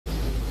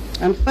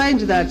and find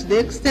that the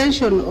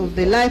extension of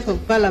the life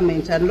of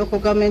Parliament and local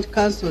government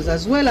councils,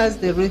 as well as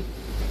the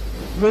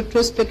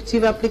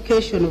retrospective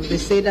application of the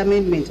said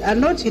amendment, are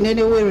not in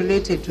any way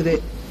related to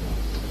the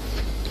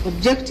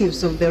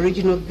objectives of the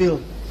original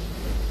bill.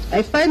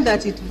 I find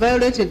that it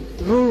violated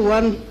Rule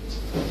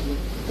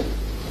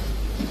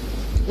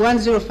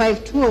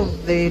 1052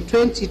 of the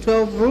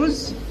 2012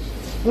 rules,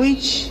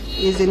 which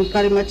is in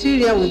pari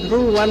materia with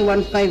Rule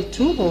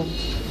 1152 of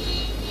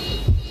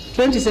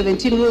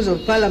 2017 Rules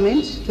of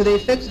Parliament, to the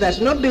effect that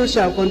no bill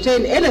shall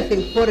contain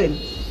anything foreign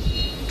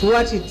to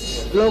what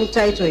its long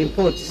title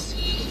imports.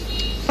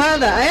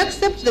 Further, I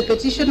accept the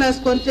petitioner's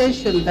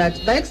contention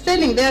that by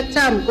extending their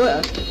term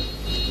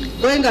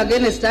going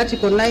against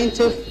Article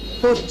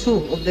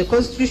 94.2 of the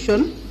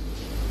Constitution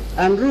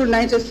and Rule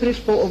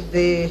 93.4 of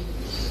the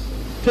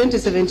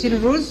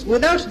 2017 rules,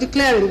 without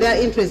declaring their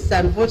interests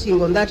and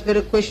voting on that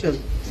very question,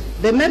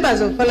 the members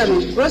of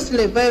Parliament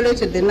grossly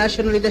violated the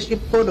National Leadership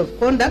Code of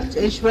Conduct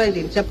enshrined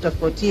in Chapter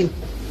 14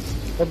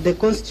 of the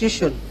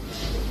Constitution,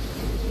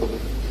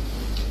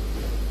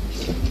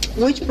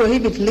 which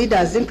prohibit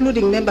leaders,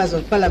 including members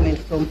of Parliament,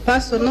 from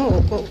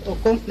personal or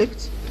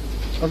conflict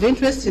of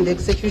interest in the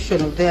execution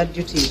of their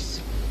duties.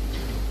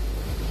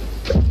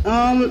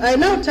 I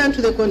now turn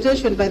to the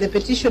contention by the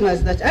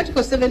petitioners that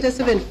Article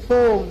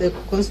 77.4 of the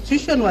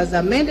Constitution was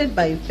amended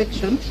by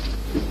infection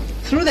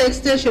through the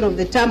extension of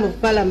the term of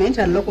Parliament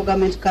and local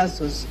government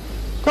councils.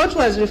 Court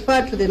was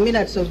referred to the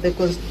minutes of the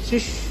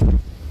Constitution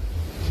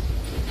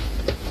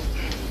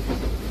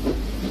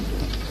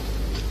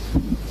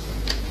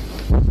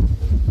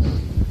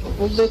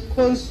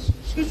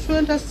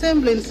Constituent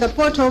Assembly in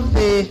support of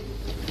the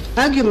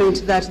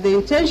argument that the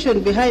intention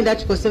behind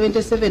Article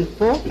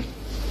 77.4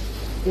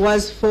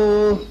 was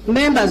for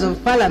members of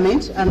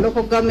Parliament and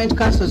local government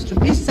councils to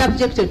be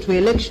subjected to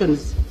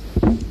elections,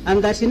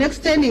 and that in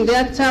extending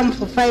their term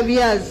for 5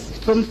 years,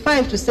 from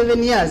 5 to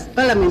 7 years,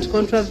 Parliament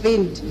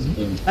contravened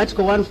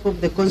Article 1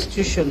 of the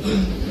Constitution.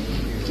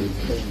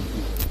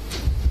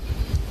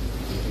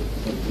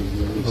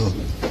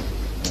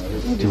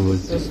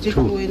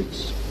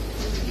 Constituent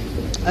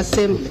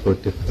Assembly.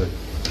 45.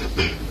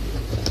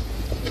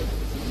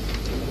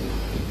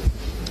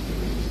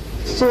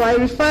 So I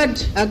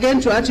referred again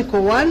to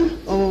Article 1,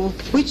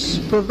 which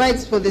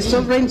provides for the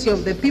sovereignty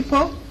of the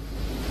people,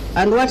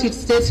 and what it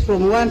states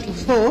from 1 to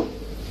 4.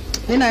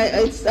 Then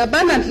it's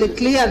abundantly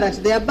clear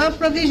that the above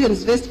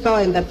provisions vest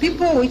power in the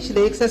people, which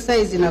they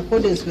exercise in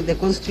accordance with the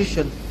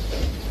Constitution.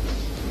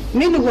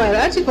 Meanwhile,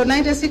 Article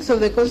 96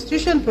 of the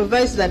Constitution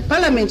provides that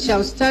Parliament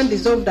shall stand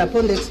dissolved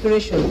upon the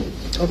expiration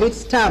of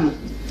its term,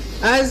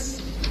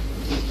 as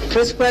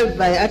prescribed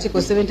by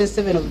Article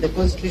 77 of the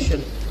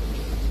Constitution.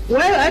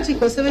 While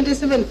Article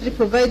 77.3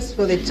 provides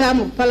for the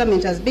term of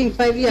Parliament as being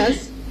 5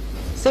 years,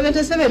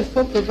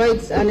 77.4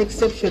 provides an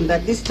exception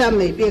that this term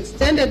may be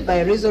extended by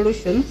a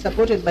resolution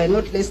supported by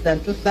not less than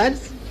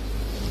 2/3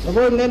 of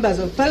all members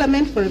of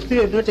Parliament for a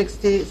period not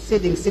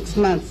exceeding 6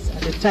 months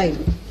at a time,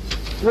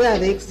 where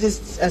there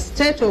exists a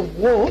state of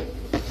war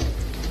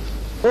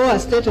or a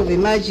state of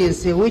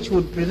emergency which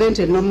would prevent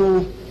a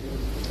normal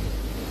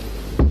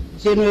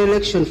general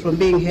election from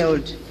being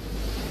held.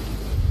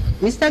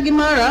 Mr.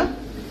 Gimara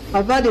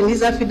averred in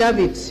his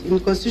affidavit in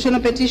Constitutional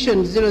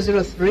Petition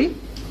 003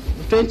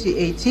 of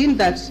 2018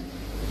 that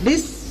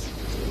this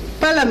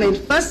Parliament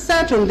first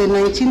sat on the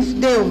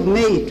 19th day of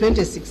May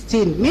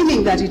 2016,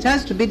 meaning that it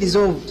has to be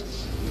dissolved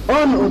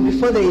on or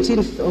before the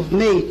 18th of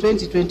May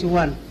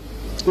 2021,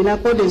 in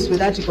accordance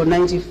with Article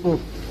 94.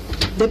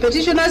 The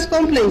petitioner's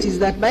complaint is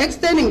that by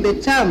extending the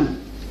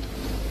term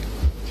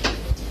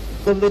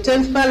of the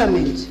 10th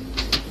Parliament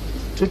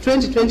to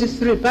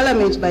 2023,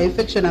 Parliament by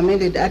infection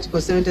amended Article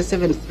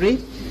 77.3,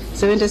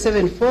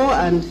 77.4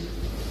 and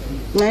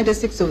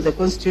 96 of the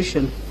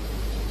Constitution.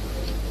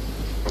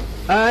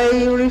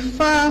 I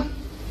refer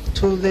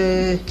to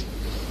the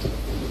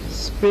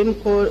Supreme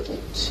Court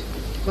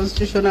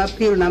Constitutional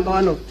Appeal number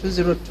 1 of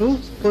 202,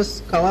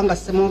 post Kawanga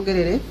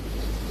Semogerere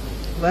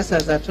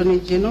versus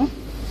Attorney General.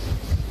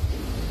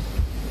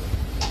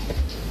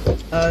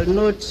 I'll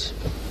note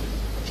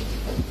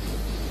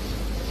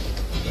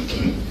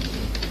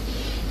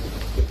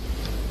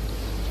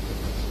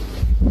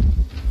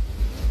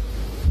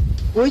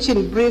which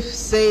in brief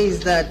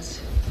says that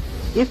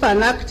if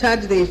an act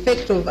had the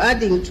effect of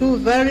adding to,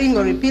 varying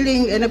or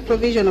repealing any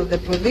provision of the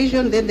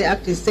provision, then the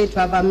act is said to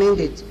have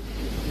amended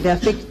the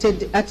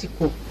affected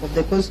article of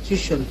the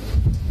Constitution,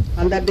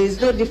 and that there is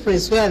no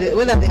difference whether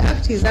the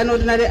act is an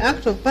ordinary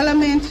act of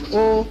Parliament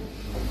or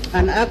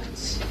an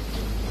act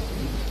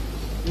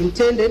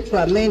intended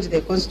to amend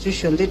the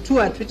Constitution. The two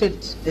are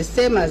treated the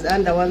same as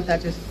under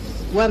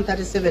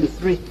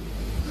 137.3.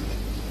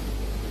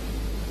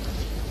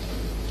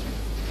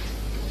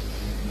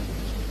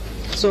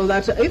 So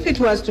that if it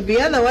was to be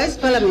otherwise,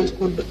 Parliament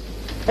could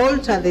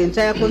alter the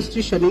entire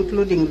Constitution,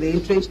 including the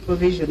entrenched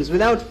provisions,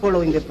 without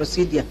following the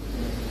procedure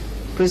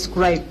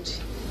prescribed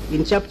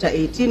in Chapter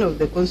 18 of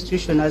the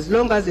Constitution, as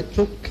long as it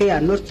took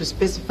care not to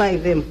specify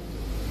them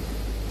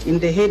in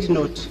the head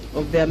note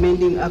of the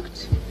amending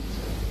act.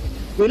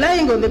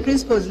 Relying on the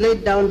principles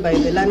laid down by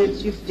the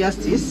learned Chief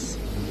Justice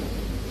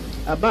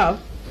above,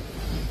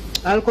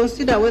 I'll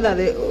consider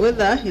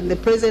whether in the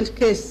present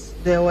case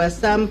there were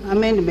some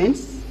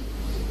amendments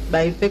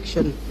by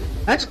infection.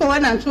 Article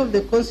 1 and 2 of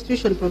the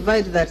Constitution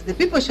provide that the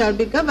people shall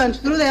be governed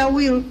through their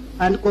will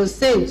and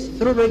consent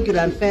through regular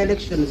and fair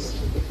elections.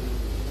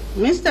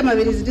 Mr.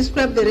 Maviris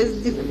described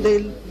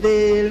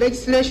the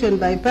legislation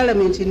by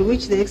Parliament in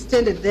which they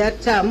extended their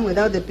term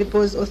without the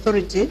people's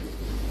authority,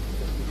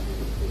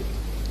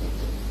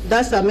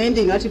 thus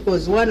amending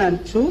Articles 1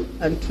 and 2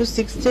 and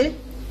 260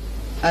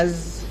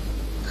 as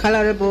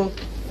colorable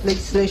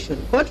legislation.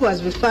 Court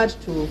was referred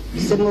to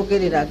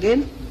Musoke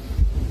again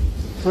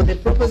for the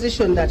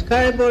proposition that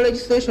colorable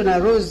legislation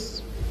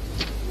arose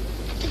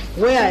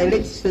where a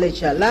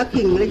legislature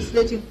lacking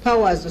legislative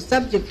powers or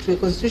subject to a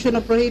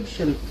constitutional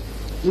prohibition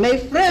may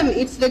frame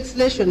its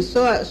legislation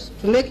so as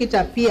to make it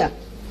appear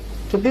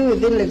to be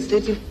within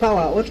legislative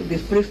power or to be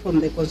free from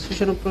the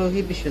constitutional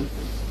prohibition.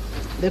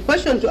 The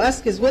question to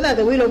ask is whether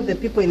the will of the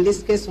people in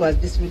this case was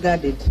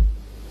disregarded.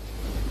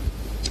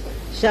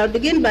 Shall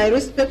begin by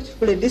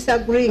respectfully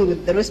disagreeing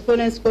with the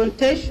respondent's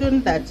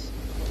contention that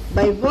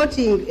by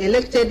voting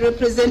elected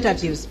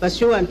representatives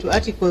pursuant to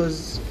Article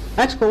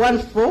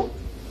 1(4)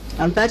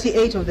 and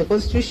 38 of the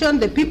Constitution,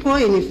 the people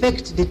in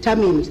effect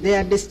determined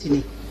their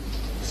destiny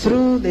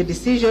through the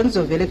decisions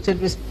of elected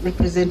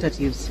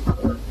representatives.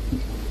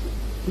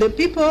 The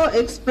people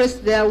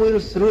expressed their will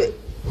through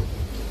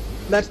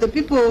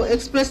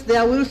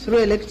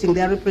electing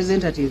their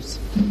representatives.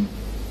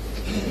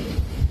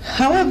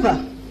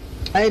 However,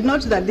 I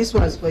note that this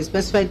was for a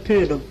specified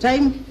period of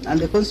time, and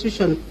the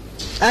Constitution,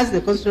 as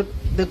the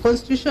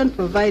Constitution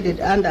provided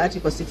under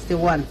Article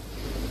 61.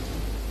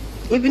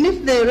 Even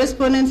if the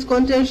respondent's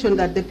contention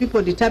that the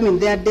people determine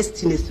their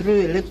destiny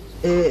through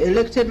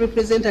elected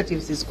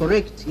representatives is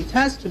correct, it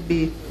has to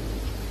be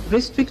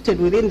restricted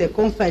within the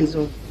confines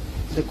of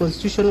the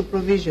constitutional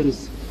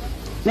provisions.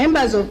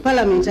 Members of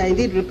Parliament are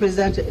indeed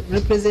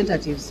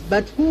representatives,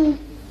 but who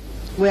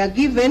were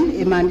given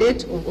a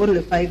mandate of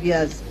only 5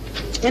 years.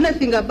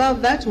 Anything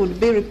above that would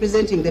be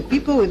representing the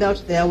people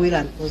without their will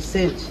and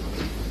consent.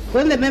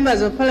 When the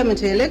members of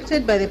Parliament are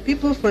elected by the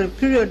people for a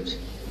period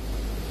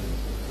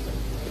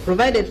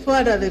provided for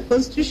under the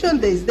Constitution,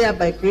 there is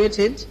thereby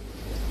created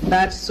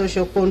that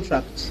social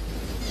contract.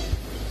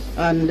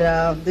 And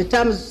the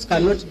terms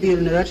cannot be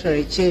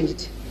unilaterally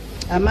changed.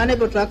 I'm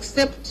unable to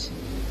accept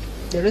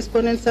the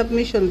respondent's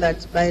submission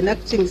that by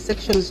enacting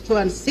sections 2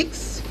 and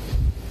 6,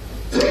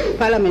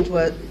 Parliament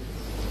was...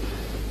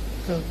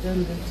 I've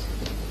done that.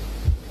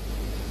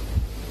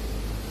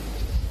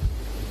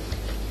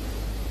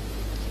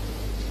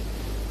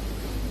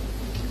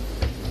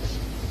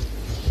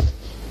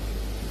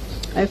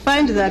 I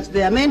find that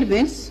the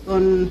amendments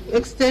on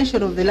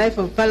extension of the life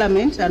of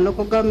Parliament and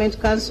local government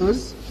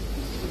councils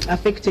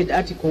affected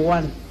Article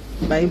 1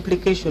 by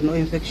implication or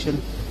infection.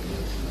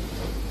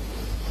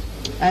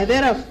 I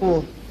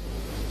therefore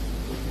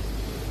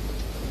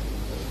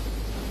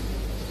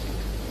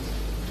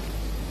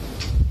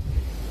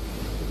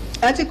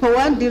Article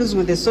 1 deals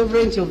with the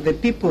sovereignty of the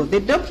people.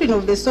 The doctrine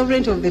of the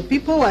sovereignty of the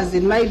people was,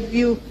 in my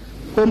view,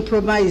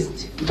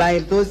 compromised by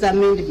those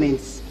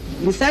amendments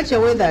in such a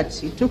way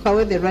that it took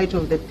away the right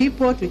of the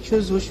people to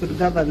choose who should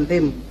govern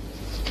them.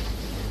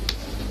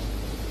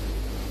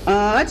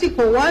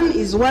 Article 1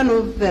 is one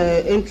of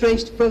the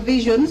entrenched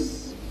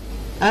provisions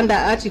under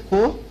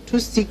Article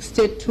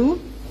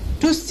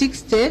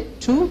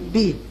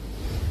 262(b),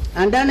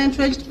 and an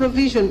entrenched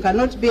provision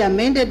cannot be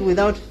amended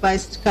without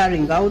first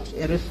carrying out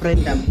a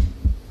referendum.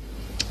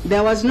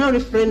 There was no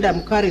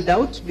referendum carried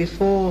out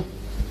before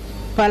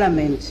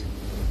Parliament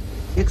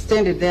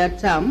extended their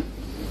term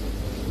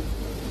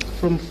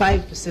from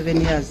 5 to 7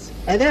 years.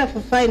 I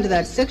therefore find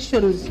that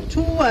sections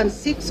 2 and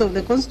 6 of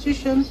the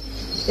Constitution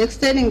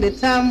extending the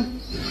term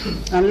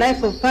and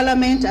life of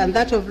Parliament and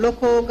that of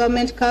local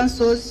government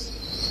councils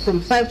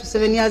from 5 to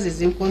 7 years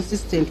is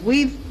inconsistent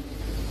with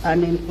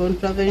and in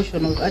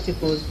contravention of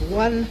Articles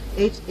 1,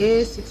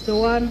 8A,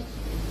 61,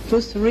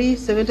 23,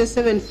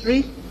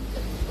 77(3),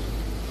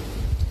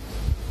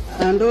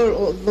 and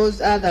all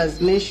those others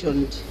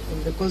mentioned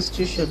in the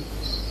Constitution.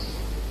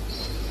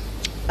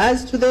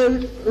 As to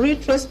the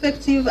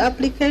retrospective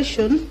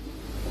application,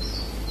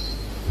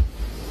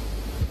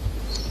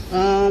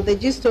 the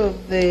gist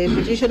of the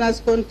petitioner's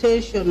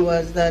contention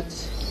was that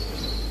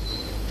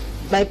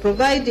by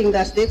providing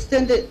that the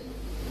extended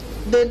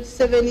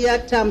 7-year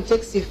term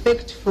takes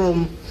effect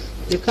from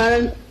the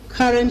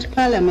current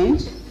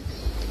Parliament,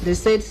 the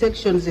said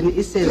sections in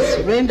essence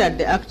rendered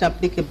the Act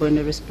applicable in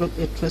a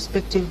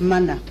retrospective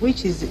manner,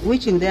 which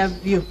in their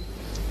view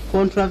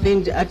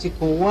contravened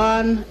Article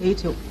 1,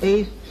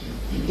 8A,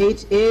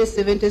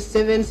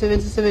 77,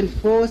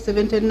 77(4),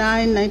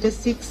 79,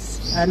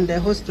 96, and a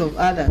host of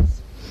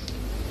others.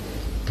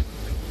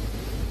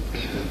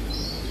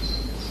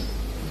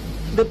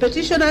 The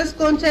petitioner's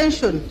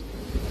contention,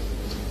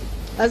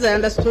 as I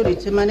understood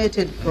it,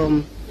 emanated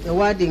from the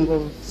wording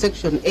of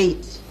Section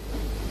 8,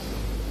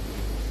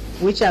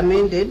 which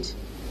amended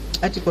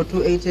Article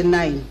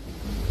 289.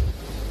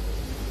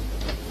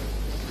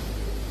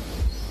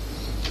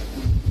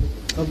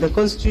 of the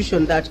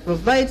Constitution that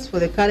provides for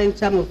the current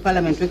term of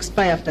Parliament to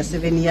expire after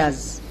 7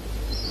 years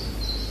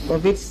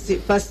of its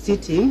first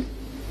sitting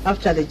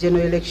after the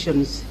general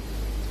elections.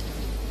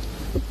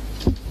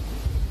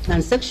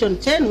 And Section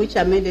 10, which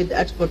amended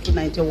Article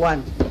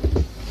 291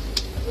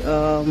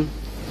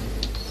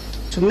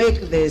 to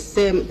make the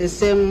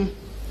same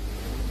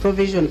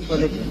provision for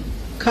the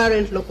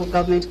current local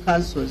government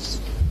councils.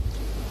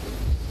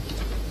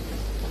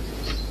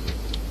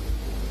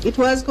 It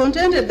was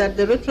contended that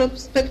the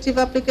retrospective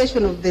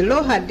application of the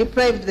law had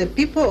deprived the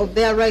people of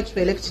their right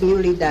to elect new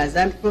leaders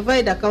and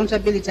provide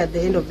accountability at the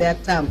end of their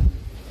term,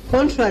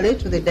 contrary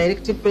to the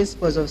directive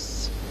principles of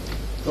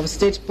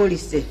state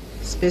policy,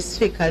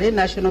 specifically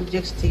National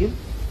Objective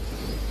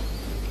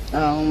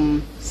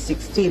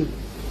 16,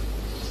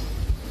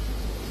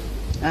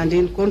 and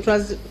in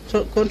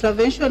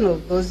contravention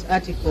of those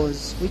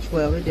articles which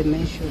were already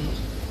mentioned.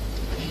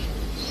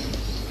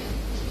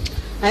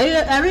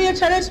 I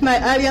reiterate my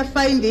earlier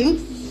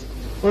findings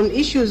on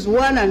issues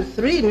 1 and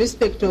 3 in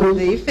respect of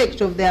the effect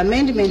of the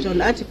amendment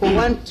on Article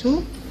 1,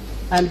 2,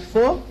 and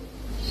 4,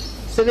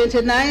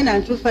 79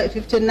 and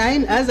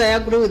 259, as I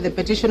agree with the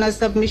petitioner's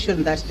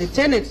submission that the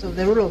tenets of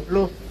the rule of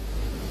law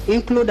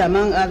include,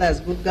 among others,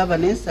 good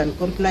governance and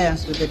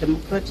compliance with the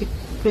democratic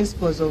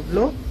principles of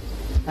law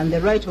and the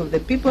right of the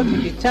people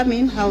to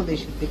determine how they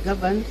should be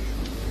governed,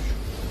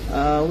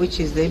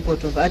 which is the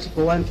import of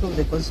Article 1, 2 of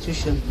the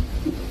Constitution.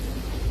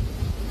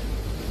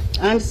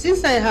 And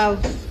since I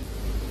have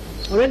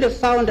already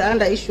found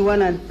under issue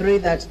 1 and 3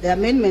 that the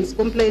amendments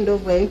complained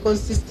of were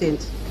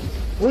inconsistent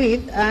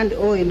with and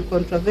or in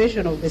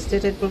contravention of the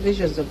stated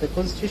provisions of the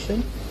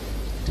Constitution,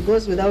 it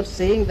goes without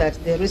saying that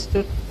the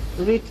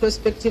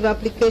retrospective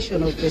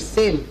application of the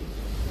same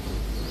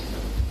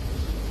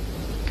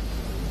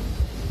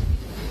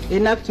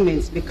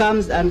enactments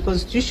becomes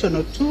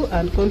unconstitutional too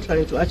and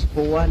contrary to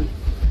Article 1.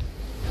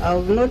 I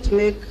will not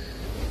make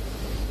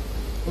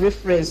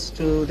reference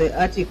to the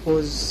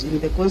articles in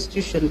the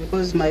Constitution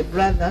because my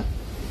brother,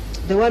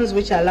 the ones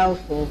which allow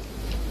for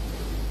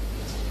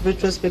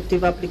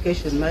retrospective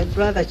application, my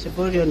brother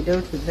Cheborion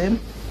dealt with them.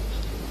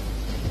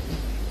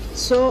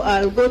 So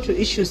I'll go to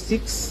issues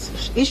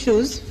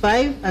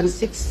 5 and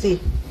 6C.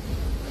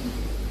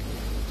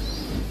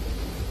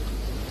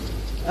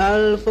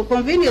 For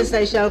convenience,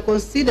 I shall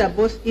consider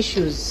both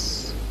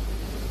issues,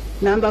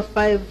 number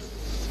 5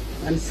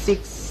 and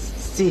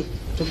 6C,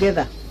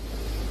 together.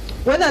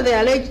 Whether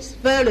the alleged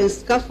violence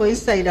scuffle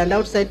inside and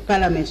outside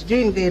Parliament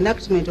during the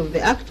enactment of the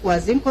Act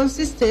was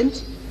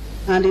inconsistent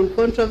and in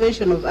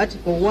contravention of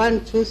Article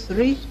 1, 2,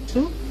 3,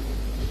 2,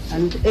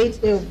 and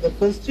 8A of the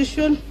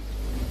Constitution.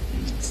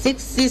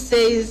 6C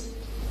says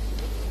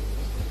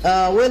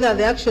whether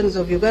the actions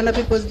of Uganda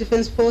People's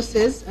Defence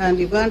Forces and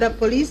Uganda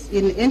Police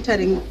in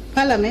entering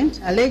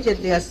Parliament,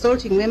 allegedly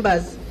assaulting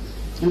members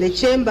in the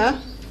chamber,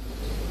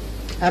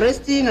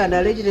 arresting and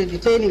allegedly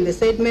detaining the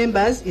said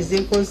members is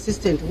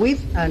inconsistent with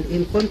and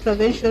in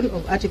contravention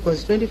of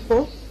Articles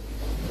 24,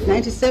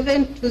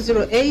 97,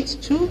 208,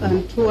 2,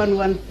 and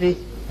 2113.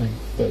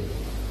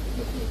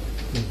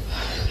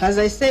 As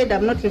I said,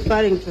 I'm not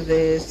referring to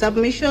the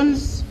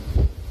submissions.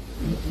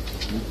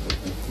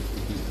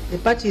 The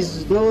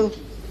parties know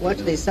what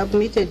they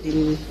submitted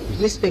in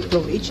respect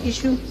of each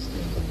issue.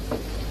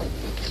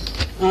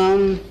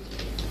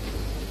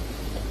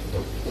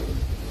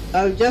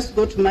 I'll just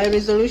go to my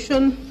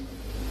resolution.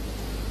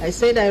 I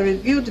said I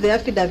reviewed the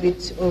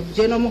affidavit of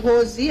General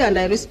Muhozi and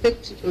I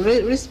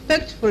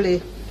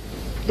respectfully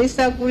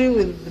disagree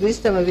with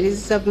Mr. Maviri's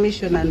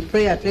submission and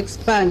prayer to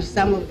expand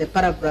some of the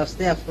paragraphs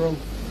therefrom.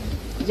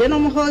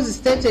 General Muhozi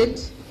stated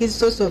his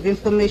source of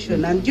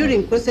information, and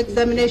during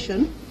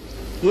cross-examination,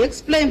 he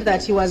explained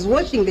that he was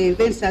watching the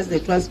events as they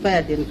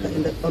transpired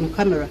on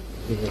camera,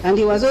 and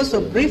he was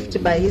also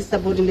briefed by his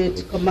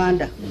subordinate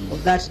commander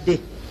of that day.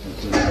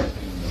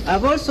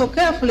 I've also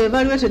carefully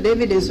evaluated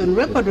evidence on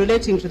record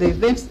relating to the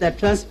events that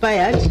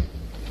transpired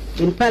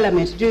in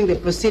Parliament during the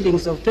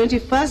proceedings of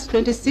 21st,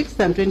 26th,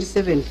 and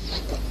 27th,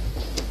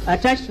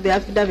 attached to the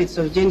affidavits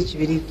of Jenny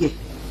Chivirike,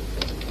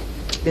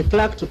 the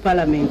clerk to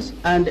Parliament,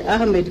 and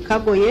Ahmed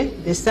Kagoye,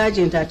 the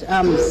sergeant at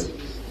arms.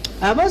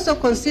 I've also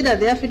considered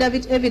the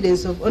affidavit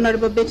evidence of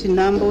Honorable Betty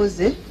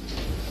Namboze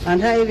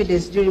and her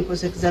evidence during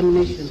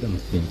cross-examination.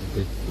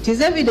 It is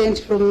evident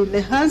from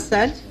the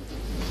Hansard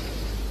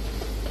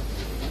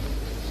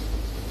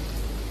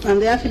and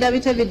the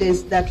affidavit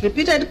evidence that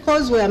repeated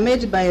calls were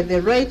made by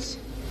the Right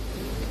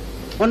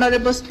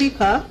Honorable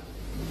Speaker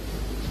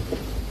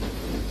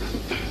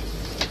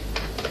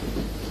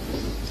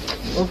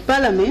of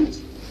Parliament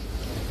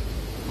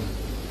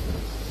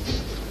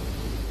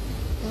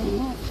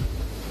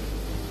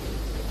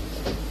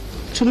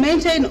to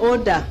maintain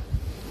order,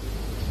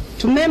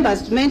 to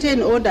members to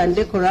maintain order and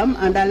decorum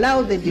and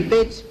allow the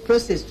debate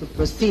process to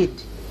proceed.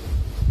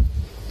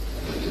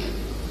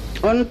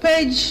 On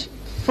page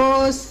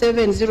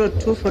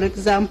 4702, for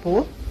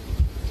example,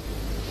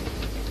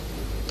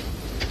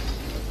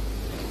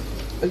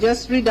 I'll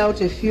just read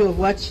out a few of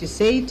what she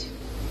said.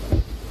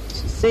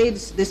 She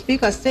The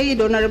Speaker said,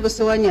 Honorable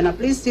Sewanyana,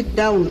 please sit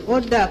down.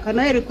 Order. Can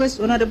I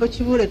request Honorable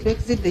Chibule to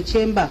exit the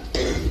chamber?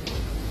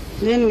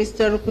 Then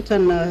Mr.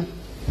 Rukutan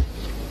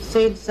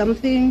said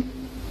something.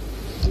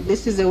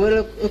 This is a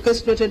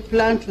well-orchestrated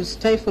plan to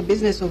stifle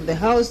business of the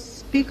House.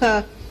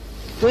 Speaker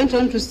went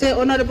on to say,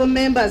 Honorable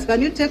members,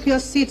 can you take your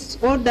seats?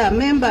 Order.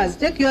 Members,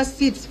 take your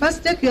seats.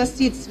 First, take your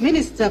seats.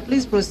 Minister,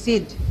 please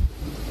proceed.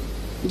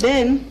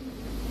 Then,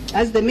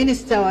 as the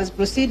minister was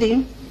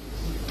proceeding,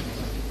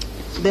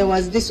 there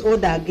was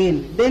disorder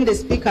again. Then the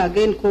Speaker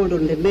again called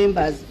on the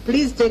members,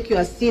 please take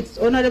your seats.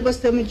 Honorable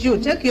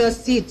Semju, take your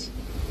seat.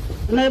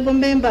 Honorable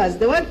members,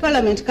 the word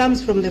parliament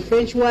comes from the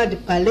French word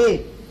parler,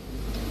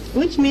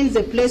 which means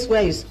a place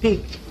where you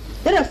speak.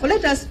 Therefore,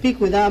 let us speak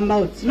with our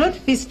mouths, not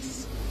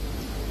fists.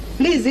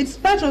 Please, it's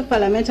part of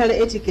parliamentary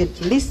etiquette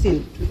to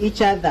listen to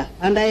each other,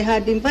 and I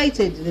had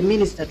invited the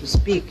minister to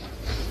speak.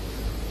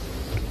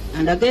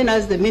 And again,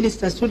 as the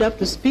minister stood up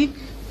to speak,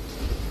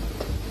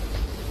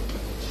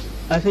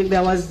 I think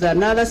there was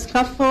another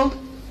scuffle.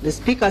 The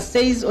Speaker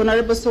says,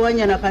 Honorable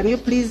Sewanyana, can you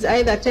please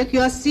either take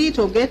your seat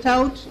or get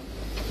out?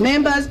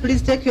 Members,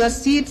 please take your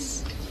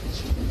seats.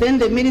 Then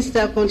the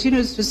minister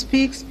continues to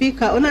speak.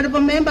 Speaker,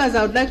 honorable members,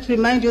 I would like to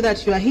remind you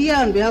that you are here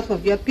on behalf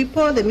of your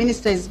people. The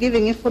minister is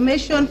giving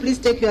information. Please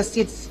take your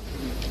seats.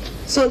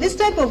 So this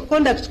type of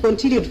conduct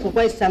continued for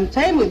quite some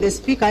time, with the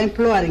Speaker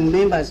imploring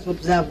members to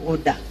observe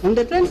order. On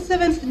the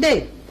 27th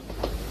day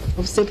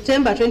of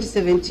September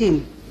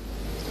 2017,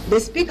 the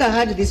Speaker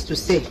had this to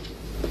say.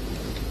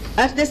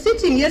 At the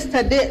sitting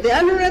yesterday, the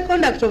unruly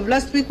conduct of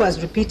last week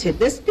was repeated.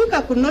 The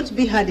Speaker could not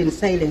be heard in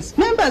silence.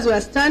 Members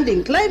were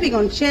standing, climbing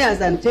on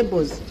chairs and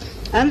tables,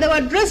 and they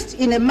were dressed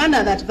in a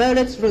manner that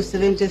violates Rule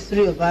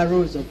 73 of our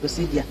Rules of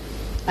Procedure.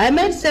 I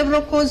made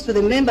several calls to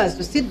the members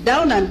to sit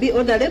down and be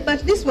orderly, but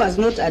this was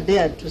not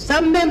adhered to.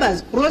 Some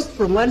members crossed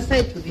from one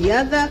side to the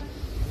other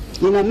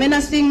in a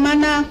menacing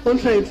manner,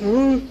 contrary to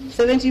Rule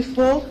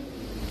 74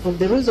 of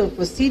the Rules of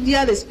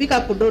Procedure. The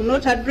Speaker could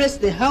not address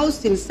the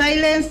House in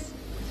silence,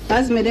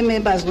 as many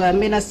members were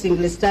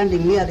menacingly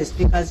standing near the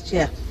Speaker's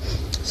chair.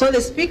 So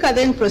the Speaker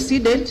then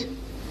proceeded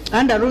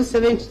under Rule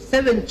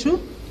 7.2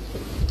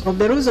 of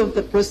the Rules of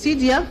the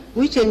Procedure,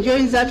 which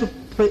enjoins her to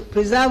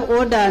preserve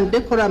order and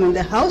decorum in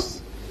the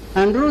House,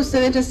 and Rule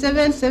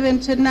 77,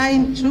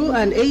 79, 2,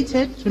 and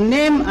 80 to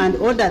name and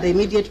order the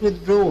immediate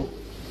withdrawal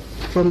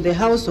from the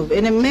House of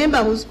any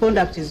member whose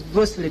conduct is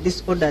grossly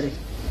disorderly,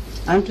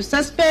 and to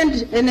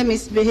suspend any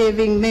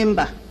misbehaving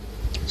member.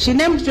 She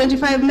named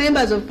 25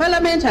 members of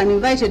Parliament and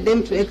invited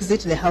them to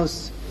exit the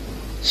House.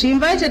 She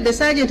invited the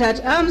Sergeant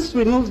at Arms to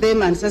remove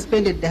them and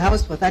suspended the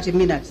House for 30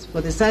 minutes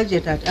for the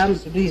Sergeant at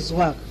Arms to do his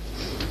work.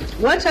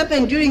 What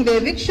happened during the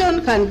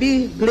eviction can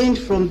be gleaned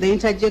from the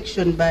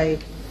interjection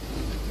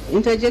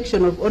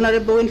of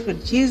Honorable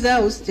Winfred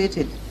Chiza, who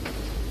stated,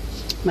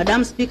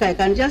 Madam Speaker, I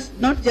can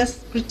not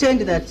just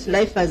pretend that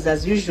life is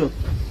as usual.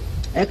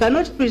 I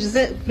cannot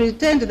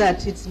pretend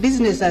that it's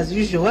business as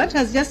usual. What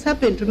has just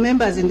happened to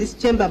members in this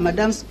chamber,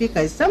 Madam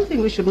Speaker, is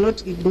something we should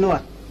not ignore.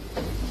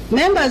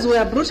 Members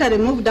were brutally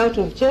moved out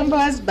of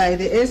chambers by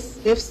the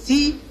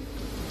SFC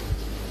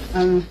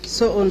and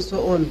so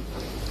on.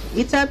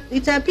 It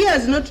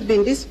appears not to be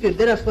in dispute,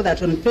 therefore,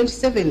 that on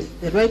 27th,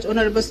 the Right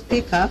Honourable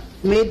Speaker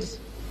made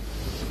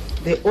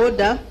the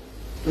order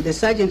to the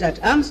Sergeant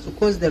at Arms to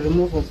cause the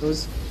removal of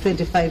those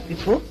 25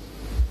 people,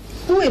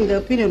 who, in the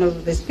opinion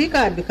of the Speaker,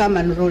 had become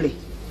unruly.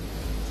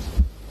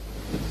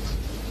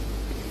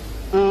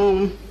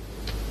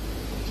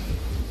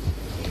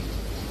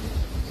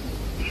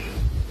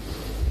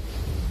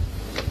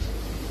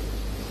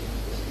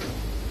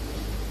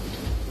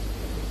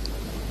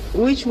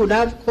 Which would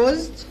have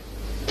caused,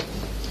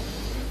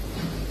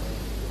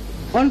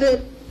 on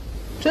the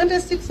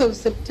 26th of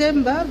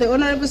September, the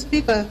Honourable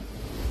Speaker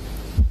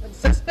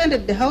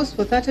suspended the House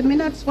for 30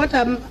 minutes. What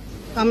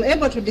I'm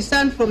able to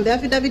discern from the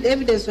affidavit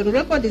evidence on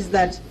record is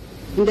that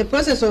in the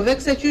process of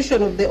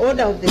execution of the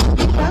order of the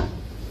Speaker,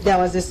 there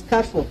was a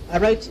scuffle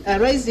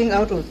arising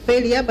out of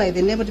failure by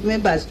the named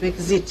members to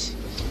exit,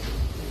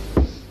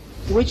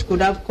 which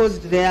could have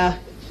caused their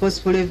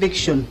forceful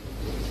eviction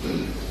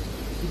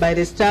by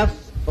the staff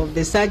of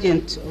the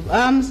Sergeant of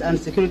Arms and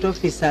security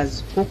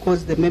officers, who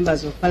caused the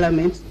members of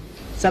Parliament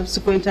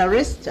subsequent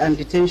arrest and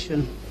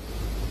detention.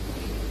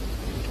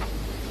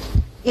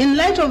 In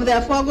light of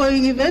the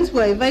foregoing events, we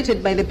are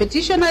invited by the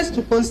petitioners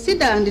to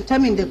consider and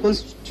determine the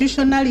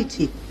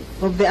constitutionality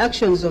of the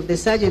actions of the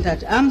Sergeant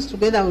at Arms,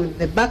 together with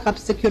the backup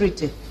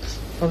security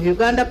of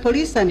Uganda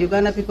Police and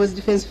Uganda People's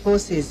Defence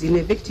Forces, in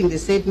evicting the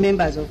said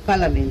members of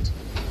Parliament.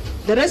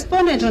 The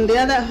respondent, on the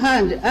other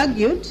hand,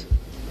 argued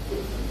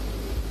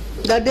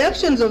that the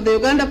actions of the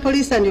Uganda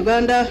Police and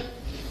Uganda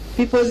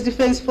People's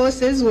Defence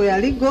Forces were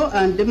legal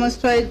and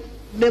demonstrably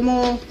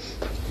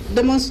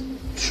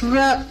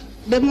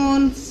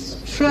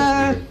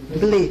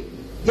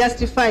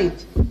justified,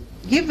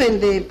 given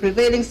the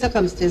prevailing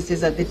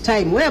circumstances at the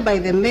time, whereby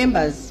the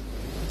members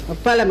of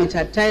Parliament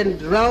had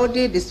turned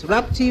rowdy,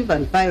 disruptive,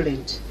 and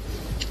violent,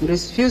 and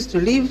refused to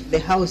leave the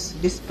House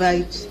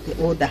despite the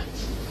order.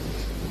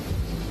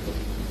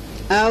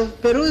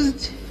 I've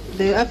perused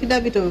the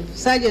affidavit of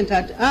Sergeant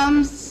at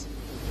Arms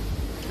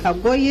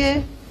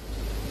Kagoye,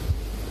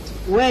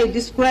 where he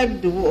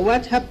described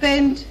what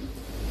happened.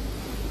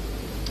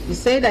 He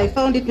said, I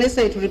found it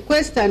necessary to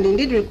request, and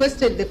indeed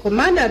requested, the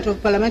Commandant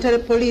of Parliamentary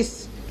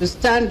Police to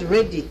stand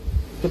ready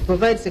to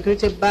provide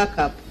security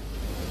backup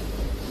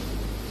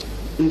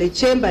in the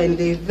chamber in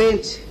the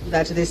event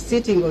that the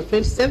sitting of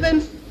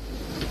 27th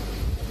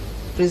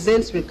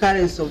presents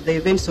recurrence of the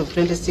events of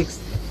 26th.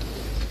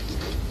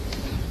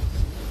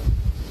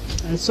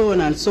 And so on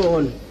and so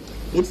on.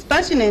 It's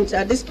pertinent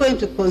at this point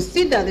to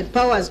consider the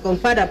powers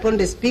conferred upon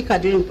the Speaker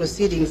during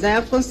proceedings. I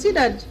have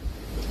considered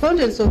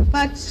contents of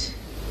Part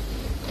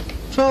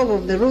 12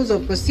 of the Rules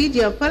of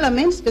Procedure of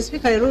Parliament,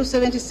 specifically Rule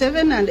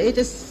 77 and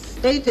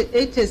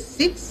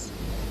 86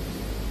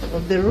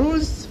 of the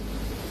rules,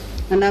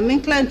 and I'm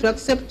inclined to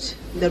accept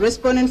the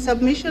respondent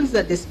submissions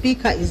that the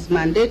Speaker is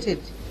mandated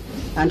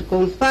and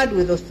conferred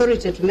with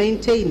authority to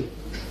maintain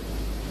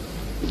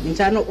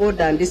internal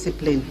order and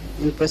discipline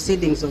in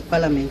proceedings of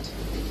Parliament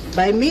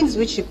by means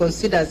which she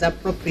considers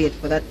appropriate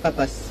for that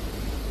purpose.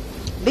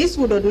 This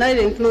would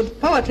ordinarily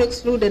include power to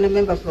exclude any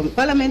member from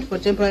Parliament for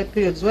temporary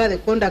periods where the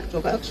conduct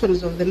or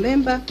actions of the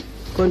member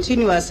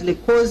continuously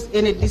cause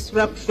any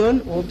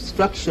disruption or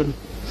obstruction.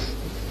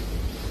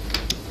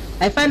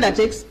 I find that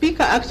the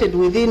Speaker acted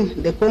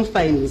within the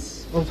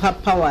confines of her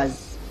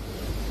powers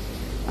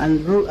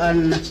and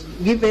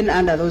given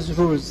under those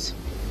rules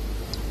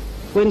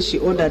when she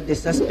ordered the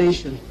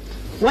suspension.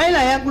 While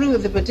I agree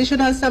with the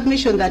petitioner's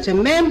submission that a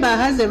member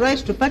has a right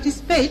to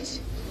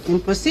participate in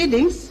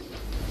proceedings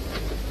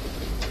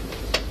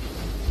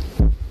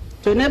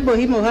to enable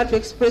him or her to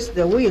express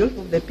the will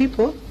of the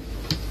people,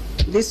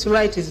 this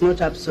right is not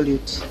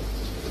absolute.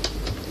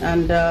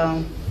 And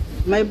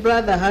my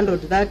brother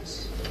handled that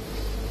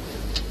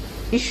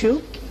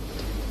issue,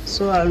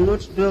 so I'll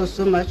not dwell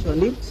so much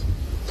on it.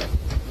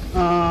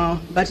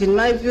 But in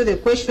my view, the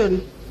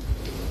question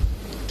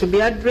to be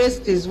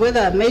addressed is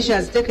whether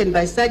measures taken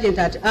by Sergeant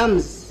at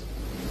Arms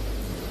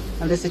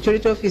and the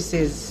security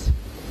officers,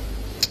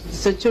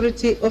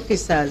 security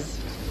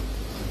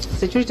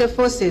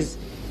forces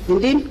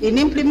in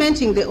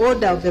implementing the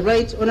order of the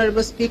Right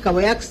Honourable Speaker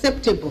were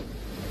acceptable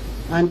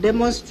and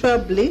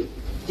demonstrably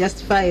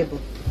justifiable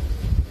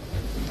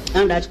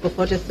under Article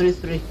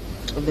 43.3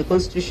 of the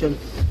Constitution.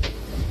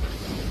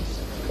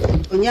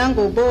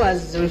 Onyango Obo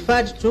was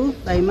referred to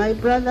by my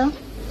brother.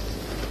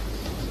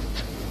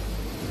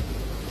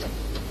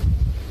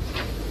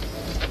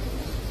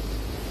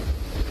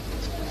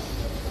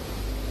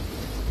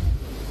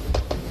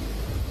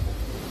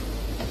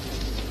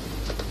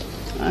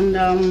 And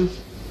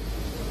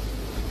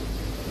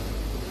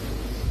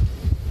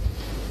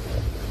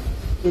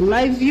in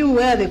my view,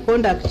 where the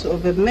conduct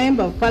of a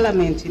member of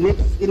Parliament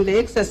in the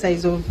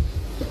exercise of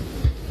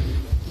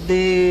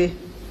the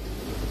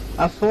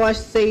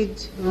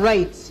aforesaid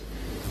rights,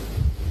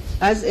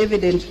 as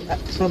evident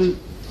from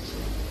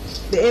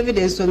the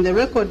evidence on the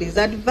record, is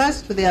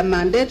adverse to their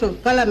mandate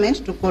of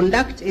Parliament to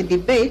conduct a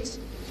debate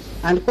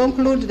and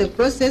conclude the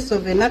process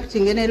of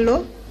enacting any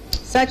law,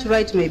 such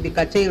right may be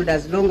curtailed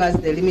as long as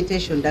the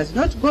limitation does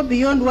not go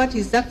beyond what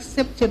is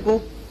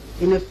acceptable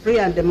in a free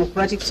and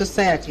democratic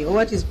society or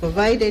what is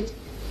provided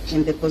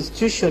in the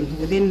Constitution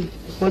within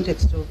the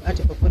context of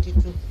Article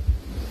 42.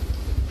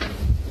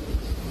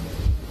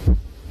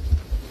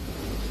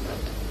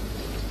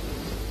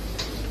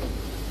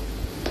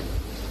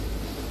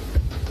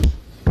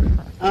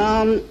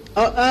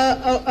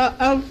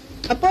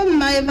 Upon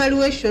my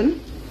evaluation,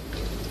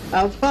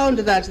 I've found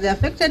that the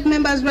affected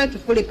member's right to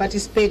fully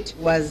participate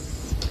was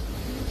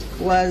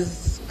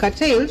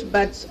curtailed,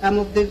 but I'm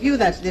of the view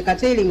that the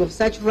curtailing of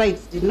such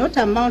rights did not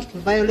amount to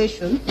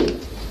violation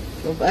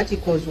of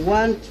Articles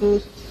 1, 2,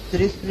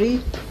 3,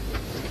 3,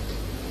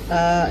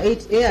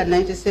 8A and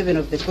 97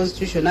 of the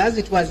Constitution, as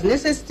it was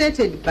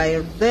necessitated by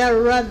their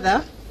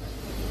rather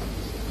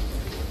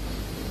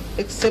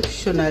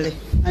exceptionally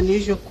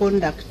unusual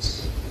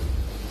conduct,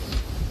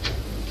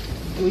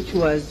 which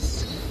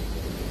was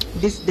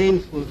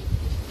disdainful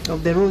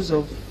of the rules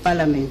of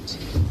Parliament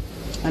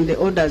and the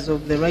orders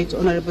of the Right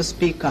Honourable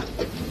Speaker.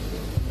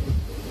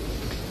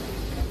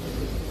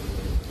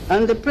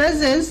 And the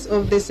presence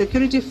of the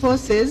security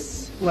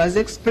forces was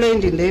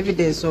explained in the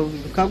evidence of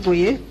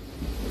Kagoye.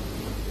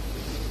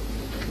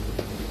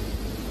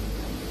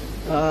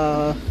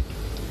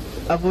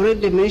 I've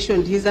already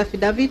mentioned his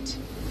affidavit.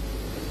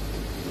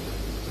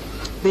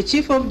 The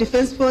Chief of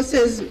Defence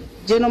Forces,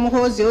 General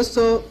Muhozi,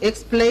 also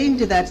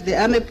explained that the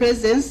army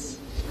presence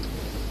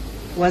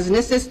was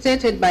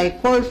necessitated by a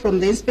call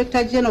from the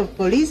Inspector General of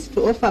Police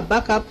to offer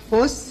backup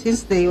force,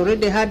 since they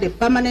already had a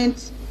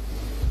permanent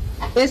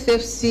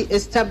SFC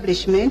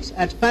establishment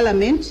at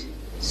Parliament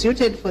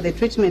suited for the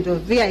treatment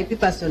of VIP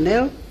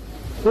personnel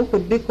who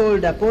could be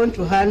called upon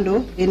to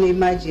handle any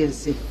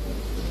emergency.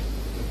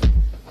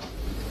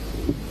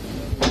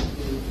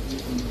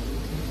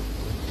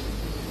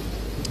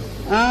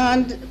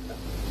 And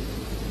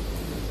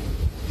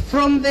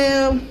from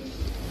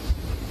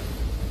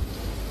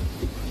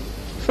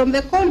From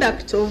the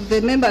conduct of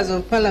the members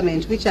of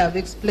parliament, which I have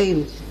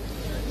explained,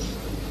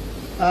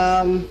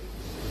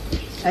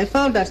 I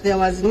found that there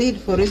was need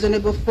for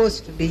reasonable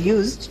force to be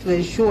used to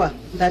ensure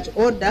that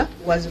order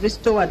was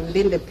restored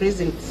within the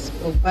precincts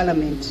of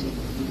parliament.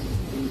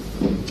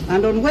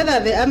 And on whether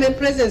the army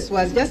presence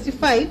was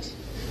justified,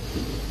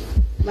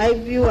 my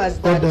view was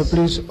that... Order,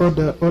 please.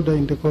 Order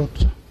in the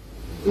court.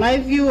 My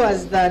view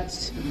was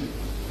that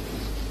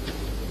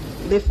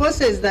the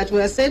forces that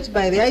were sent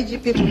by the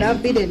IGP could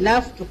have been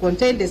enough to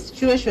contain the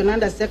situation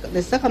under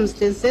the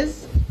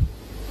circumstances.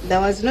 There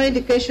was no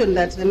indication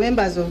that the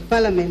members of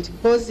parliament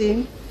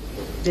causing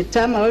the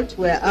tumult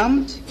were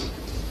armed.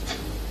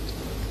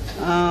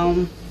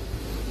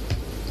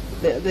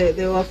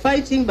 They were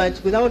fighting, but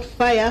without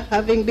fire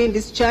having been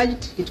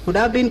discharged. It could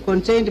have been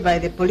contained by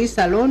the police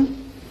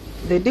alone.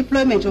 The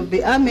deployment of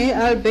the army,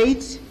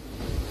 albeit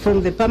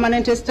from the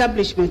permanent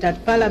establishment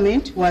at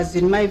parliament, was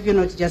in my view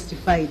not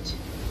justified.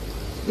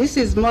 This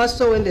is more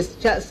so when the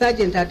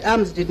sergeant at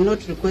arms did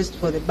not request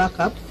for the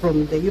backup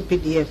from the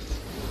UPDF,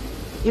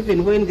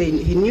 even when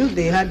he knew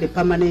they had a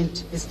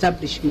permanent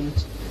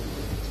establishment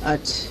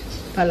at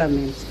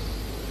parliament.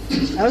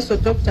 I also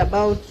talked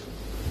about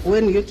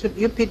when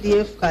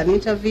UPDF can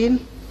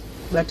intervene,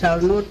 but I'll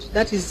not,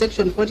 that is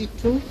section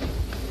 42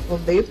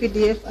 of the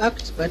UPDF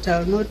Act, but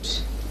I'll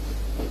not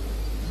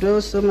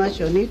dwell so much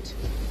on it.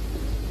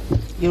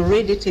 You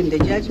read it in the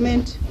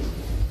judgment.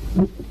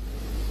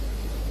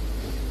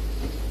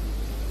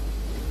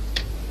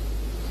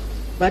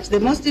 But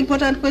the most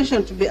important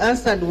question to be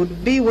answered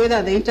would be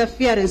whether the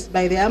interference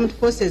by the armed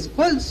forces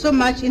caused so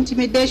much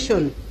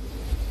intimidation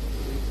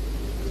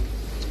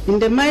in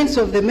the minds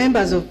of the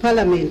members of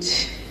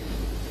parliament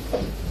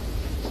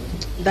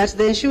that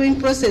the ensuing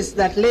process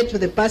that led to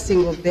the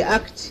passing of the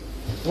act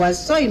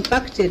was so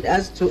impacted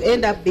as to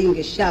end up being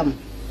a sham.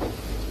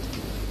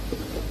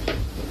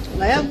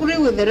 I agree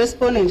with the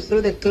respondent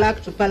through the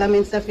clerk to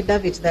Parliament's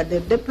affidavit that the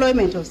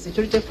deployment of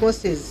security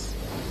forces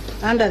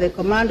under the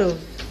command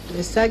of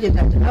the sergeant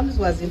at arms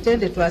was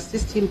intended to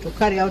assist him to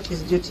carry out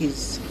his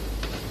duties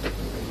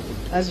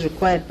as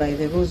required by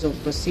the rules of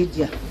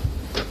procedure,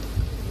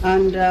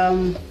 and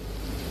to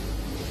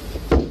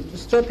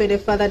stop any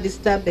further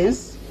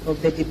disturbance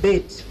of the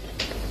debate.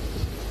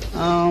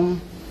 The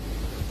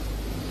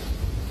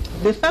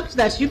fact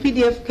that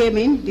UPDF came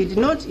in did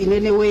not in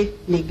any way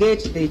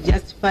negate the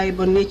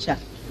justifiable nature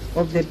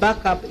of the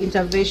backup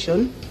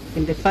intervention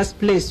in the first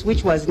place,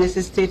 which was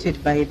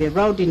necessitated by the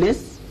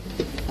rowdiness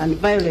and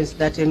violence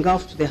that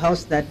engulfed the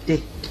House that day,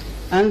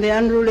 and the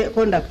unruly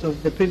conduct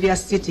of the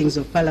previous sittings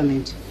of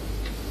Parliament.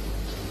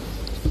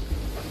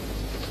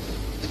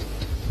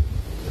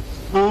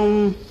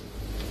 I'm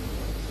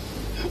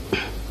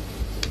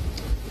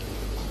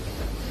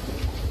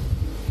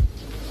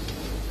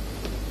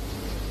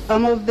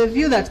of the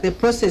view that the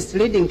process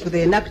leading to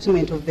the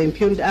enactment of the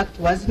impugned act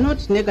was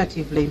not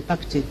negatively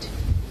impacted,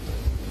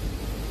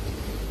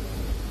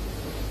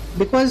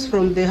 because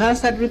from the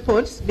Hansard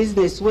reports,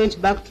 business went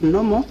back to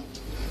normal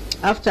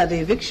after the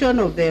eviction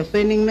of the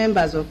offending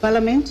members of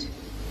Parliament.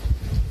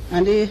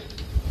 And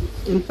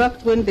in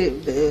fact, when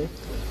the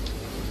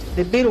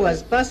bill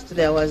was passed,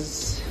 there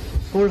was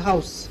full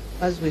house,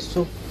 as we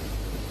saw.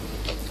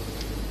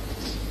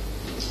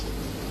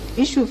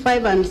 Issue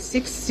 5 and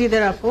 6C,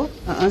 therefore,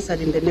 are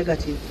answered in the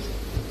negative.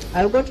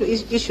 I'll go to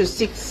issue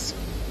 6.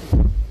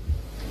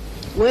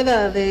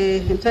 Whether the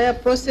entire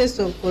process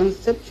of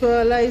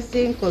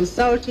conceptualizing,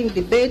 consulting,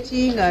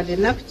 debating, and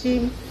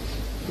enacting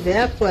the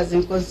act was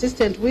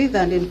inconsistent with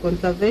and in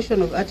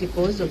contravention of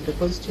articles of the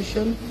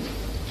Constitution,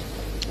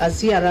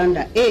 as here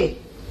under A.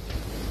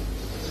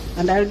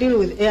 And I'll deal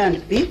with A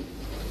and B.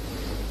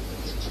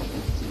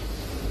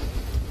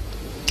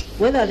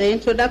 Whether the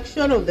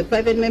introduction of the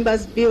private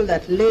members' bill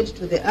that led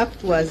to the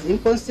act was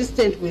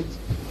inconsistent with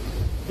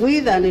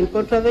and in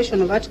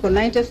contravention of Article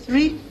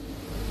 93.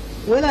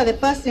 Whether the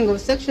passing of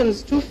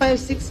sections 2, 5,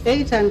 6,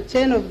 8, and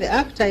 10 of the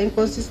Act are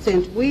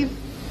inconsistent with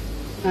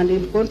and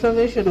in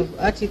contravention of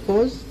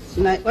Article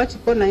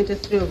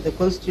 93 of the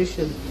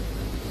Constitution.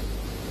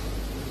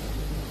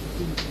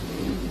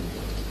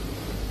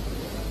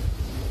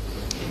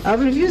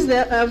 I've reviewed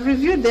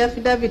the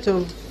affidavit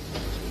of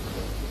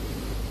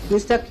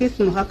Mr. Keith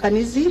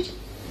Muhakanizi,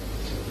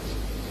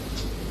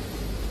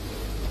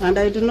 and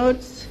I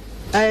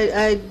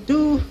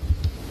do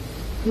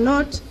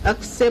not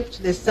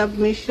accept the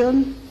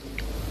submission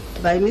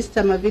by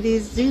Mr.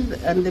 Mavirizi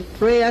and the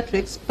prayer to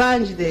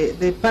expunge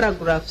the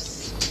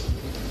paragraphs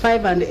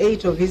 5 and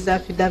 8 of his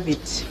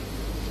affidavit.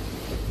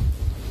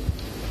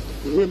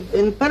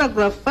 In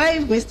paragraph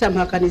 5, Mr.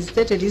 Muhakanizi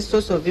stated his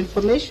source of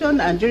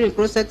information, and during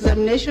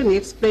cross-examination he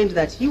explained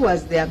that he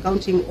was the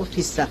accounting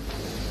officer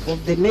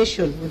of the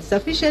nation with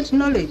sufficient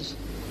knowledge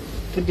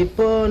to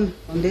depend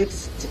on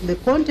the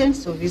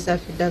contents of his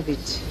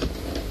affidavit.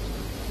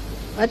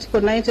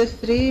 Article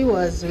 93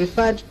 was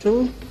referred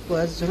to,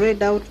 was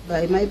read out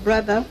by my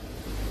brother,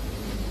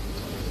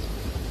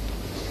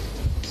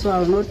 so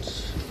I'll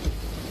not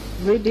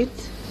read it.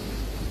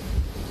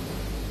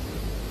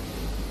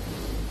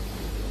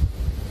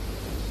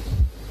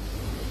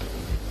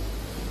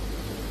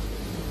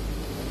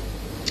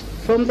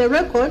 From the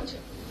record,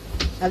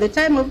 at the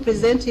time of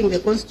presenting the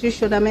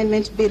Constitution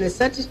Amendment Bill, a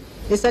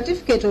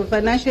certificate of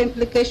financial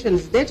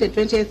implications dated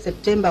 20th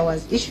September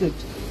was issued,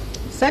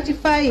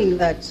 certifying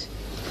that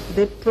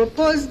the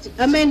proposed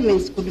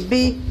amendments could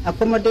be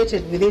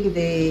accommodated within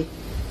the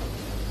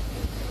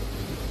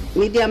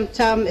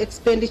medium-term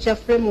expenditure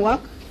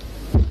framework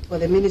for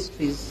the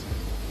ministries,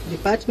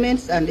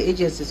 departments, and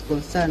agencies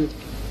concerned.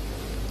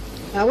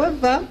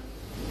 However,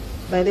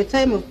 by the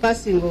time of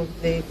passing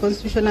of the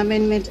Constitution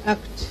Amendment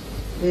Act,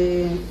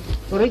 the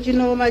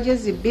original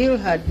emergency bill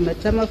had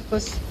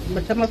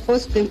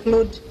metamorphosed to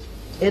include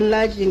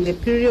enlarging the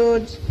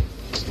period,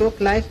 stroke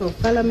life of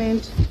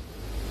Parliament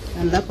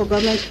and local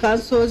government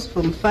councils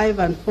from 5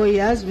 and 4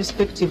 years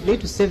respectively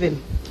to 7,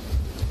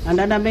 and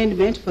an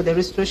amendment for the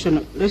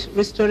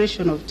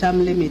restoration of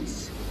term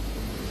limits.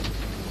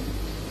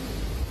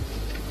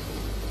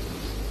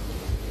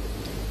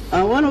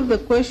 One of the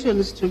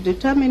questions to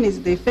determine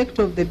is the effect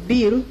of the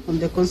bill on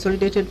the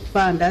consolidated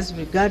fund as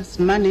regards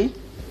money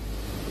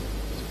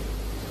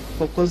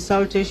for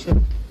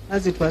consultation,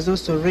 as it was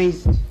also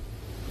raised,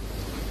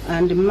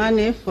 and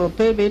money for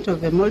payment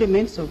of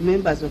emoluments of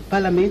members of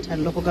Parliament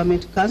and local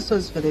government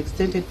councils for the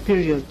extended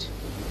period.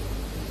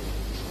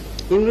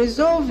 In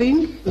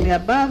resolving the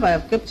above, I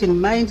have kept in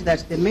mind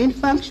that the main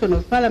function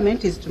of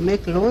Parliament is to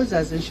make laws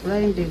as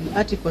enshrined in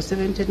Article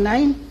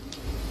 79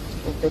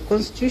 of the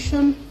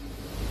Constitution,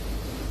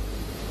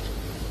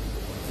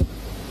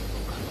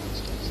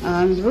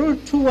 and Rule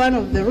 2.1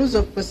 of the Rules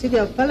of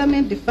Procedure of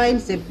Parliament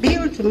defines a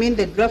bill to mean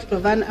the draft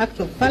of an Act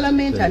of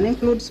Parliament and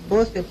includes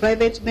both a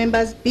private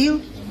member's bill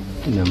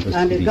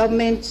and a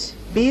government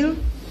bill.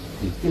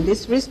 In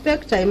this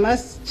respect, I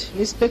must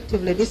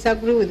respectively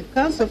disagree with the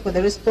Council for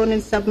the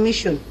respondent's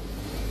submission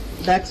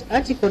that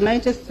Article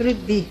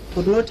 93B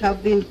could not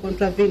have been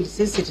contravened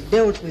since it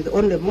dealt with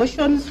only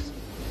motions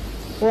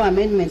or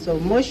amendments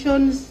of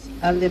motions,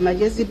 and the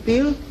emergency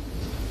bill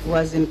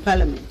was in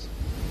Parliament.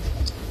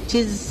 It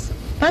is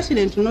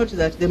pertinent to note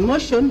that the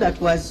motion that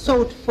was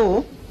sought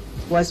for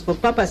was for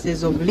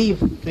purposes of leave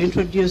to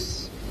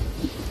introduce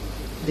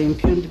the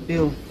impugned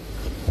bill.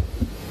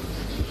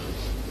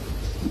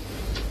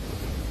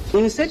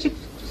 In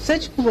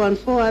Sechkubo and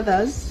 4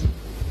 others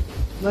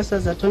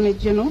versus Attorney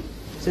General,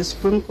 it's a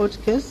Supreme Court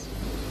case,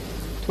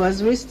 it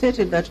was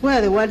restated that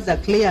where the words are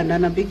clear and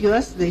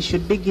unambiguous, they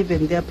should be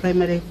given their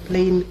primary,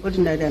 plain,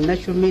 ordinary, and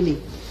natural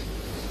meaning.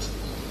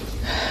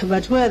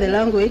 But where the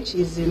language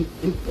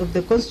of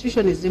the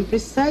Constitution is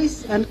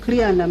imprecise,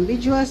 unclear, and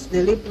ambiguous,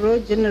 the liberal,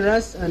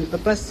 generous, and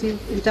purposive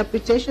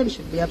interpretation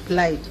should be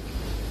applied.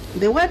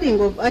 The wording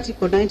of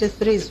Article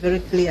 93 is very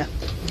clear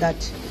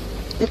that,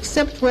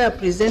 except where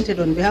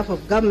presented on behalf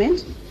of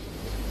government,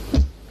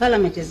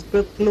 Parliament is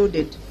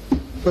precluded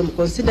from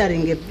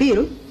considering a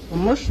bill or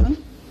motion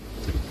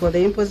for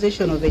the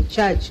imposition of a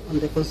charge on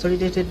the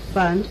consolidated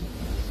fund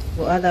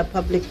or other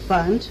public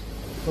fund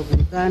of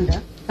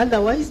Uganda,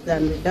 otherwise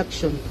than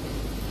reduction.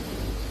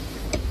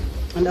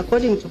 And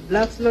according to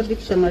Black's Law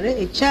Dictionary,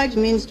 a charge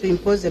means to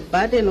impose a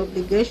burden,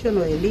 obligation,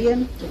 or a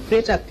lien, to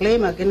create a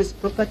claim against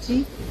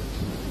property,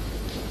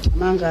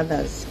 among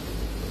others.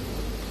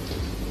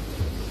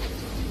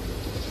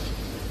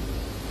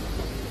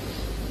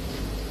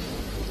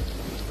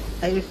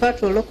 I refer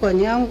to Oloko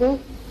Nyango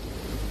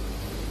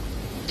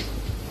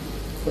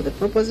for the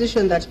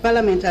proposition that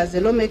Parliament as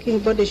a lawmaking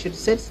body should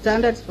set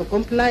standards for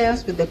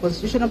compliance with the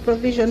constitutional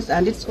provisions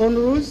and its own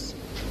rules,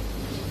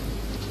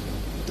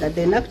 that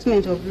the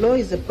enactment of law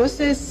is a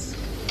process,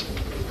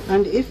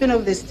 and if one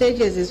of the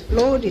stages is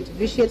flawed, it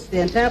vitiates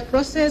the entire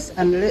process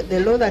and the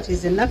law that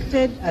is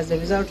enacted as a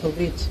result of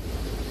it.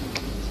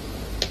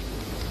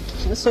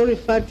 I also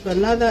referred to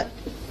another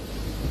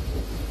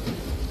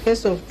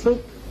case of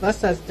Troop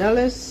versus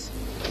Dallas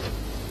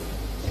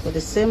for the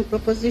same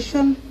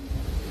proposition.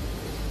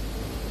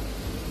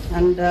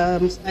 And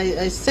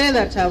I say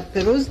that I've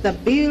perused the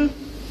bill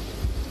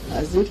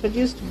as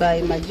introduced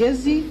by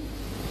Majezi,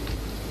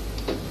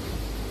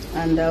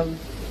 and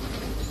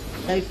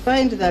I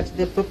find that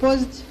the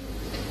proposed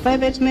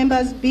private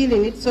members' bill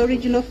in its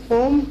original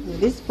form,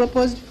 with its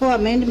proposed 4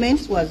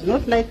 amendments, was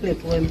not likely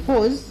to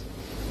impose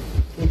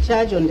a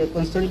charge on the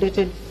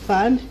consolidated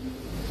fund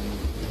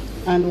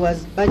and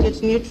was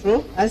budget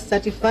neutral as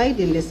certified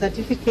in the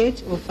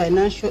certificate of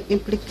financial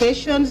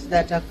implications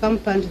that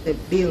accompanied the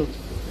bill.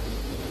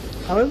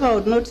 However, I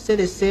would not say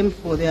the same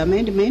for the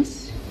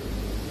amendments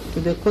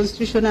to the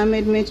Constitution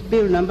Amendment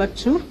Bill number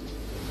 2,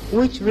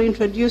 which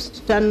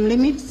reintroduced term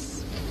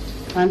limits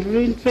and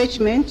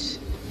reentrenchment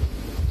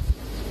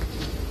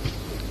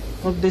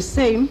of the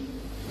same,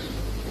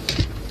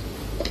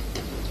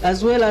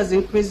 as well as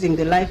increasing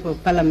the life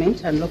of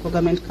Parliament and local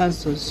government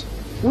councils,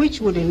 which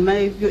would, in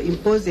my view,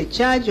 impose a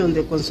charge on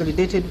the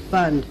consolidated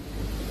fund.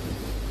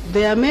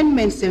 The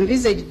amendments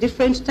envisage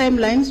different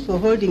timelines for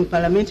holding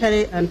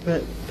parliamentary and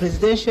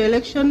presidential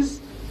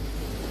elections,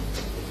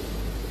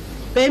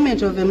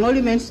 payment of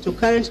emoluments to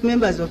current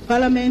members of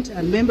Parliament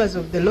and members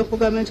of the local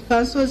government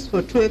councils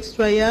for 2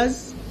 extra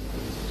years,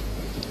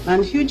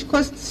 and huge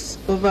costs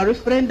of a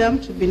referendum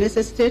to be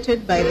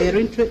necessitated by the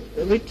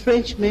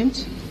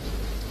retrenchment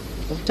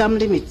of term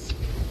limits.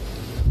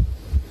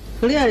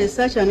 Clearly,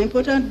 such an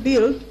important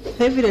bill,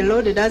 heavily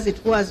loaded as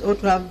it was, ought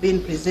to have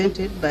been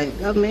presented by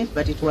government,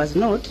 but it was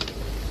not.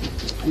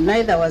 And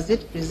neither was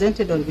it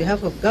presented on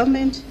behalf of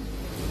government.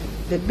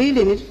 The bill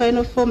in its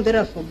final form,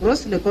 therefore,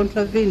 grossly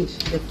contravened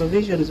the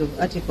provisions of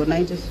Article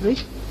 93.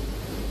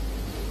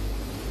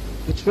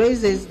 It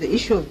raises the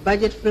issue of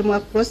budget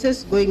framework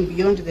process going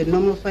beyond the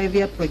normal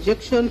 5-year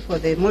projection for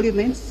the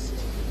emoluments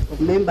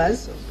of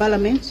members of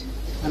parliament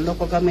and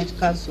local government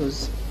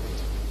councils.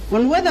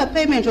 On whether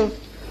payment of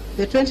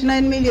the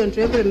 29 million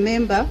to every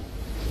member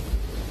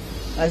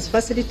as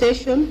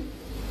facilitation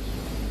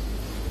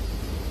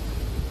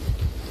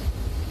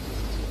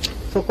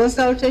for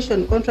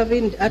consultation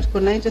contravened Article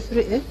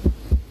 93A.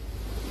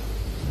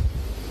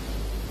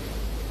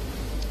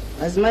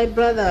 As my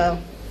brother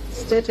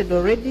stated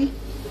already,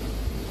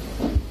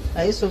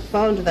 I also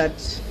found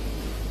that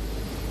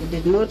it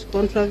did not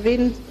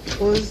contravene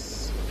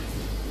because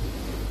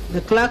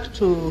the clerk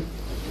to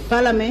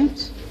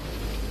Parliament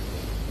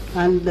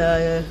and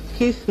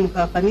Keith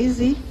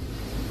Mukakanizi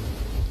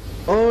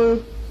all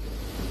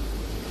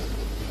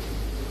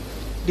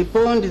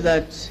deponed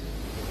that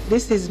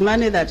this is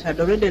money that had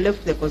already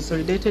left the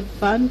consolidated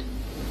fund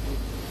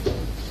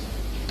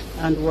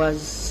and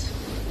was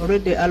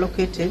already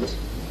allocated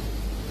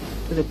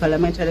to the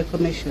Parliamentary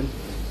Commission.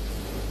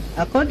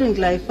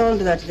 Accordingly, I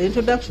found that the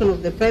introduction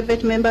of the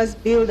Private Members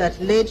Bill that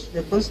led to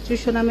the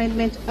Constitution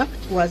Amendment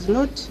Act was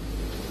not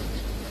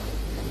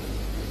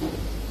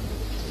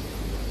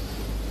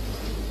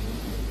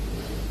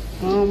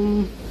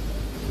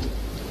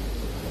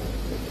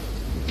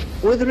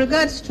with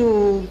regards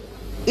to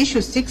issue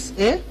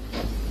 6A,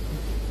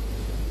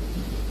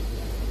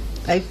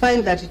 I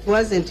find that it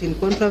wasn't in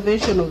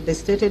contravention of the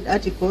stated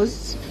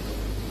articles,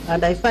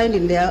 and I find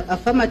in the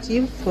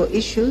affirmative for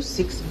issue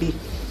 6B.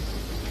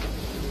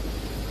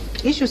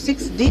 Issue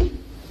 6D,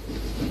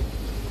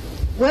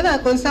 whether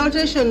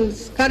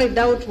consultations carried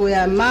out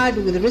were marred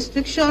with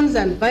restrictions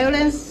and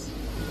violence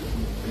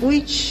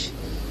which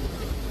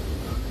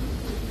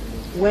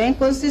were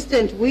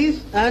inconsistent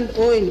with and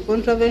or in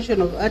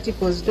contravention of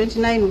Articles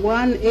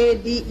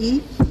 29(1)A, D,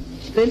 E,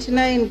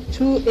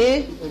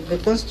 29(2)A of the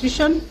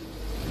Constitution.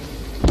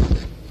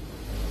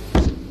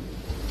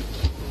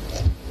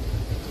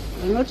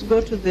 I will not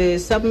go to the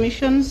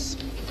submissions,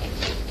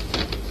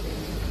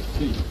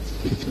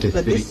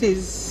 but this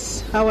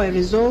is how I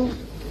resolve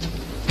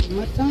the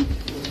matter.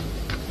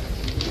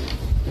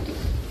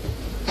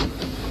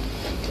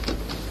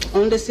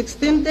 On the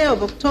 16th day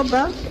of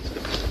October,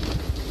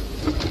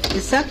 a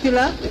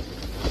circular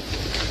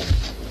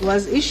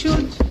was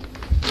issued,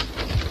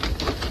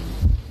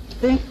 I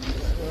think,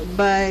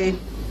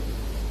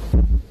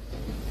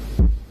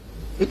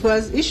 it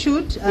was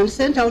issued and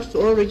sent out to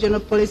all regional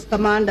police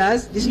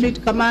commanders,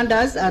 district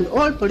commanders, and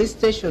all police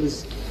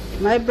stations.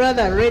 My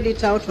brother read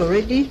it out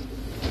already,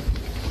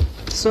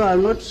 so I'll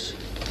not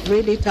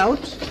read it out.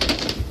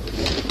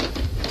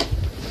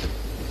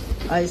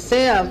 I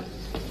say I've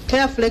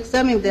carefully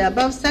examined the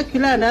above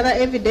circular and other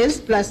evidence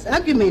plus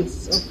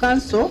arguments of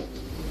counsel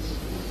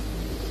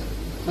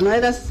on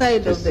either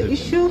side of the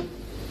issue.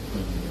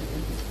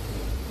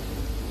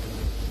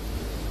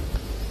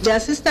 The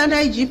Assistant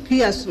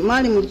IGP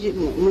Asumani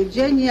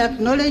Mujenyi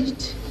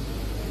acknowledged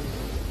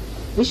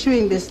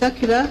issuing the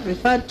circular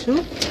referred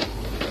to,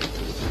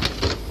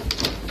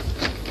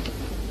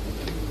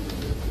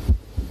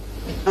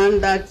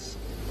 and that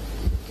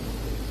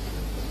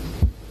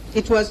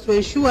it was to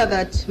ensure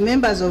that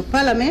members of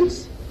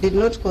Parliament did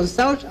not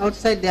consult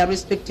outside their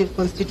respective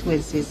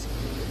constituencies.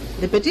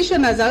 The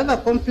petitioners, however,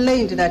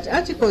 complained that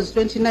Articles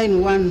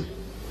 29(1)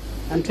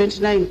 and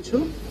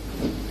 29(2)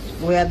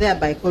 were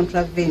thereby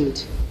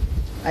contravened.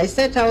 I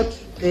set out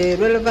the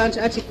relevant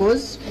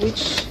articles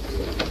which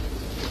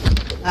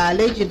are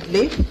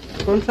allegedly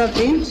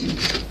contravened.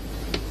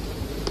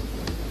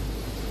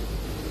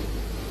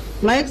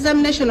 My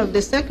examination of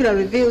the circular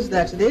reveals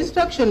that the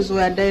instructions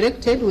were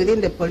directed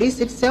within the police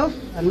itself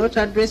and not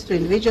addressed to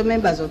individual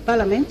members of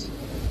Parliament.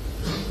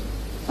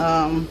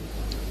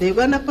 The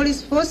Uganda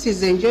Police Force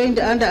is enjoined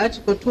under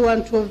Article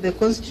 212 of the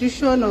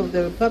Constitution of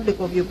the Republic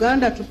of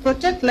Uganda to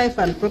protect life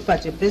and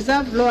property,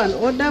 preserve law and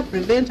order,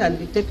 prevent and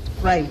detect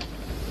crime.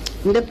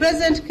 In the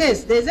present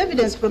case, there is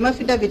evidence from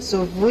affidavits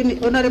of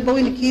Honorable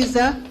Winnie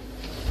Kiza,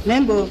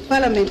 Member of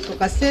Parliament for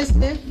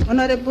Kasese,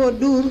 Honorable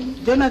Dur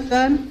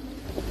Jonathan,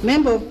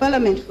 Member of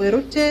Parliament for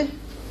Erute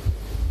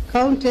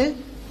County,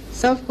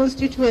 South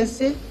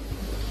Constituency,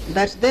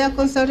 that their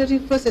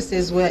consultative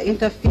processes were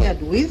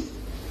interfered with.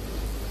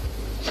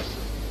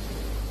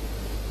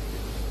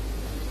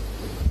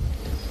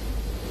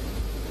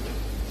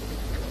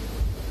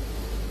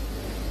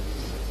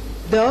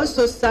 There are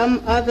also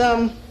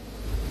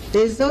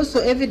there is also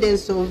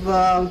evidence of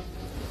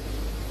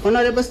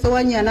Honorable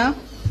Sewanyana,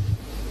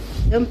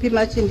 MP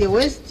Machindi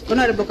West,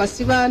 Honorable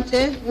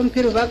Kasibante,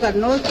 MP Rubaga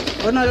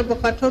North, Honorable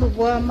Katoru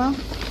Bwama.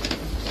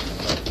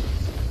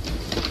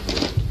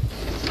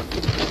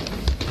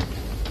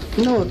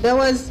 No, there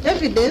was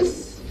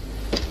evidence.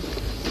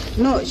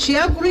 No, she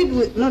agreed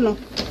with, no.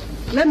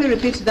 Let me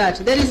repeat that.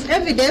 There is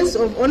evidence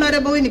of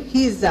Honorable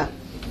Nikiza,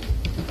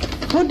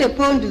 who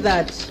deponed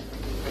that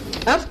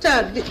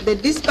after the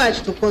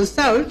dispatch to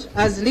consult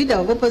as leader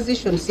of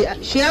opposition,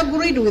 she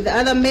agreed with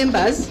other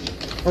members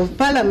of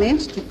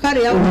parliament to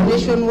carry out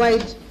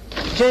nationwide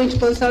joint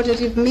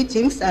consultative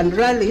meetings and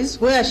rallies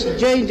where she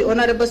joined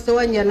Honorable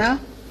Sewanyana,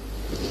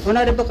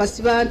 Honorable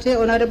Kasibante,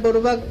 Honorable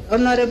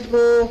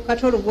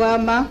Katolu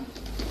Bwama,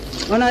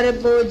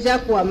 Honorable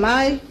Jack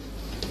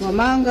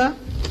Wamanga,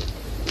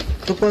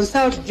 to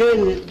consult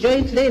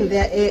jointly in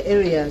their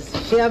areas.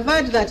 She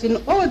averred that in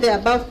all the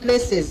above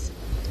places,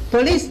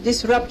 police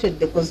disrupted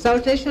the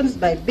consultations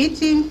by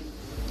beating,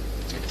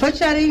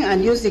 torturing,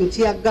 and using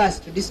tear gas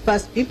to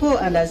disperse people,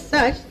 and as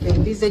such, the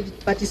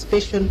envisaged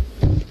participation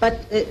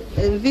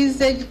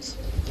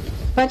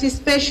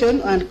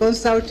and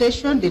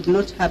consultation did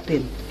not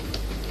happen.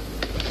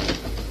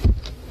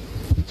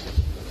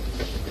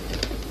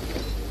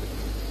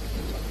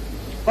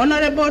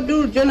 Honorable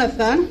Dur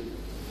Jonathan,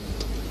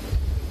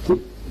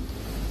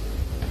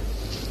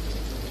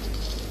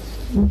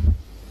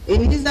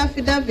 in his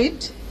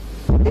affidavit,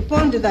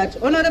 reported that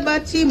Honorable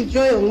Tim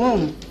Joy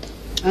Ongom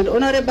and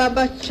Honorable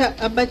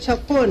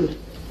Abachakon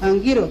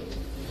Angiro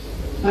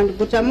and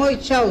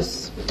Butamoy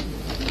Charles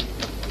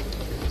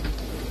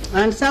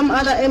and some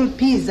other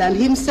MPs and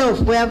himself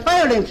were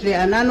violently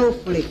and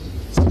unlawfully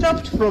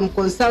stopped from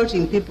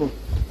consulting people.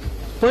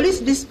 Police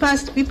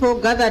dispersed people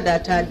gathered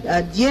at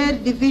a Dier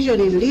division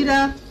in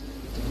Lira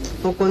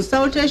for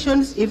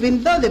consultations,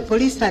 even though the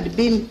police had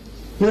been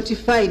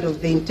notified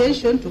of the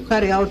intention to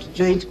carry out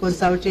joint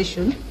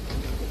consultations,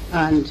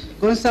 and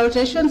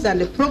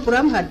the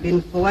program had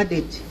been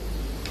forwarded.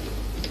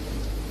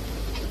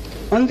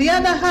 On the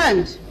other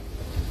hand,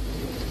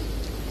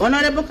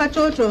 Honorable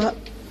Katoto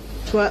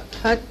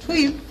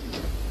Hatwib,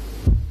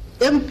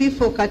 MP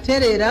for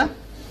Katerera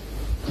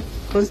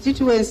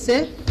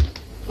constituency,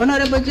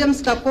 Honorable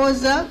James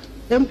Kapoza,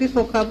 MP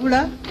for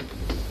Kabula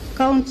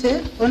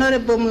County,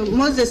 Honorable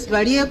Moses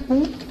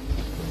Balieku,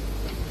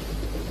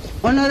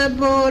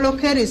 Honorable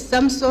Lokeri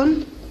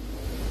Samson,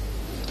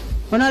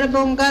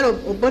 Honorable Ngalo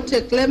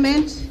Obote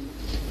Clement,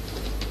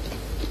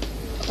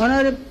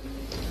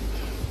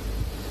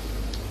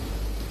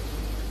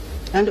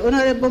 and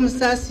Honorable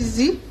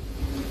Musasizi,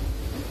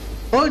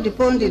 all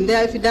deponed in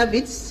their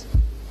affidavits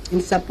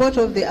in support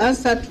of the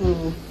answer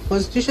to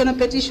Constitutional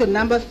Petition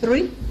number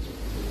 3,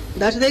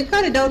 that they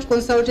carried out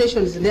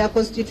consultations in their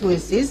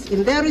constituencies,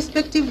 in their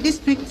respective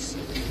districts,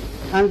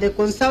 and the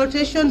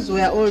consultations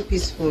were all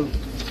peaceful.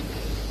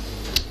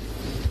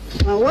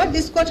 What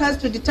this court has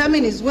to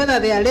determine is whether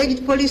the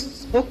alleged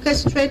police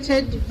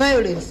orchestrated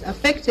violence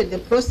affected the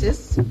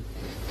process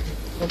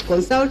of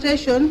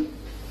consultation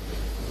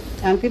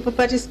and people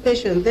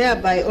participation,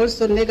 thereby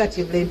also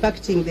negatively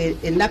impacting the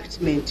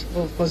enactment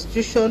of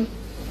Constitution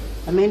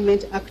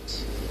Amendment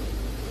Act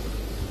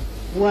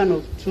 1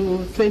 of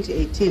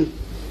 2018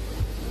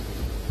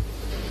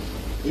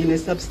 in a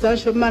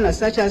substantial manner,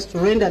 such as to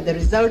render the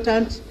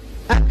resultant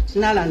act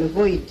null and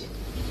void.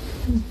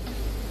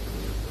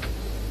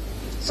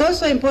 It's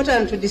also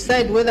important to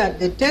decide whether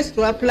the test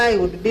to apply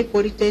would be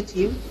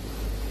qualitative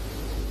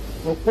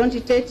or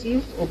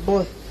quantitative or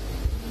both.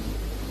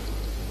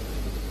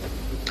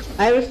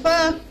 I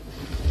refer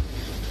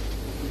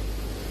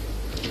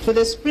to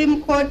the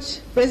Supreme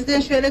Court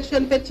Presidential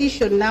Election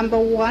Petition number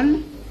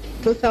 1,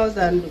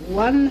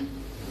 2001,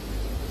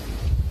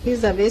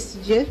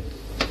 SJ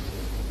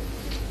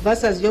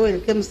versus Joel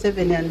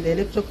Museveni and the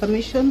Electoral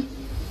Commission,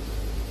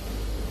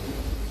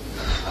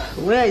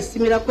 where a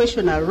similar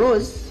question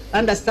arose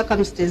under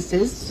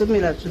circumstances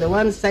similar to the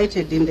one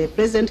cited in the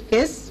present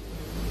case.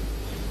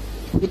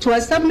 It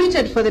was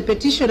submitted for the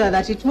petitioner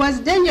that it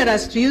was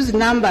dangerous to use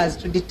numbers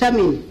to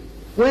determine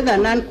whether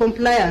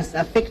non-compliance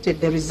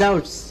affected the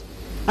results,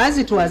 as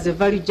it was a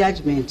value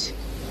judgment.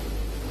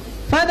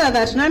 Further,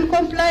 that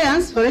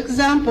non-compliance, for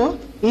example,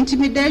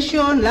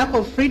 intimidation, lack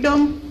of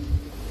freedom,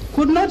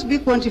 could not be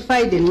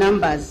quantified in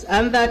numbers,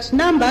 and that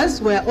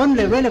numbers were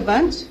only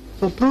relevant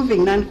for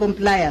proving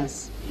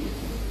non-compliance.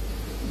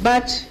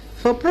 But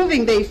for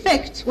proving the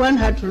effect, one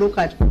had to look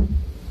at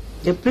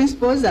the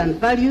principles and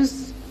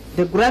values,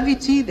 the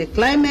gravity, the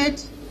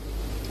climate,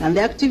 and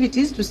the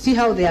activities to see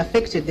how they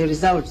affected the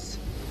results.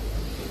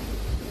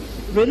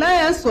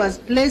 Reliance was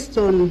placed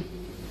on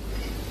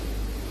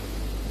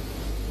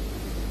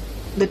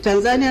the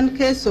Tanzanian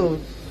case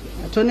of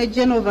Attorney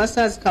General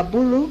versus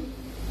Kabulu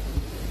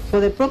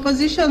for the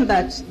proposition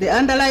that the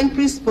underlying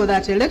principle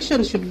that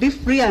elections should be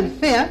free and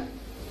fair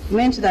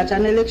meant that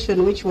an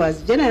election which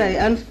was generally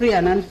unfree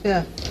and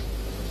unfair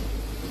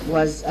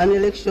was an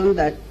election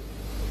that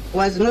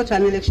was not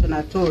an election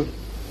at all,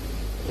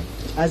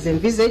 as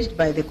envisaged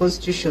by the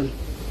Constitution.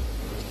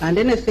 And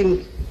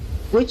anything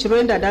which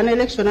rendered an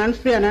election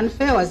unfree and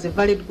unfair was a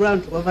valid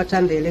ground to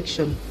overturn the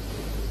election.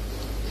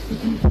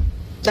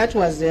 That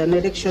was an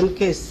election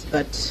case,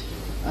 but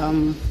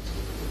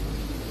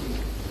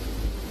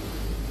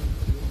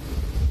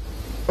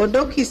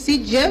Odoki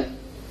CJ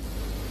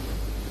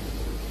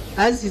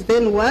as it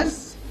then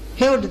was,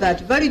 held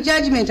that very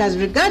judgment as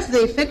regards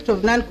the effect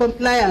of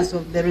non-compliance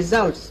of the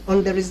results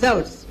on the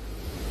results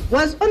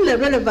was only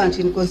relevant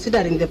in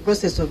considering the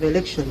process of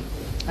election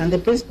and the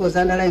principles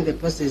underlying the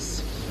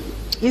process.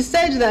 He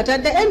said that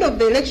at the end of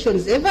the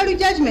elections, a valid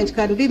judgment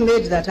can be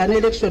made that an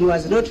election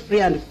was not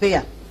free and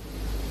fair.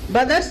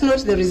 But that's not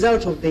the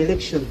result of the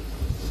election.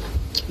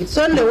 It's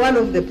only one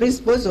of the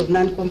principles of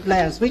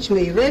non-compliance which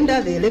may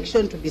render the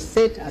election to be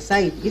set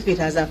aside if it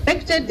has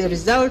affected the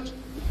result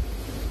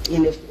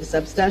in a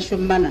substantial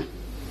manner.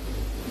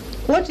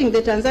 Quoting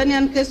the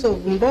Tanzanian case of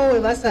Mbowe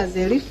versus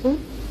Elifu,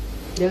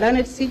 the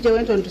learned CJ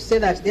went on to say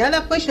that the other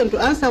question to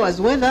answer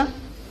was whether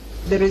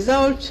the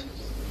result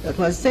that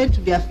was said to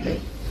be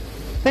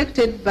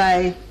affected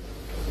by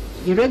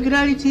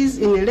irregularities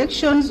in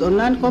elections or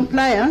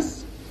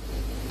non-compliance,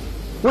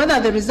 whether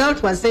the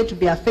result was said to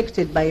be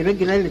affected by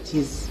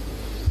irregularities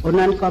or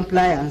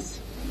non-compliance.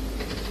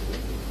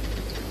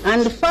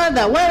 And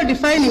further, while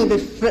defining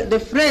the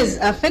phrase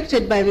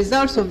affected by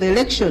results of the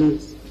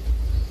elections,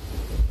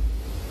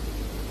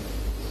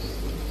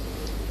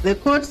 the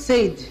court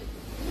said,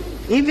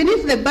 even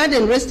if the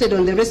burden rested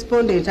on the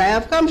respondent, I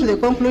have come to the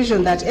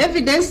conclusion that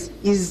evidence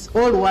is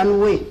all one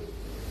way.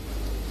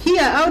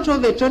 Here, out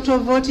of a total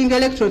voting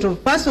electorate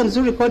of persons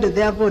who recorded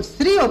their votes,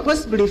 3 or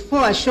possibly 4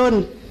 are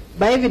shown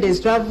by evidence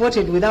to have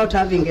voted without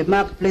having a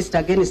mark placed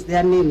against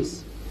their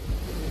names.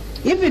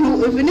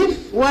 Even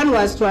if one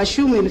was to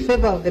assume in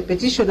favor of the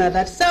petitioner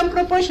that some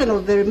proportion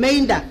of the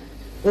remainder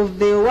of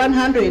the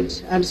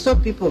 100 and so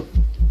people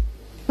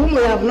whom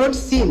we have not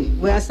seen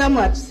were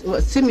somewhat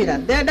similar,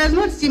 there does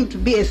not seem to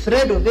be a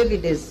thread of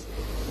evidence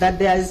that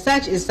there is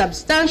such a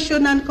substantial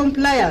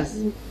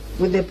non-compliance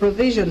with the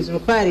provisions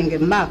requiring a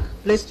mark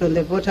placed on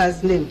the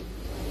voter's name,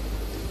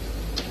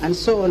 and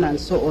so on and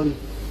so on.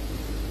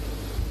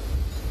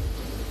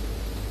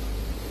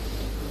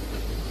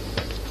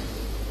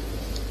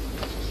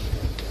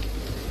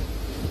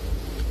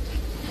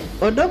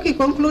 Odoki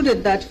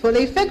concluded that for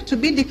the effect to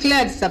be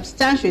declared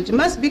substantial, it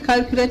must be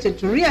calculated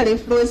to really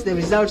influence the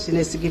results in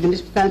a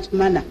significant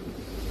manner.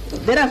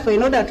 Therefore,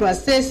 in order to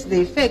assess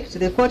the effect,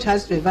 the court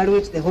has to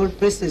evaluate the whole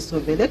process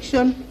of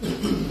election.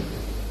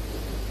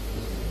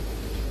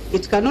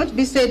 It cannot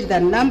be said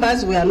that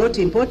numbers were not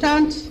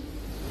important,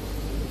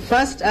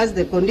 first as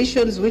the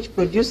conditions which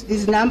produce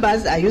these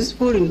numbers are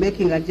useful in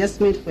making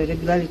adjustment for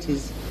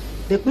irregularities.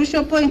 The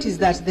crucial point is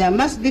that there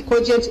must be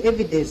cogent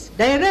evidence,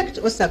 direct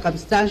or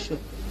circumstantial,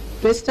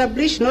 to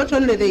establish not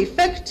only the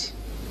effect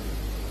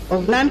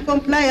of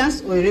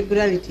non-compliance or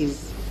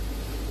irregularities,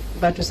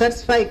 but to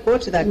satisfy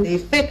court that the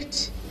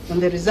effect on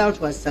the result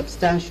was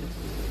substantial.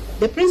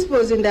 The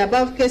principles in the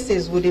above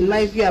cases would, in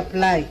my view,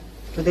 apply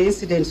to the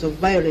incidents of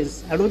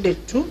violence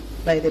alluded to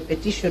by the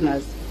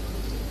petitioners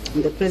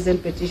in the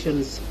present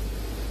petitions.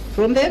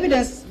 From the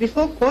evidence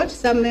before court,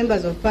 some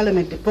members of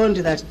parliament deponed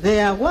that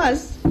there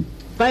was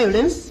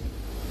violence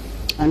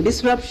and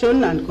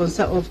disruption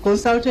of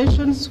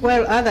consultations,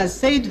 while others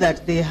said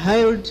that they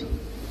held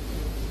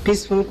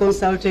peaceful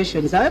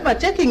consultations. However,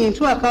 taking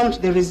into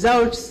account the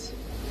results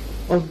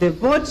of the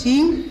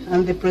voting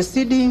and the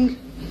preceding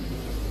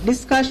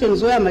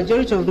discussions where a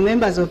majority of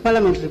members of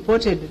parliament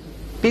reported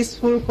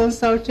peaceful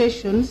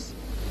consultations,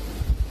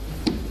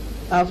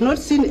 I have not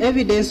seen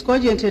evidence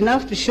cogent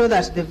enough to show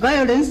that the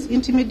violence,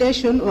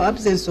 intimidation, or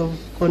absence of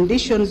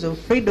conditions of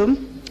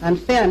freedom and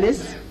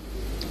fairness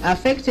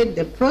affected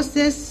the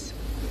process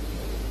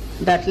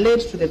that led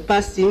to the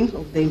passing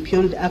of the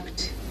impugned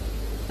act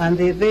and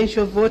the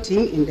eventual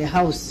voting in the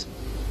House.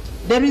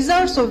 The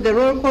results of the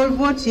roll call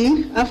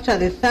voting after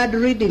the third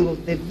reading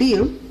of the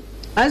bill,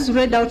 as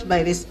read out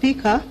by the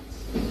Speaker,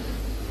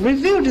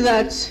 revealed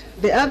that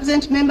the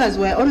absent members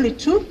were only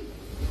 2,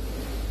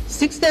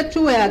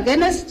 62 were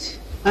against,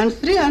 and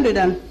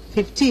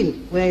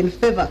 315 were in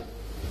favor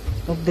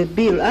of the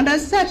bill. And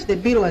as such, the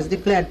bill was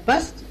declared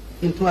passed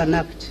into an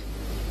act.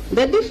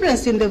 The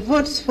difference in the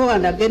votes for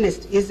and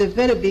against is a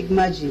very big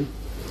margin.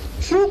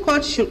 True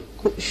court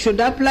should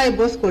apply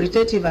both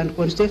qualitative and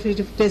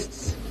quantitative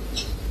tests,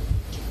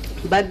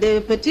 but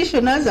the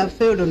petitioners have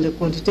failed on the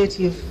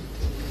quantitative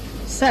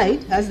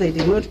side, as they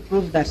did not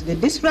prove that the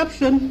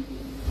disruption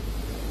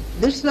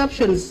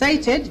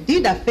cited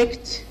did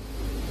affect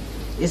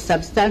a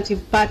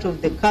substantive part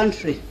of the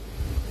country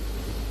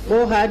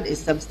or had a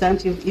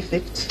substantive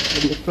effect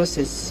in the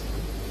process.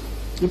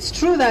 It's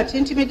true that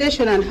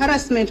intimidation and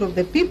harassment of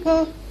the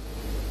people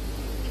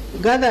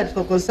gathered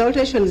for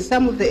consultation in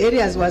some of the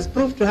areas was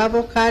proved to have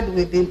occurred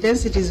with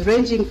intensities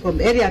ranging from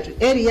area to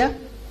area.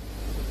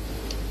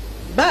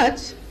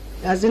 But,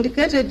 as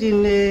indicated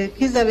in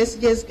Kiza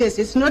Vesije's case,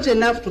 it's not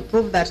enough to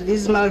prove that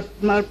these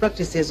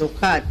malpractices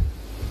occurred.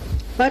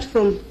 But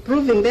from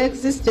proving the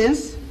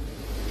existence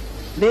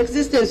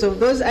of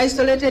those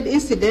isolated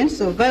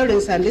incidents of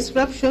violence and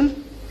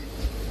disruption,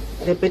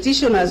 the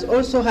petitioners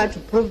also had to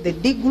prove the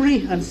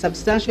degree and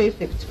substantial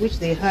effect which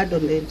they had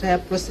on the entire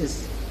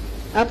process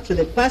up to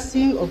the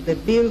passing of the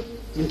bill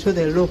into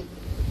the law.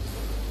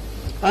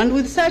 And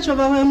with such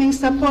overwhelming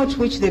support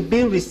which the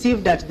bill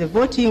received at the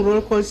voting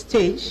roll call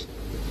stage,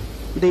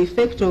 the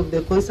effect of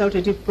the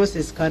consultative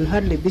process can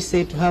hardly be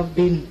said to have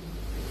been,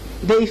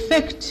 the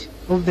effect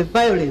of the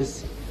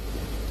violence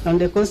on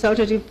the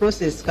consultative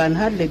process can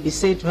hardly be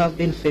said to have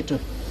been fatal.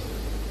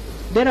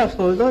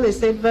 Therefore, although the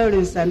said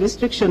violence and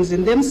restrictions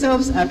in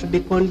themselves are to be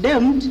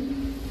condemned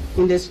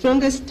in the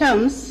strongest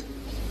terms,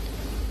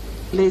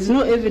 there is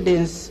no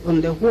evidence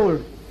on the whole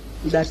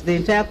that the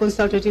entire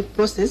consultative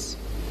process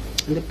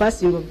and the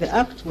passing of the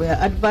Act were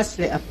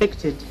adversely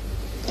affected.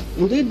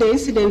 Indeed, the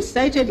incidents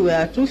cited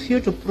were too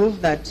few to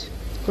prove that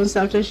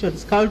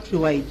consultations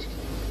countrywide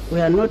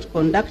were not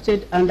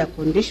conducted under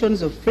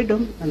conditions of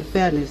freedom and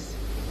fairness.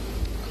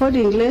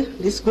 Accordingly,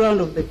 this ground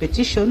of the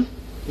petition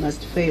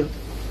must fail.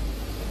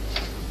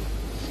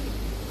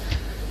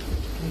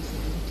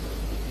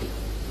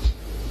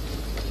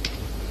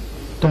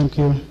 Thank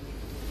you.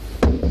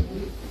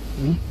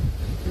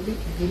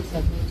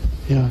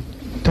 Yeah,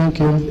 thank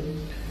you.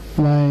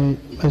 My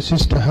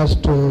sister has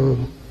to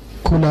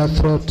cool her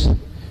throat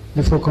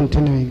before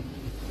continuing.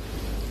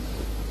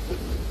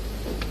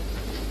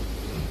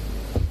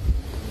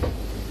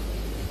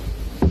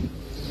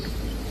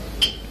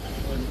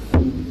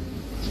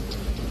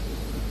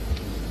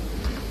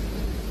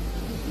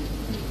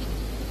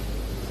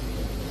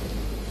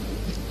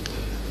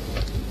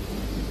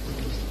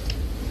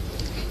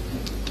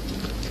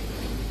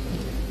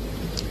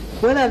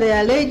 Whether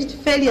the alleged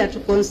failure to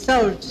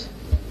consult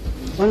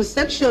on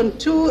section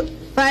 2,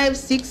 5,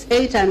 6,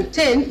 8, and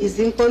 10 is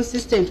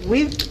inconsistent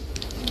with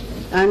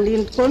and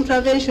in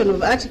contravention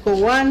of Article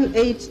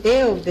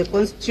 1(8)(a) of the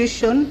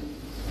Constitution.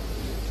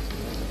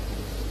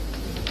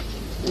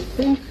 I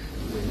think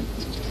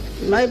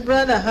my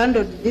brother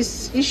handled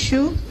this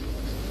issue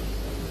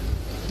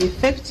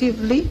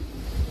effectively.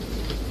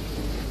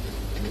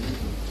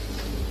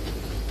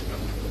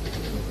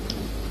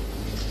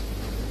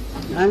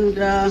 And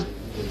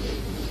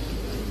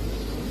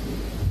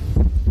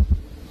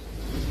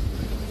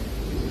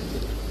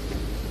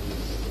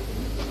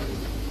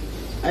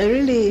I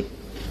really,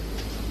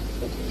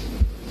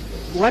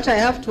 what I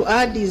have to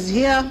add is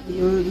here,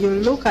 you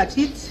look at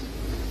it,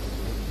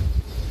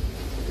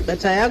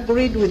 that I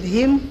agreed with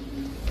him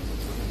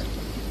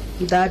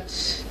that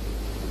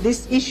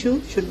this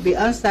issue should be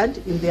answered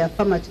in the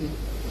affirmative.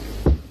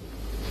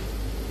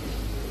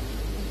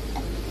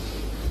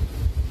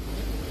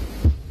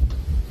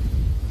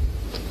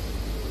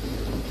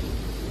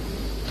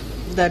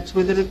 That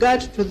with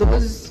regard to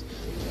those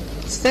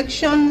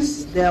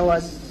sections, there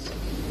was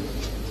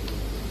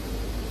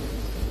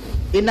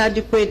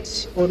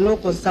inadequate or no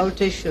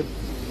consultation.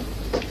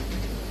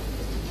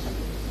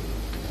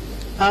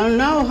 I'll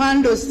now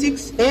handle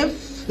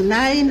 6F,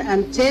 9,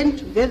 and 10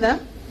 together,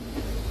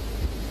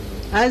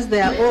 as they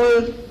are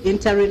all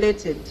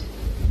interrelated.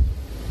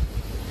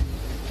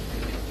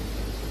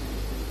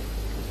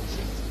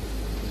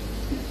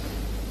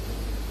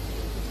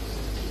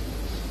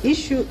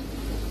 Issue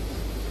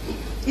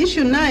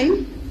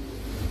 9,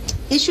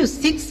 issue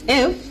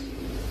 6F,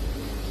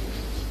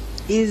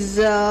 is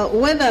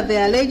whether the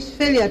alleged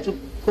failure to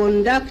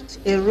conduct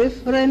a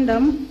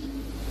referendum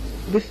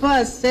before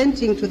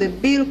assenting to the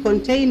bill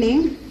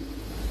containing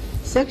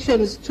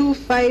sections 2,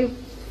 5,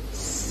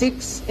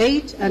 6,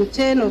 8, and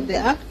 10 of the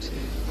Act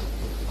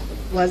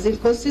was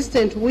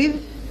inconsistent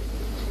with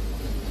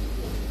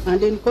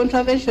and in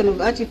contravention of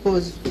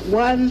Articles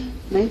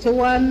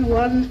 191,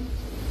 1,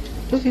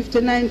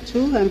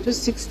 259(2), and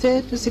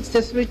 260,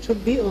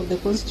 263(2)(b) of the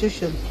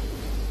Constitution.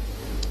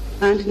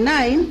 And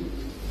 9,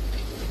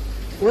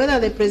 whether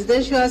the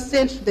presidential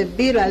assent to the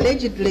bill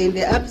allegedly in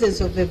the absence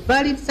of a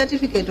valid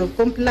certificate of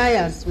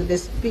compliance with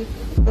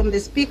from the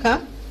Speaker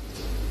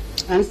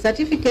and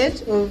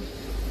certificate of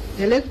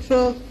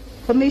Electoral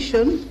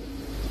Commission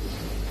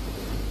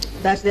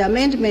that the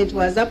amendment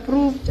was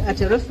approved at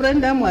a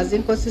referendum was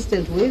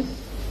inconsistent with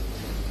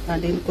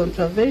and in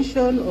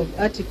contravention of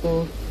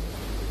Article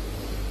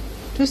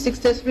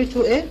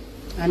 263(2)(a)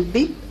 and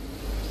 (b)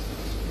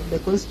 of the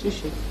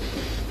Constitution.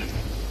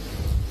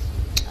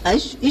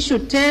 Issue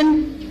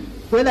 10,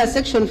 whether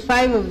Section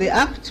 5 of the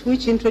Act,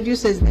 which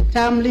introduces the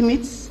term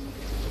limits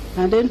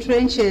and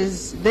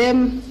entrenches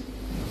them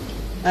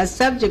as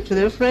subject to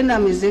the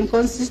referendum, is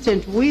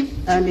inconsistent with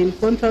and in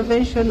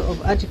contravention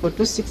of Article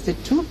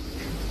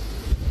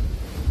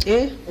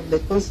 262(a) of the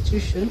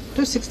Constitution,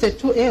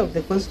 262(a) of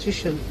the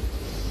Constitution.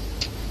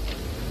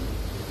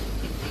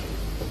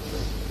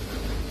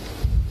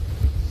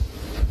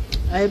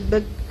 I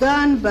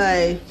began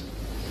by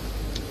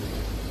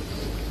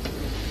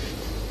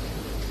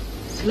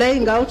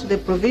laying out the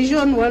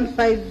provision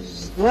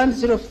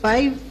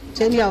 105,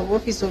 tenure of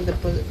office of the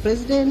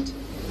President,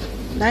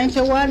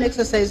 91,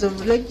 exercise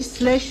of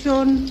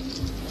legislation,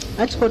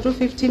 Article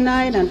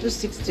 259 and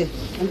 260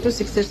 and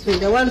 263,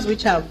 the ones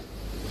which have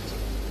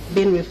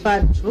been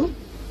referred to.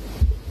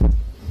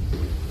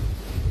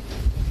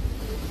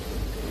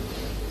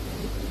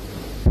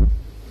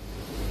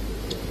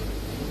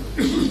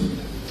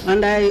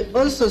 And I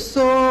also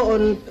saw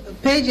on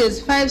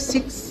pages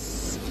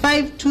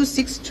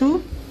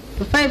 5262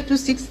 to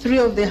 5263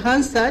 of the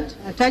Hansard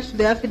attached to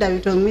the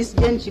affidavit of Ms.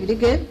 Jane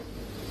Chividige,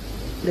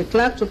 the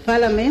Clerk to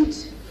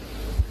Parliament,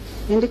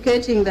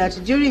 indicating that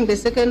during the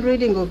second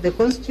reading of the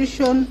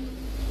Constitution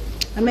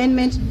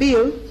Amendment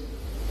Bill,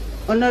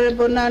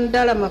 Honorable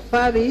Nandala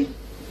Mafabi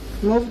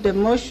moved a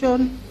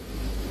motion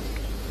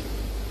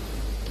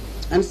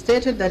and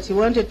stated that he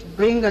wanted to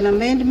bring an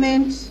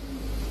amendment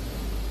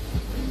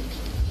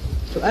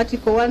to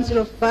Article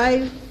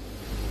 105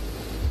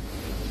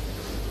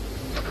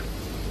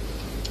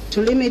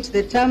 to limit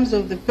the terms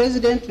of the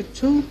President to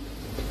 2,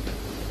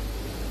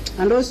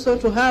 and also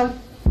to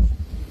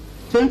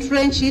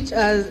entrench it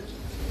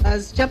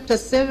as Chapter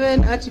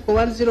 7, Article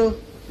 10,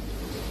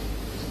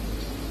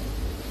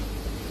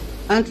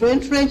 and to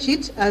entrench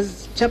it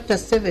as Chapter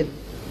 7,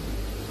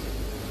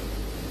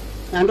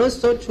 and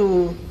also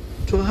to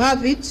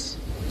have it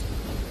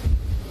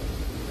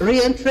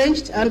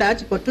re-entrenched under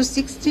Article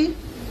 260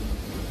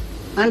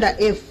 under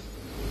F,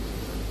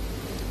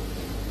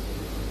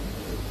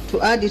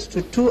 to add it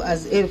to 2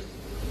 as F.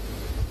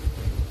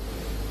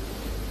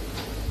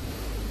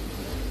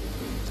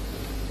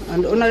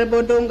 And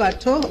Honorable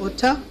Dongato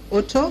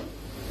Otto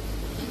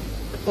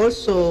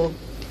also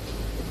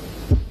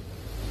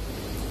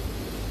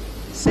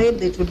said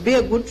that it would be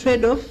a good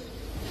trade-off.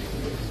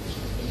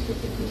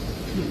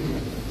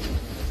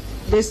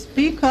 The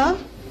Speaker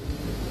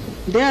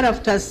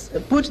thereafter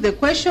put the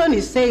question.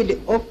 He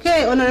said,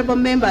 okay, honorable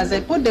members,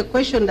 I put the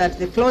question that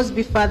the clause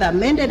be further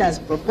amended as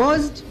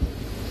proposed.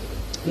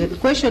 The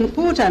question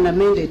put and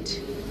amended.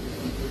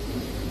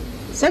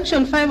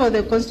 Section 5 of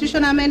the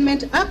Constitution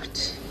Amendment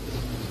Act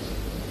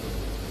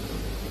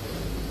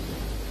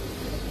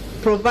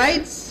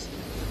provides,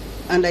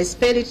 and I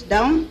spell it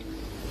down,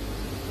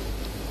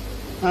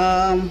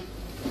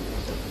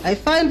 I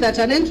find that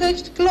an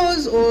entrenched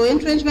clause or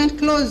entrenchment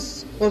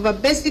clause of a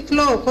basic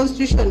law or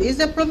constitution is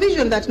a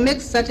provision that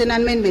makes certain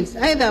amendments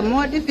either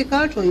more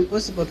difficult or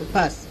impossible to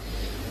pass.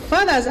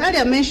 Further, as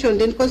earlier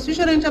mentioned, in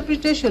constitutional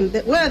interpretation,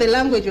 where the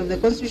language of the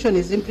Constitution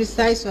is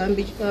imprecise or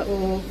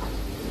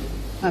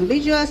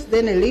ambiguous,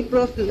 then a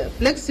liberal,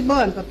 flexible,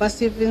 and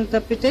purposive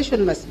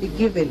interpretation must be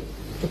given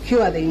to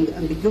cure the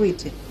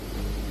ambiguity.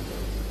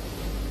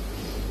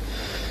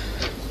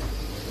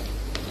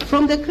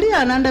 From the clear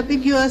and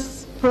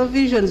unambiguous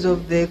provisions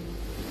of the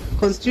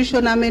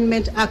Constitution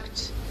Amendment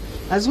Act,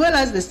 as well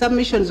as the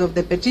submissions of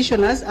the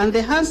petitioners and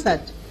the Hansard,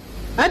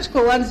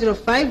 Article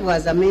 105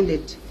 was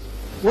amended.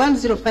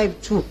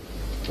 1052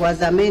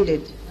 was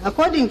amended.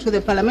 According to the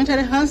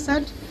parliamentary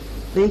Hansard,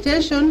 the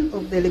intention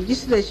of the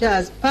legislature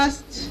as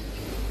passed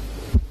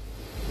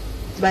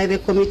by the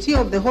Committee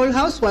of the Whole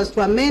House was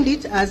to amend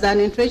it as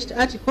an entrenched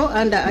article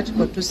under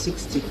Article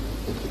 260,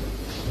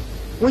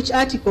 which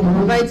article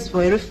provides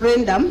for a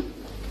referendum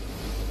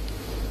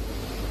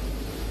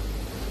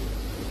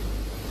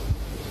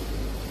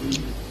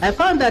I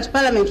found that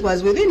Parliament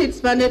was within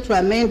its mandate to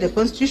amend the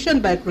Constitution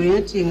by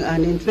creating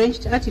an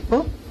entrenched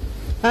article.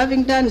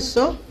 Having done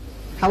so,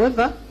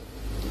 however,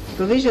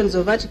 provisions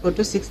of Article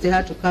 260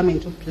 had to come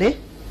into play.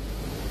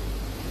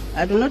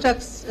 I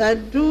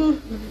do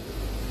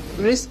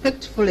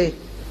respectfully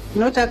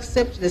not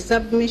accept the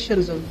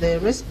submissions of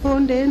the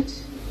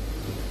respondent,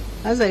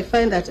 as I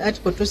find that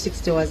Article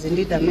 260 was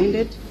indeed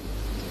amended.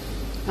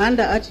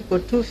 Under Article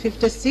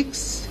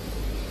 256,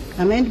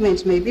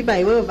 amendment may be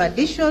by way of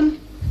addition,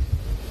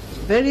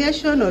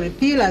 variation, or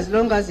repeal, as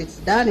long as it's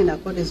done in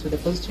accordance with the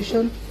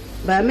Constitution.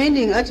 By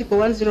amending Article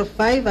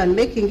 105 and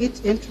making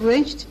it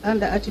entrenched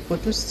under Article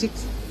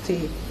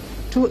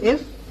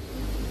 262F,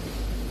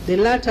 the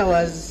latter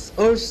was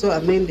also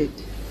amended.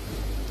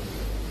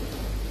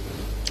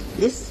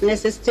 This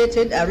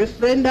necessitated a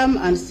referendum,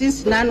 and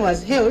since none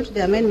was held,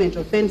 the amendment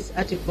offends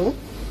Article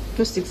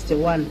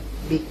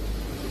 261B.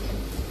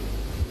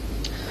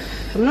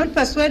 I'm not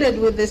persuaded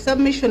with the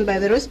submission by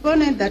the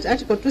respondent that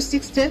Article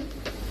 260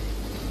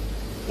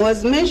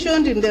 was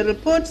mentioned in the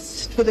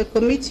reports to the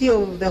Committee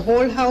of the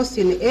Whole House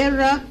in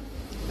error,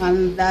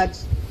 and that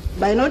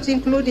by not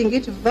including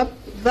it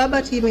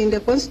verbatim in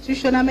the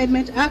Constitution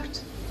Amendment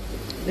Act,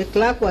 the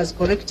clerk was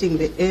correcting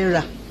the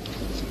error.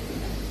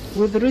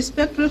 With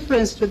respect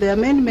reference to the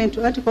amendment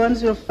to Article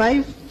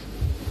 105,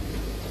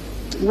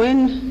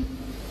 when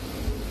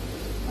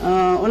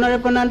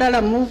Honorable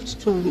Nandala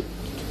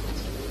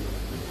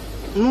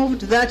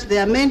moved that the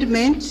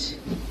amendment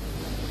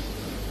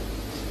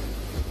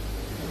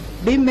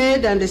be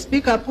made, and the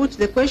Speaker put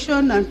the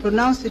question and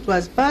pronounced it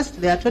was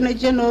passed, the Attorney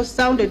General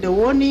sounded a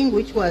warning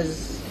which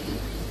was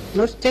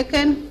not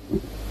taken.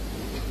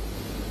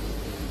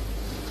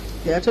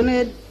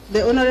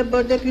 The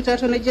Honorable Deputy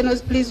Attorney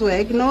General's pleas were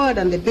ignored,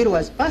 and the bill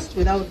was passed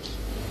without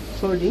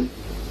holding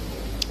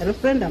a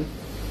referendum.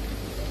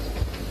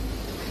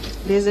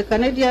 There is a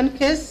Canadian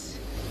case,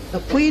 the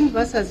Queen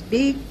versus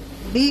Big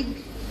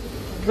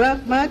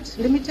Drug Mart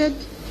Limited.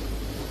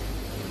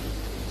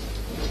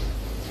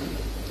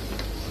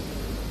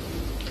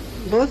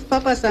 Both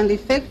purpose and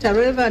effect are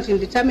relevant in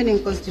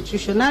determining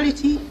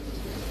constitutionality.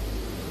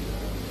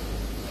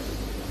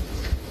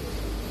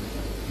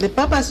 The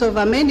purpose of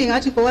amending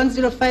Article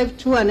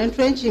 1052 and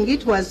entrenching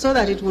it was so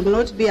that it would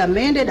not be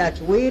amended at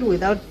will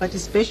without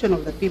participation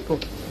of the people.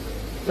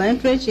 By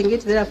entrenching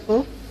it,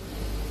 therefore,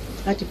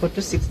 Article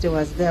 260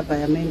 was thereby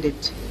amended.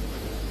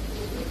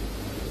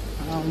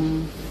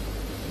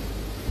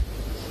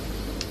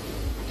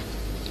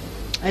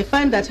 I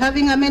find that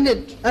having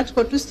amended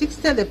Article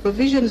 260, the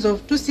provisions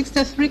of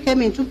 263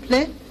 came into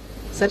play.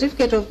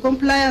 Certificate of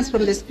compliance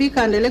from the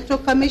Speaker and Electoral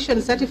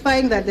Commission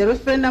certifying that the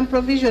referendum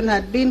provision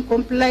had been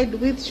complied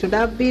with should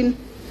have been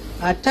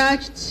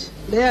attached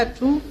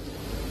thereto.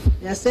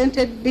 The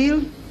assented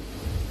bill.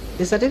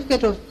 The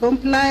certificate of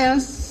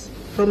compliance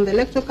from the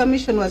Electoral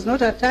Commission was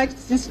not attached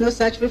since no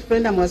such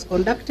referendum was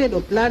conducted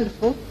or planned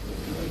for,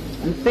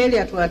 and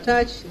failure to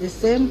attach the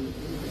same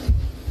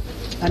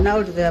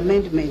annulled the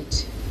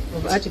amendment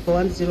of Article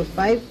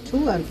 105, 2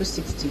 and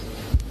 260.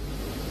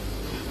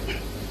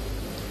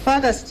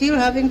 Further still,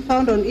 having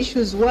found on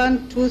issues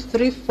 1, 2,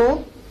 3,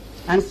 4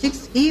 and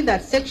 6E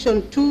that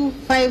Section 2,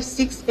 5,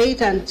 6,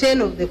 8 and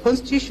 10 of the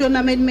Constitution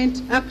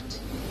Amendment Act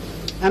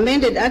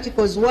amended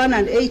Articles 1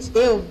 and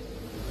 8A of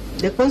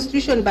the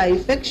Constitution by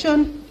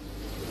infection,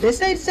 the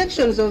said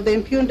sections of the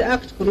impugned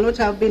Act could not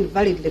have been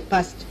validly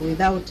passed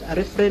without a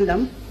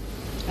referendum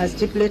as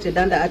stipulated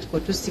under Article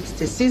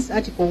 260, since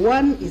Article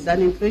 1 is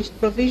an entrenched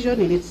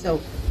provision in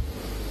itself.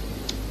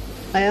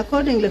 I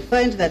accordingly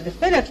find that the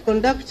failure to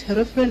conduct a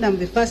referendum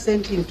before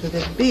sending to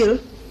the bill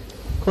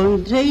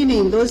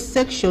containing those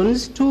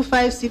sections 2,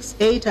 5, 6,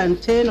 8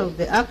 and 10 of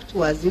the Act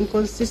was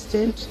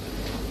inconsistent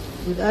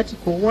with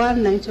Article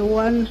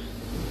 191,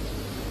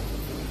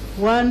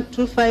 1,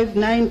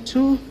 2592,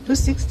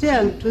 260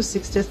 and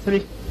 263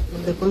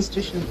 of the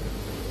Constitution.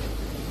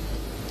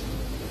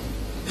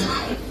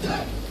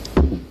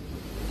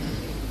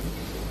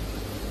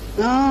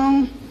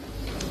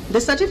 The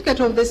certificate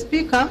of the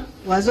Speaker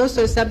was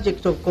also a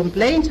subject of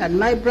complaint, and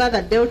my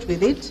brother dealt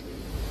with it.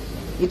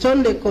 It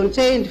only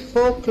contained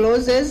 4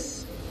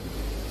 clauses.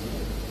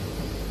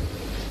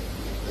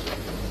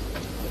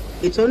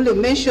 It only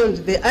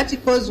mentioned the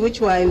articles which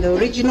were in the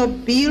original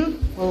bill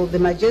or the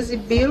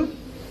Majeski bill.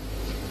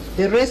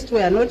 The rest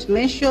were not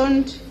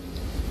mentioned.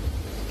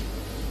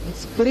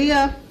 It's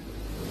clear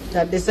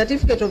that the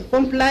certificate of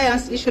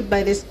compliance issued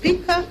by the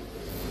Speaker,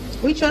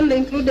 which only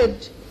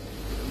included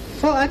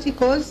 4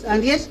 articles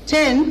and yet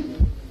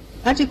 10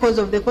 articles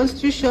of the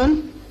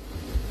Constitution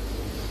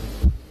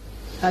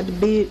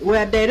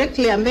were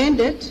directly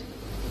amended,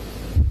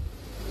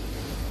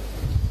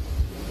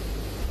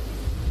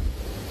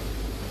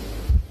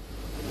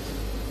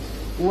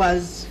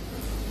 was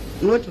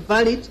not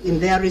valid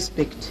in their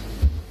respect.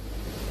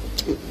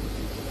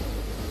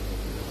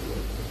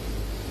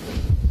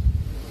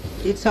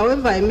 It's,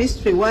 however, a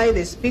mystery why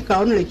the Speaker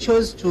only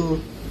chose to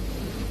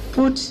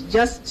put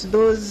just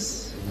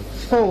those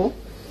 4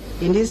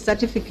 in his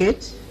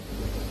certificate,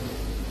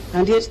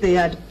 and yet they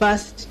had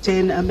passed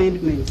 10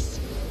 amendments.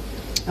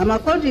 I'm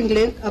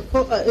accordingly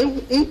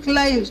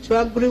inclined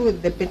to agree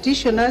with the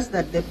petitioners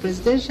that the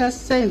presidential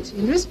assent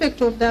in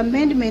respect of the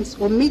amendments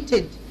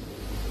omitted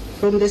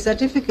from the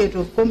certificate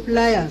of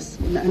compliance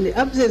and the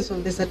absence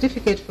of the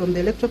certificate from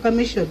the Electoral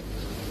Commission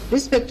in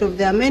respect of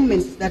the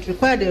amendments that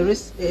required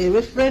a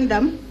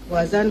referendum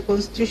was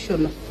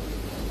unconstitutional.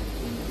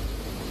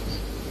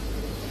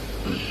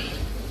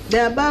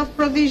 The above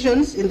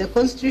provisions in the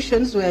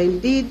constitutions were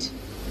indeed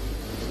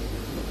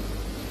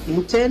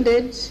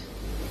intended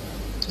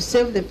to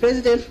save the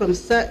President from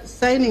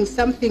signing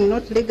something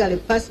not legally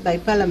passed by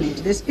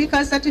Parliament. The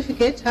Speaker's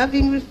certificate,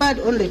 having referred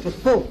only to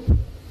 4,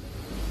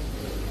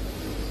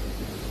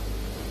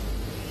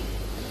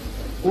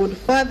 would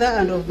further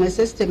and of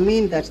necessity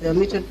mean that the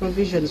omitted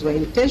provisions were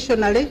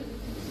intentionally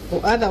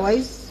or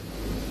otherwise,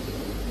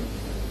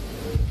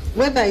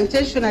 whether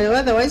intentionally or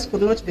otherwise,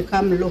 could not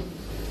become law.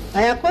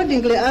 I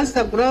accordingly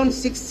answer ground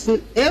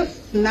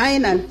 6F,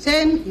 9 and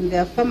 10 in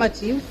the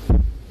affirmative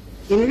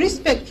in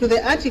respect to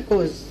the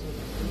articles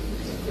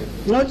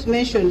not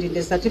mentioned in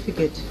the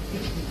certificate.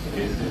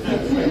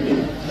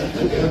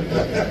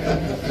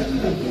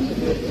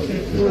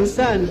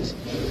 Concerned.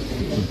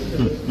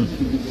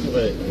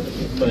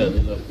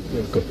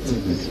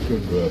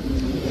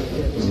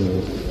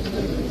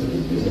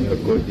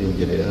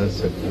 Accordingly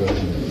answer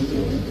ground.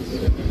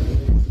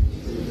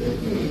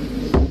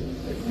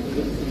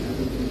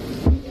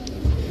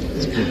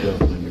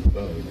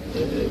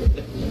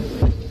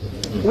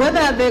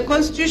 Whether the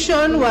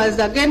Constitution was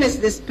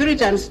against the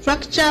spirit and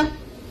structure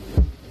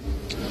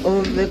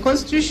of the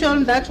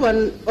Constitution, that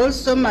one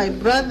also my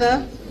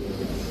brother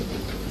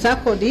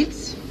tackled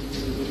it.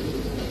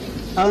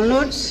 I will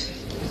not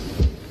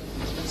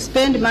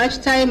spend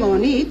much time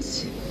on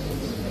it.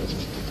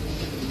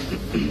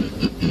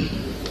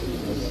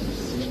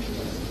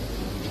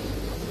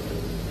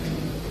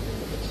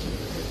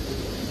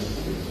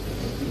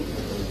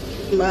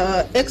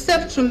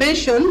 Except to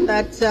mention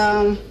that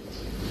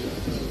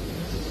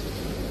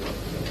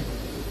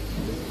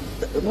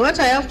what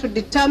I have to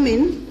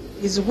determine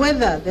is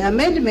whether the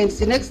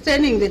amendments in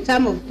extending the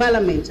term of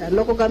Parliament and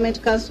local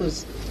government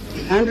councils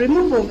and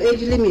removal of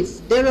age limits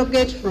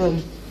derogate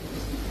from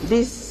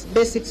this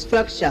basic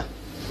structure.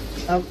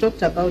 I've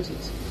talked about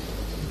it.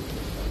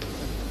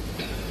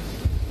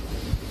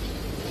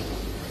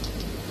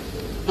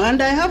 And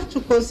I have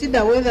to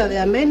consider whether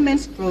the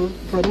amendments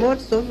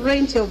promote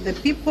sovereignty of the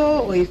people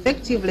or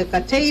effectively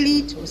curtail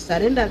it or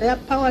surrender their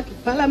power to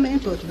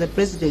Parliament or to the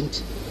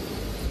President.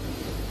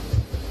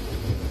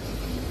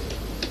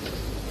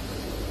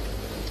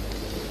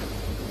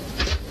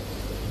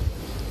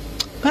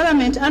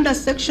 Parliament under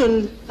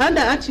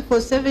Article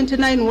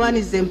 79(1)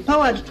 is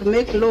empowered to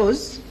make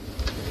laws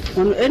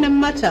on any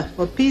matter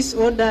for peace,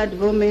 order,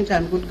 development,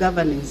 and good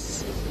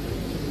governance.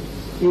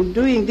 In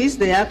doing this,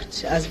 they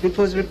act as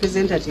people's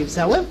representatives.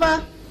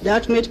 However, the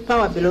ultimate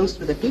power belongs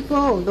to the people,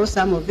 although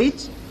some of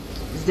it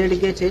is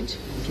delegated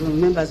to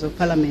members of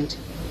Parliament.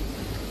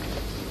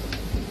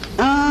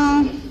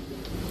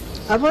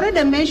 I've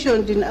already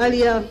mentioned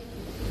earlier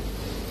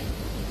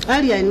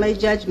in my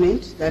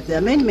judgment that the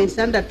amendments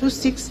under 2,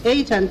 6,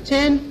 8, and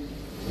 10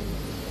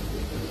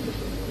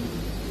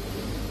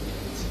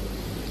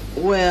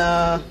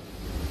 were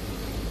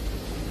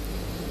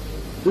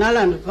null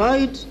and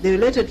void. They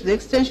related to the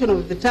extension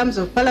of the terms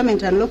of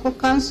Parliament and local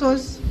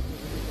councils.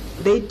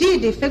 They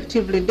did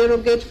effectively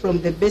derogate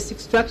from the basic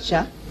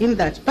structure in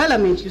that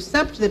Parliament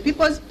usurped the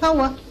people's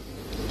power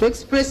to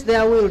express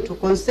their will, to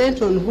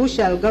consent on who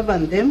shall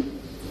govern them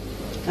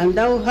and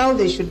how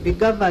they should be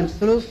governed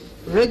through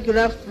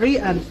regular, free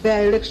and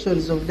fair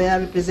elections of their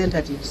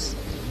representatives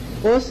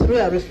or through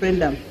a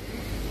referendum.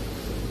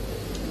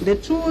 The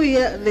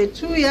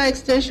two-year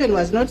extension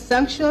was not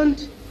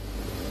sanctioned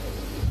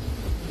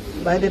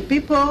by the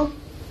people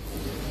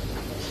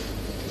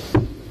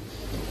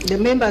the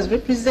members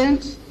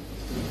represent,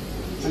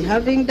 and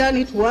having done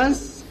it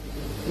once,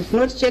 if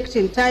not checked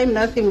in time,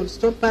 nothing would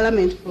stop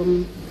Parliament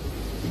from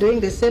doing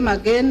the same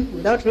again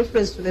without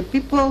reference to the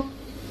people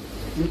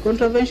in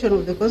contravention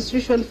of the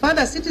Constitution.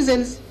 Further,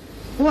 citizens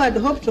who had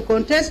hoped to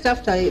contest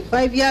after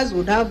 5 years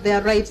would have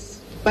their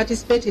rights to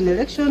participate in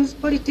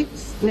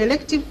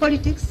elective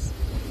politics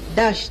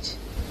dashed.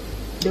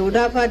 They would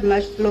have had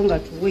much longer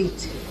to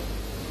wait.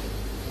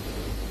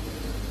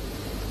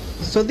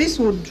 So this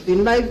would,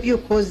 in my view,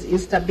 cause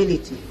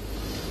instability.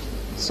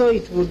 So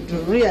it would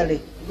really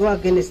go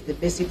against the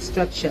basic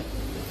structure.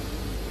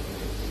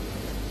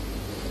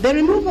 The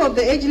removal of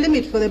the age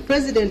limit for the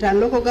President and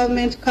local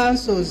government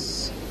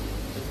councils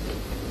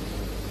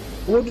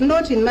would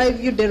not, in my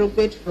view,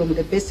 derogate from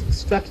the basic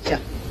structure.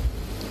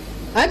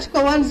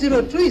 Article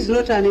 102 is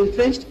not an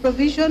entrenched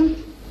provision.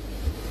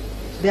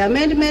 The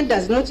amendment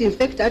does not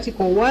infect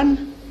Article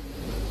 1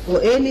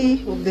 or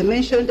any of the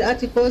mentioned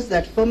articles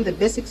that form the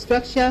basic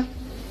structure.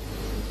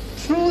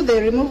 True,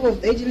 the removal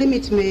of the age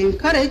limit may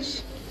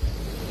encourage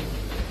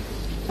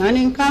an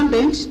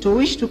incumbent to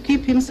wish to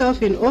keep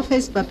himself in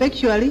office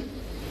perpetually,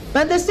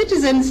 but the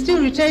citizens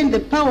still retain the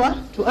power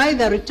to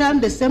either return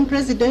the same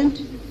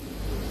president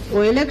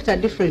or elect a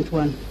different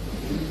one.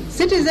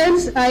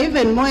 Citizens are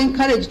even more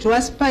encouraged to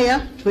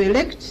aspire to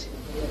elect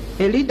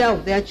a leader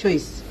of their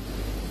choice.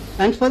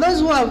 And for those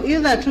who have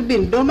hitherto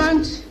been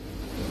dormant,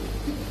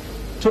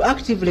 to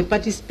actively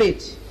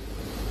participate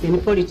in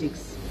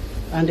politics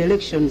and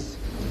elections.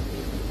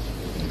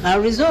 I'll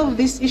resolve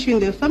this issue in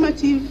the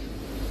affirmative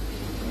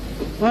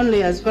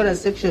only as far as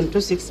section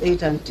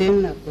 268 and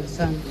 10 are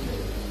concerned.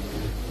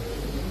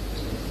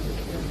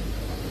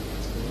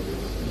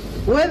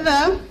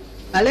 Whether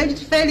alleged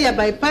failure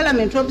by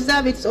Parliament to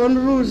observe its own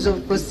rules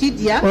of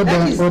procedure,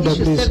 that is order,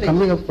 issue please. 7.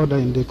 Coming up order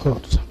in the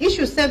court.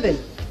 Issue 7.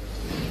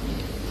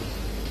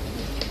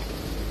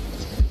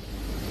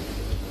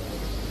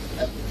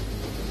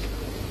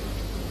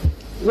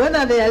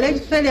 Whether the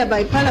alleged failure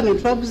by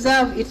Parliament to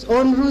observe its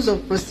own rules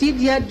of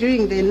procedure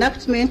during the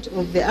enactment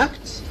of the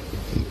Act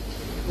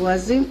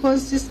was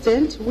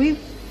inconsistent with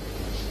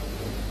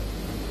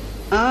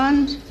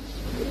and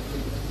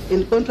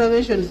in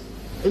contravention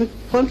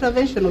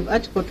of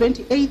Article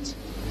 28,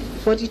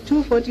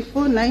 42,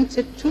 44,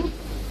 92,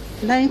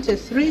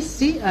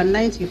 93C and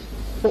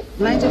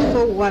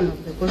 94(1)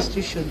 of the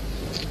Constitution.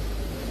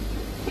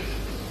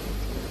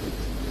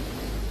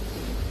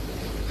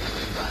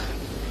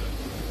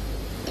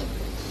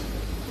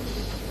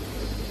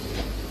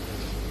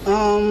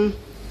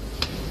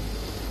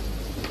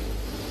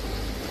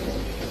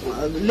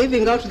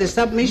 Leaving out the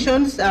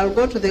submissions, I'll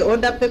go to the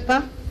order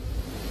paper.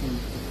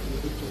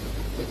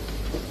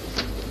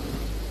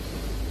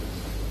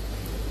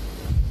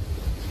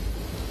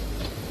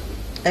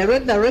 I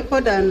read the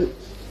record and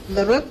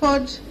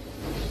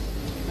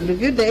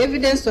reviewed the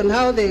evidence on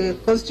how the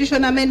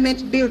Constitution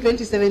Amendment Bill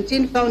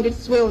 2017 found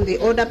its way on the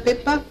order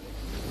paper.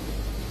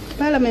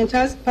 Parliament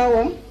has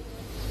power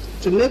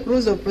to make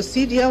rules of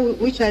procedure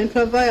which are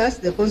intravious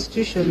the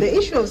Constitution. The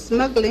issue of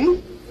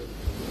smuggling,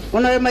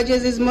 Honorable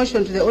Majesty's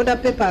motion to the order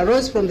paper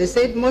arose from the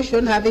said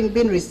motion having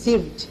been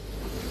received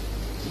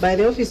by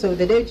the Office of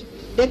the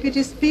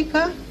Deputy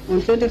Speaker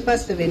on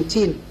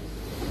 21/17,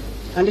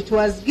 and it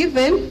was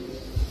given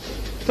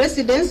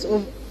precedence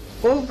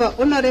over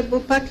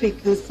Honorable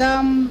Patrick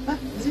Nsamba.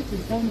 Is it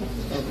Nsamba?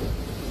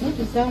 Not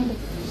Nsamba.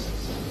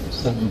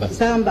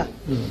 Nsamba.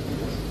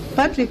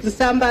 Patrick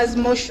Nsamba's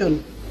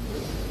motion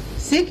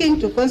seeking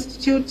to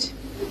constitute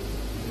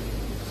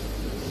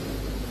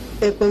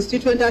a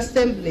Constituent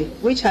Assembly,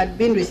 which had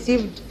been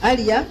received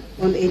earlier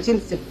on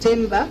 18th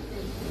September,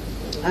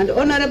 and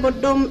Honorable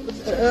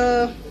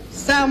Dr.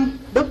 Sam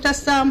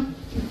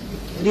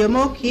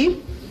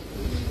Riomoki,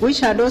 which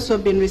had also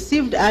been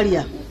received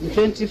earlier on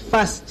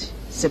 21st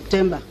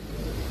September.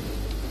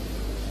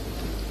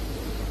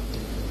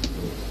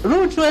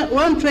 Rule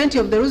 120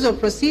 of the Rules of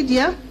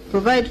Procedure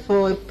provide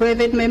for a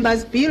private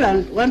member's bill,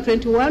 and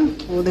 121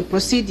 for the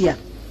procedure.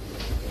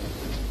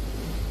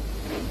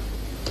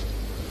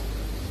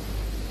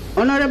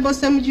 Honorable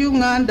Semju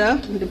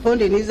Nganda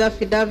reported in his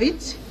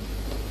affidavit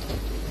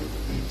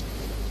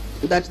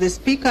that the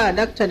Speaker had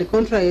acted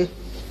contrary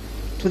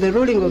to the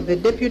ruling of the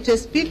Deputy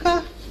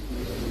Speaker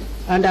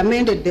and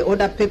amended the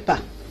order paper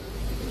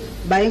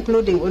by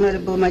including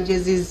Honorable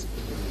Majezi's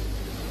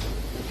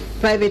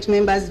private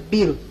member's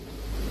bill.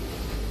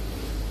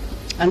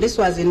 And this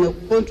was in a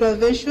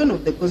contravention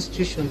of the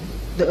Constitution,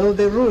 of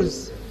the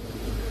rules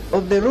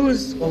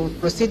of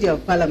procedure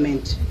of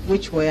Parliament,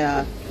 which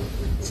were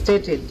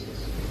stated.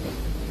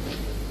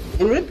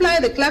 In reply,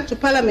 the Clerk to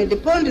Parliament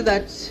deponed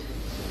that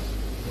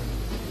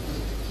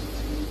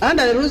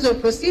under the rules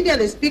of procedure,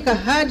 the Speaker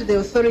had the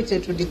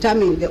authority to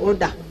determine the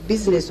order of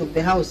business of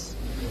the House,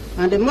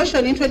 and a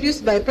motion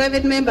introduced by a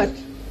private member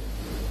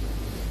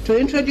to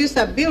introduce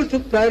a bill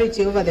took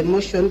priority over the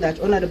motion that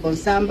Honorable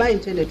Nsamba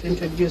intended to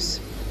introduce.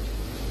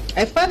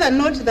 I further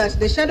note that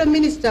the Shadow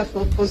Minister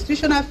for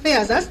Constitutional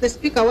Affairs asked the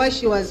Speaker why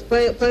she was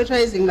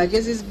prioritizing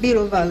Majezi's bill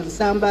over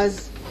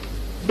Nsamba's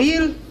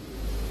bill,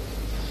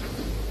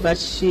 but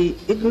she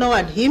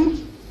ignored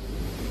him.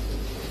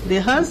 The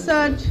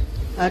answer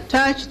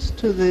attached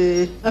to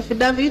the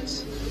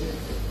affidavit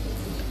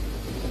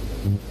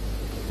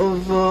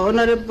of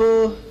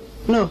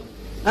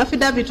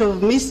affidavit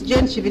of Miss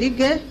Jane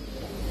Chibirige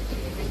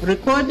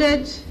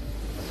recorded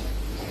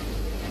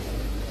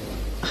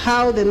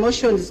how the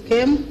motions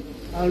came.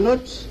 I'll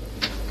not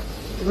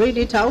read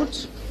it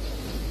out.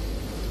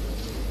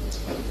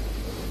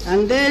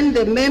 And then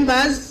the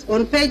members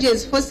on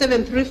pages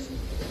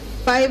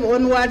 4735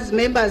 onwards,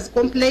 members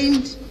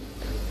complained.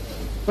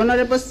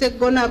 Honorable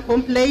Segona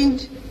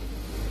complained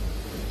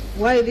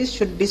why this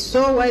should be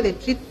so, why the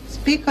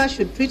Speaker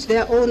should treat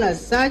their own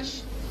as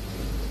such.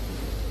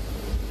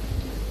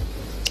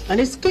 And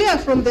it's clear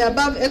from the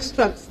above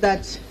extracts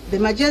that the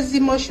Majezi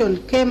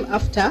motion came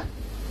after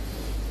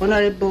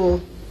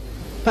Honorable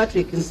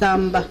Patrick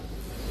Nsamba's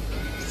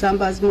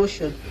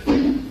motion.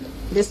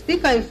 The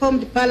Speaker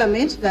informed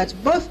Parliament that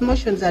both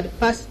motions had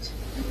passed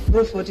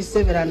Rule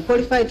 47 and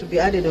qualified to be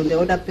added on the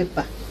order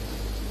paper.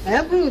 I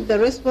agree with the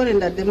respondent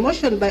that the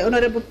motion by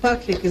Honorable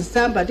Patrick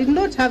Nsamba did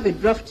not have a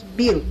draft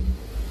bill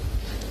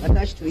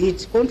attached to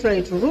it,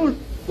 contrary to Rule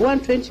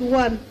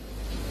 121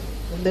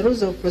 of the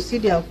Rules of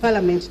Procedure of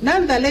Parliament.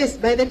 Nonetheless,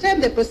 by the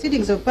time the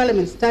proceedings of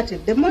Parliament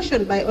started, the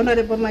motion by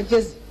Honorable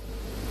Majezi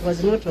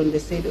was not on the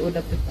said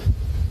order paper.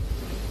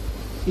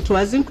 It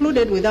was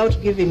included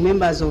without giving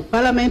members of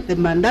Parliament the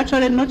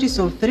mandatory notice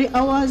of 3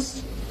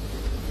 hours.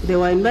 They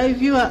were, in my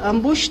view,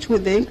 ambushed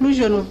with the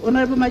inclusion of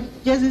Honorable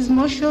Majezi's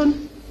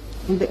motion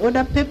in the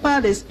order paper.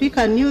 The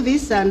Speaker knew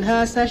this, and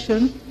her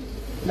assertion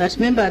that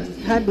members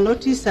had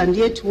notice and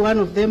yet one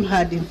of them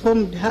had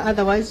informed her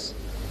otherwise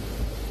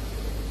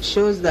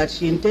shows that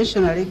she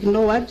intentionally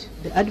ignored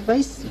the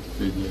advice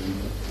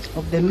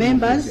of the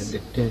members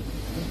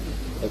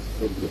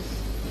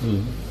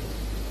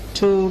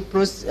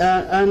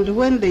and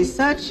when they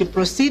sat, she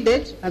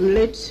proceeded and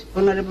let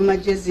Honorable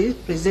Majezi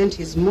present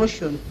his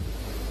motion.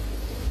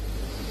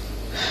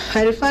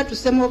 I refer to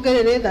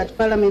Semogerere that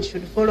Parliament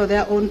should follow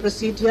their own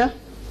procedure.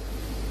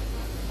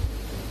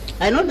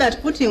 I note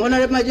that putting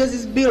Honorable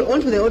Majezi's bill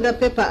onto the order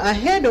paper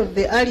ahead of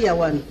the earlier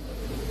one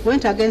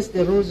went against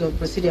the rules of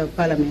procedure of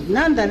Parliament.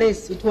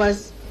 Nonetheless, it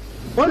was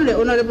only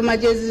Honorable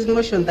Majezi's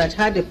motion that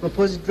had a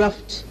proposed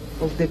draft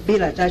of the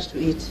bill attached to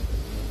it.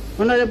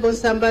 Honorable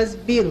Nsamba's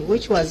bill,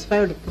 which was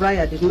filed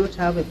prior, did not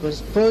have a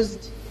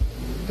proposed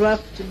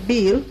draft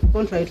bill,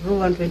 contrary to Rule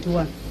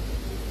 121.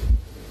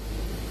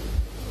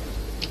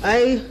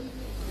 I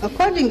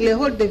accordingly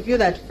hold the view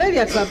that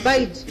failure to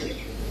abide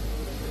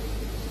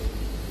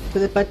to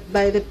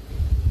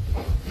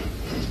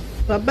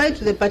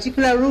the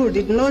particular rule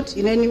did not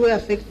in any way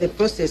affect the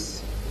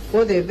process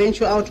or the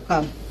eventual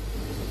outcome,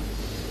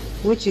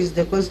 which is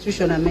the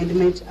Constitution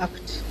Amendment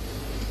Act,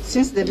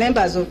 since the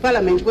members of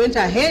Parliament went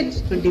ahead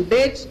to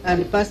debate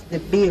and pass the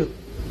bill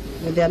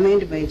with the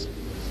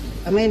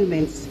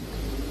amendments.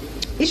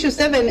 Issue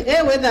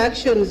 7A, whether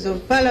actions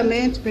of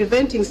Parliament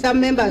preventing some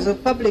members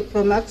of public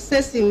from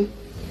accessing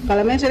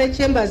parliamentary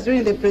chambers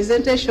during the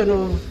presentation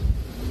of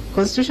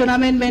Constitution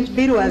Amendment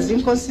Bill was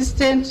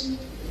inconsistent.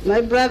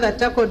 My brother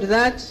tackled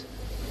that.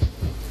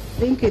 I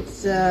think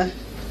it's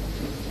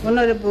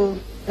Honorable,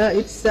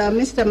 it's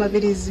Mr.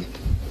 Mabirizi.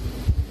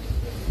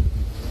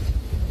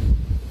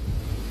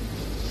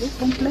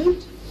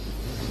 Complaint?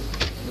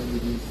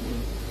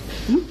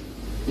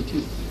 It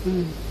is.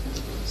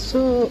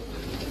 So,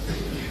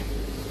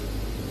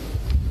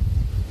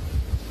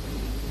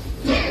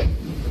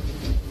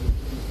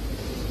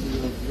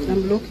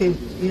 I'm looking,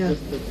 yeah.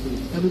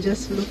 I'm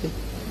just looking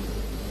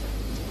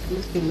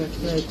at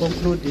where I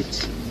concluded.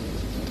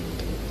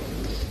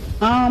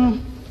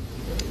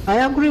 I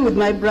agree with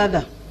my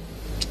brother.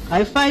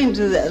 I find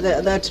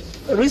that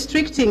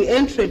restricting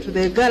entry to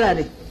the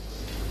gallery,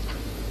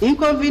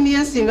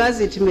 inconveniencing as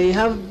it may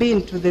have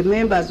been to the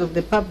members of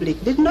the public,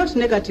 did not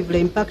negatively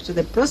impact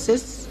the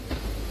process,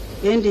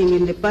 ending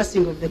in the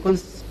passing of the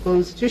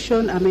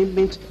Constitution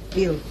Amendment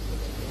Bill.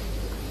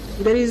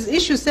 There is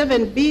issue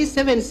 7B,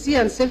 7C,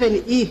 and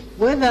 7E,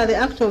 whether the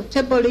act of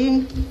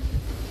tabling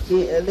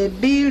the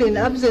bill in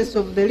absence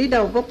of the leader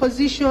of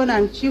opposition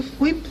and chief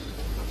whip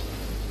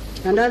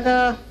and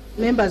other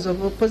members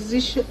of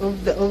opposition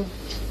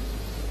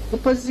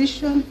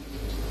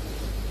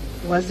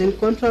was in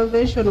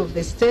contravention of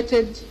the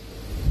stated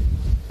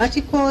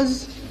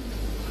articles,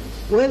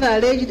 whether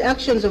alleged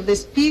actions of the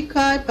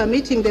Speaker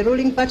permitting the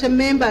ruling party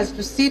members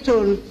to sit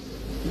on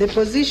the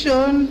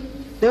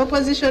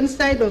opposition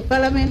side of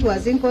Parliament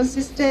was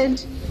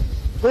inconsistent,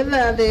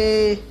 whether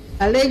the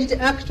alleged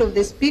act of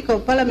the Speaker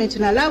of Parliament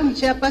in allowing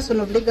Chairperson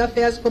of Legal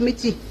Affairs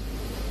Committee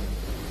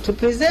to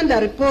present a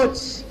report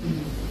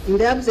in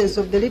the absence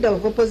of the leader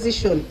of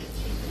opposition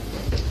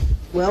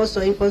were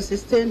also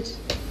inconsistent,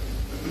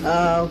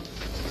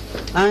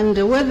 and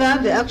whether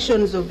the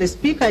actions of the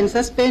Speaker in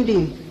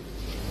suspending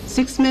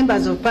 6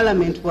 members of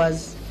Parliament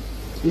was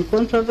in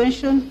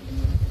contravention.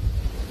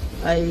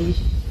 I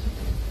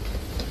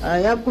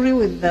agree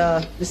with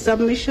the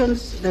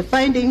submissions, the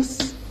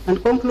findings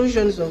and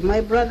conclusions of my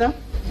brother,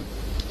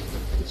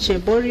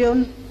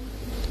 Cheborion,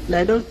 and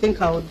I don't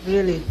think I would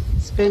really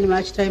spend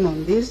much time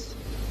on this.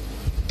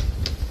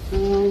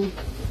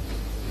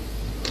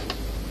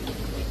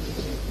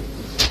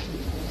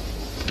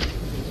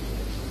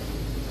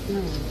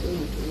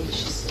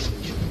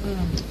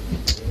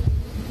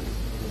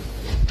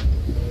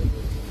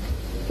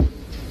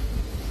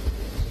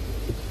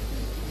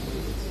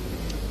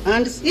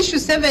 And issue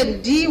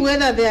 7D,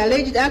 whether the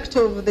alleged act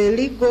of the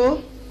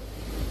Legal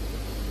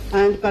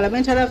and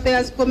Parliamentary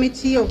Affairs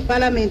Committee of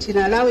Parliament in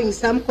allowing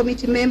some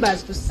committee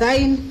members to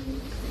sign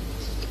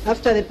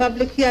after the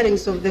public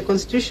hearings of the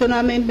Constitutional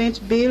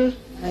Amendment Bill.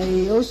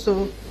 I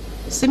also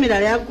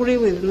similarly agree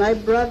with my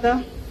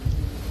brother.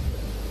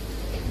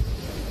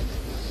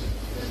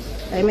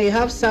 I may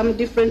have some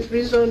different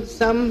reasons,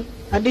 some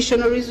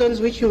additional reasons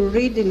which you'll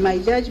read in my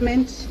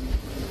judgment.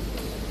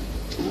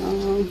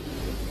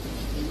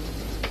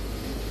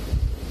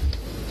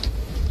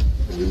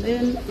 And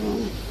then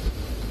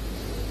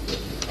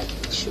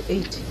issue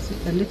 8, is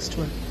it the next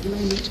one? Am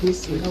I not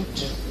missing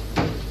out?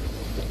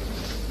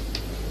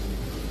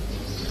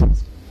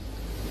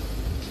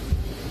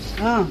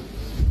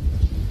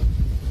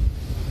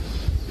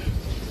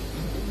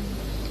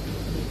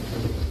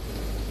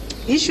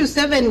 Issue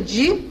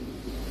 7G,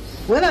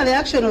 whether the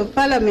action of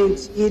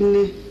Parliament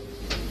in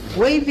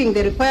waiving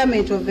the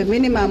requirement of a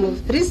minimum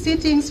of 3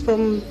 sittings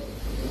from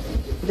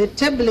the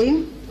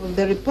tabling of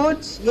the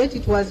report, yet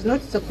it was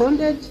not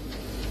seconded,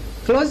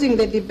 closing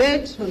the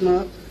debate on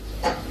a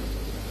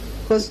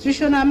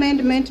Constitutional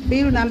Amendment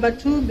Bill number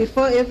 2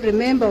 before every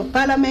member of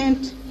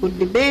Parliament could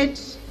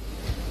debate,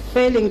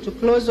 failing to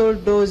close all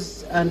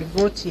doors and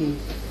voting.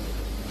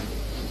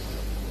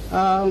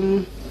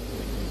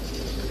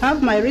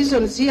 Have my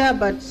reasons here,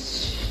 but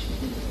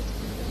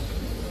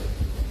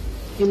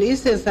in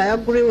essence I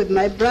agree with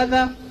my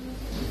brother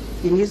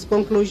in his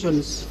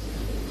conclusions.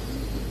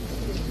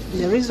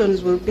 The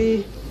reasons will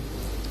be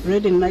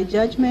read in my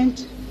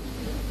judgment.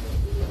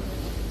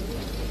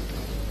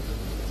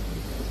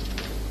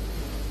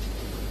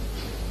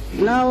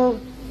 Now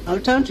I'll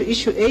turn to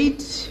issue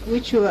 8,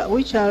 which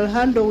I'll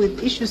handle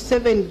with issue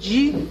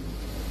 7G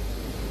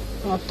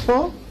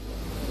 4.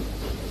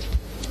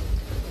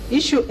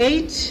 Issue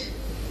 8,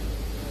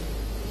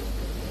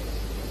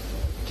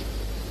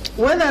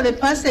 whether the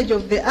passage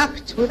of the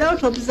Act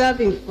without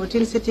observing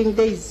 14 sitting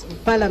days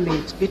of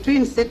Parliament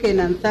between second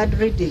and third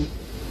reading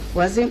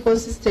was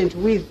inconsistent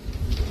with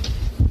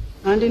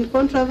and in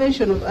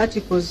contravention of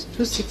Articles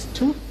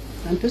 262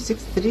 and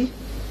 263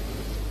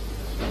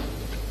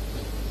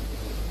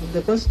 of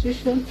the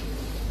Constitution.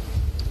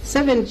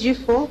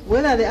 7G4,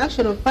 whether the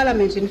action of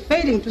Parliament in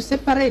failing to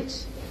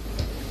separate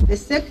the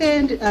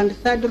second and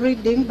third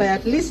reading by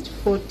at least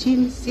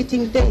 14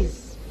 sitting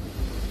days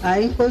are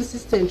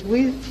inconsistent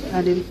with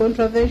and in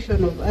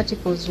contravention of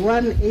Articles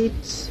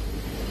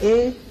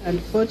 18A and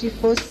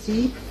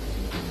 44C,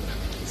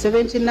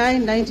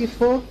 79,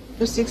 94,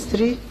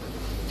 263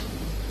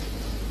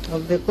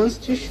 of the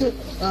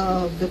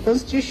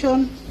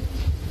Constitution.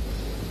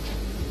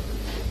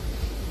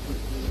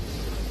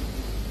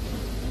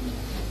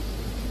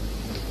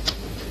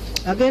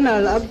 Again,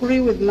 I'll agree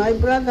with my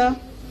brother.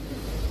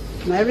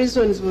 My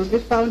reasons will be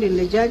found in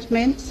the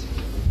judgment,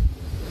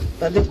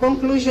 but the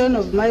conclusion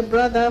of my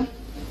brother,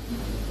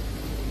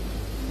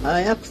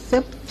 I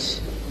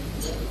accept.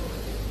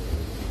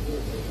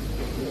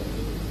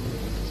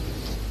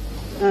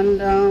 And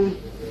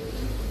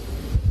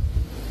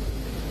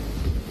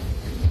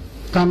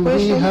can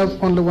we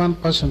have only one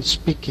person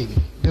speaking?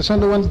 There's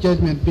only one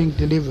judgment being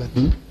delivered.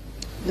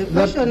 The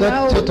question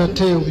now... That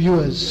tete of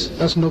yours,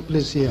 that's no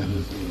place here.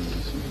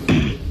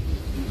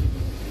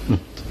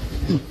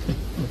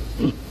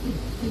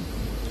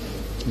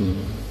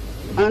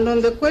 And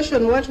on the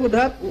question, what would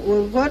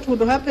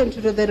happen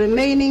to the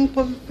remaining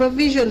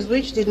provisions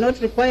which did not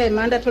require a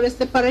mandatory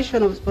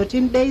separation of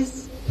 14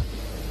 days?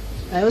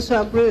 I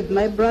also agree with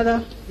my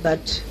brother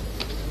that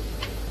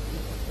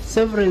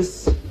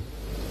severance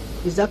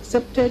is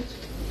accepted.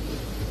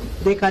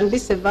 They can be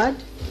severed.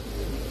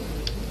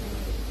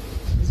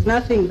 There's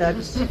nothing that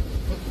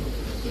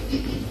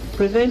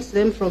prevents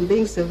them from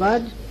being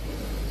severed.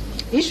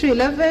 Issue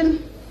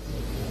 11,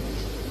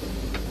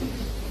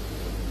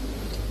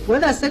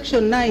 whether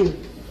Section 9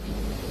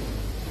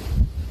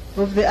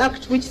 of the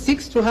Act which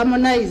seeks to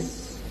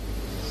harmonize,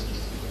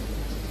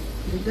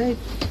 did I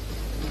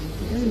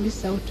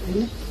miss out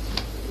any?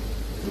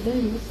 Did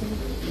I miss out?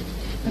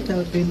 That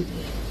have been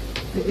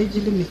the age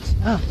limit.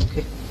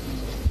 Okay.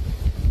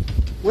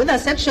 Whether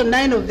Section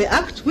 9 of the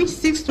Act which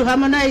seeks to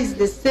harmonize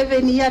the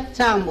 7-year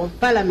term of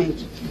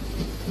Parliament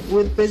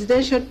with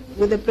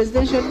the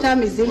presidential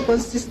term is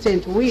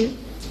inconsistent with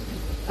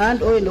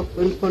and or in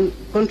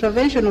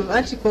contravention of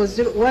Articles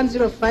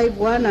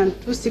 1051 and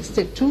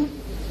 262.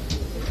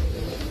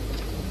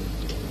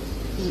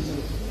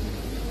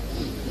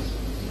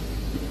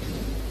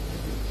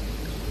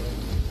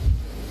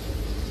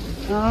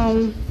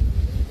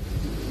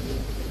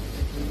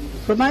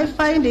 From my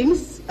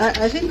findings,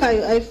 I think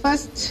I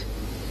first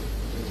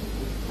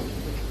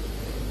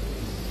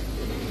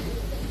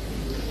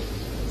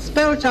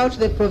spelled out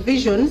the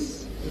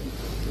provisions,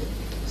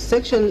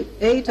 Section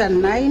 8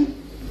 and 9,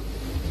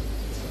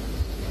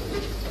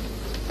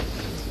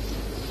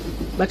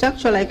 but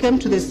actually I came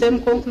to the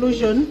same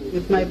conclusion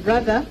with my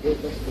brother.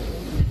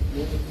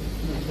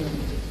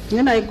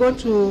 Then I go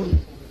to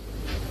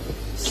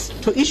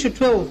issue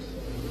 12.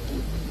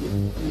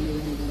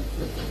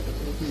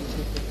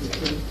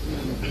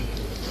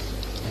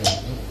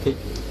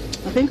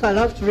 I think I'll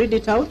have to read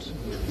it out.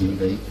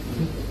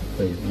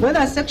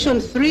 Whether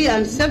Section 3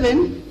 and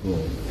 7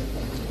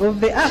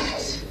 of the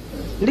Act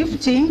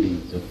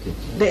lifting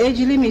the age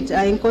limit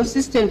are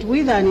inconsistent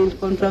with and in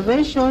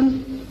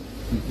contravention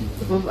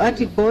of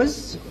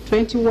Articles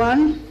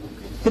 21(3)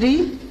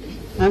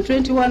 and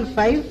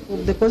 21(5)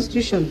 of the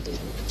Constitution.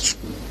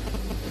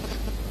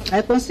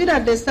 I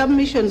considered the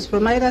submissions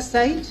from either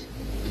side.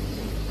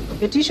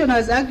 Petition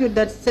has argued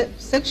that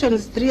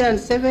Sections 3 and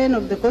 7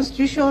 of the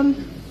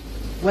Constitution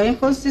were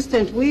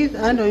inconsistent with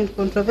and or in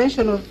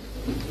contravention of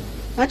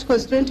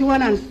Articles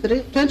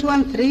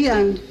 21(3)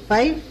 and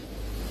 5.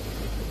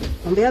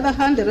 On the other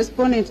hand, the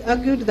respondent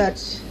argued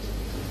that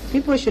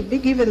people should be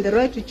given the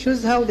right to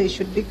choose how they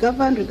should be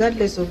governed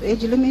regardless of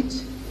age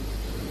limit.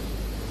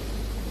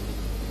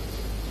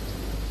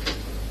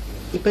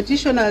 The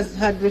petitioners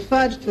had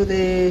referred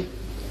to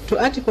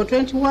Article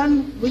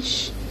 21,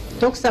 which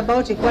talks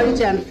about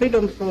equality and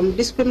freedom from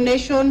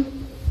discrimination,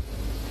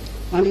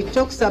 and it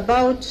talks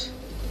about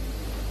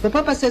the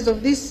purposes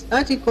of this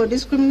article.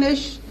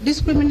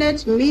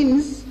 Discriminate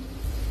means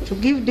to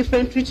give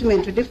different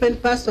treatment to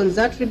different persons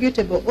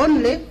attributable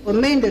only or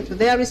mainly to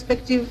their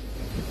respective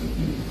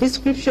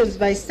descriptions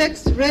by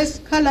sex, race,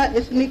 color,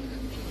 ethnic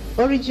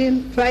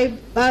origin, tribe,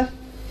 birth,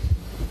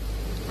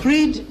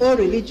 creed or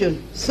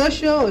religion,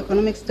 social or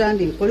economic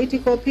standing,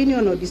 political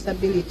opinion or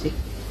disability.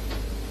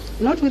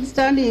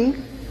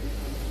 Notwithstanding,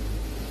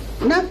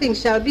 nothing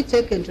shall be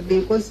taken to be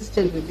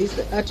inconsistent with this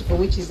article,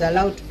 which is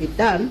allowed to be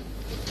done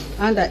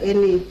under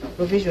any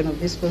provision of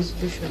this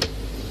Constitution.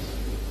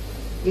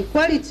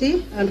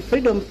 Equality and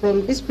freedom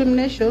from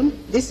discrimination,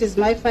 this is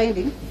my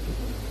finding,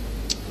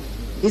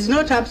 is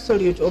not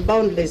absolute or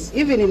boundless,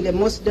 even in the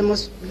most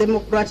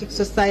democratic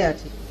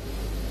society.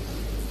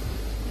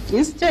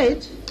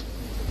 Instead,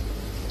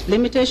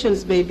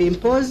 limitations may be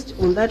imposed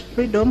on that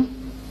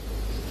freedom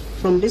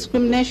from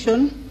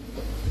discrimination,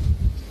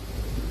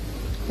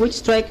 which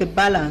strike a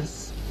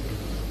balance.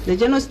 The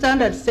general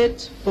standard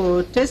set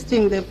for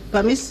testing the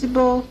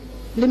permissible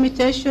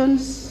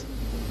limitations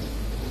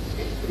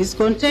is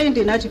contained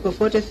in Article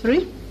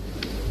 43.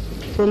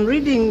 From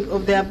reading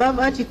of the above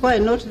article, I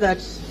note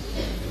that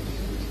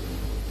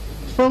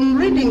from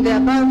reading the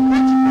above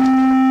article,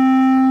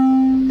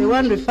 the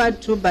one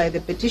referred to by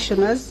the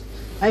petitioners,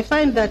 I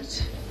find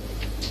that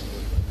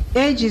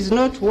age is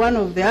not one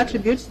of the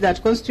attributes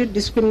that constitute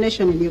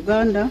discrimination in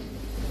Uganda.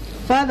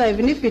 Further,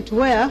 even if it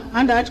were,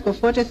 under Article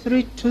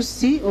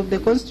 43(2)(c) of the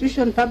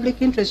Constitution,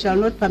 public interest shall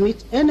not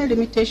permit any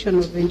limitation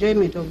of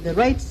enjoyment of the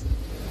rights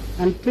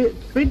and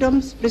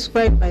freedoms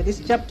prescribed by this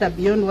chapter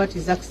beyond what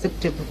is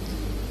acceptable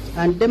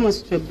and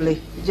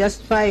demonstrably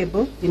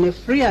justifiable in a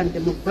free and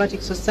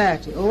democratic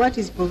society, or what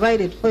is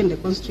provided for in the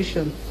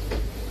Constitution.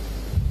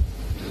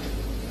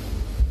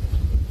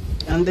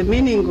 And the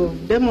meaning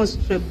of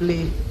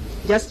demonstrably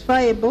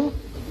justifiable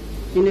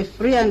in a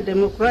free and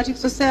democratic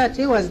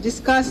society was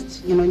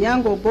discussed in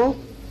Onyango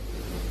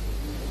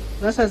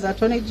versus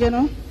Attorney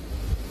General.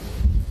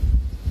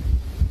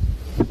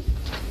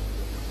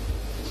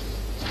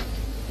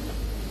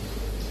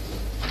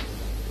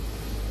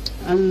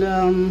 And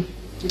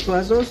It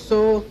was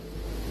also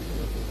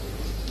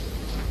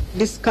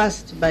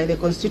discussed by the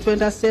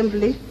Constituent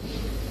Assembly.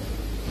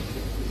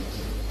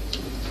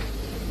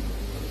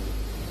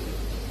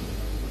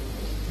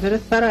 Very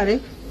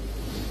thoroughly.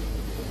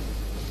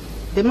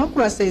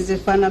 Democracy is a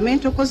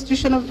fundamental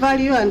constitutional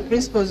value and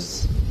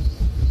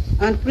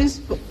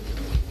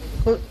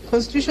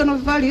constitutional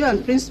value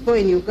and principle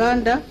in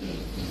Uganda.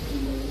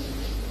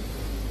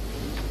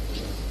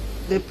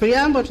 The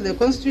preamble to the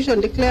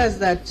Constitution declares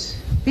that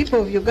people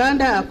of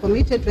Uganda are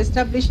committed to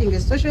establishing a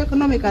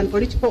socio-economic and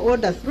political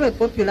order through a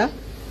popular,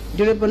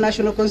 durable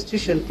national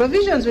constitution.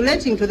 Provisions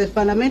relating to the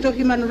fundamental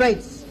human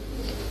rights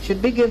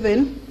should be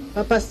given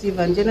purposive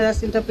and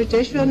generous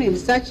interpretation in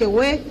such a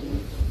way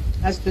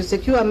as to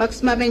secure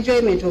maximum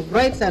enjoyment of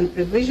rights and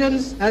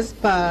provisions as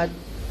per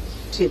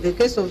the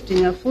case of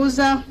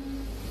Tinyafuza.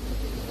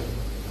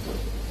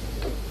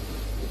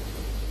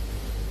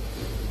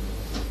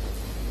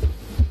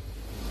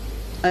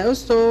 I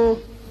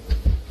also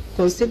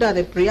consider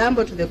the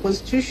preamble to the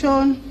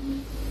Constitution.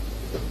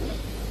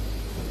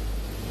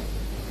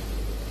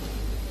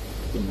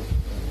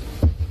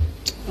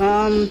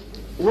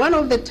 One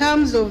of the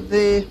terms of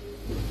the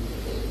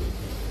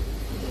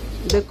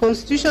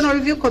Constitutional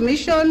Review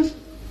Commission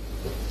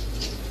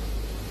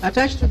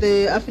attached to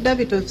the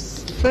affidavit of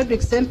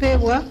Frederick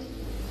Sempewa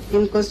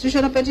in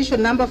Constitutional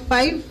Petition number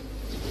 5,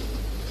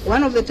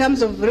 one of the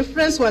terms of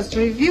reference was to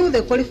review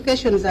the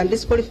qualifications and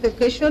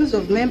disqualifications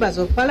of members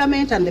of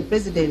Parliament and the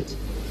President,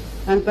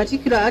 and in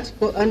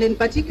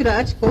particular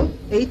Article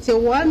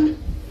 81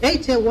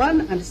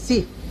 and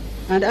C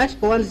and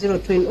Article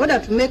 102 in order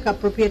to make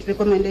appropriate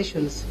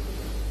recommendations.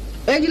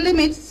 Age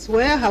limits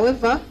were,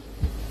 however,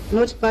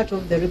 not part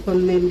of the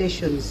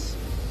recommendations.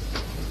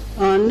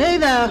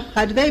 Neither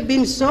had they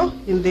been so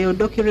in the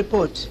Odoki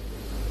report.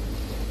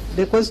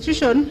 The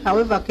Constitution,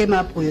 however, came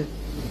up with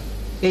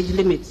age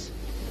limits.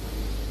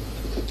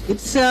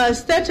 It's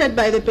stated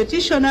by the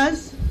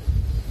petitioners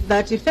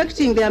that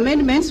effecting the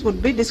amendments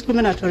would be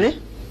discriminatory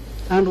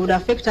and would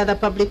affect other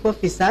public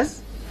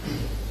officers.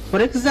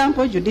 For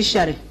example,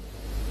 judiciary.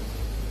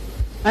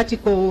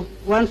 Article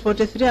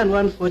 143 and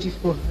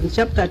 144, and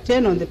Chapter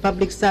 10 on the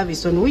public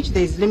service, on which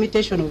there is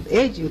limitation of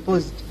age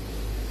imposed.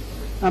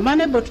 I'm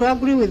unable to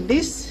agree with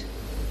this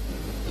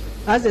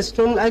as a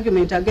strong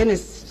argument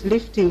against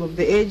lifting of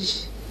the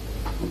age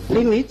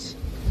limit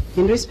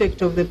in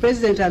respect of the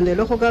President and the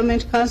local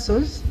government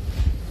councils.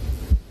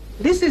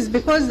 This is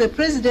because the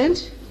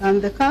President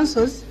and the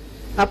councils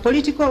are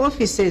political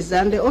offices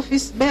and the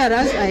office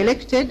bearers are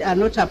elected and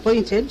not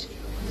appointed,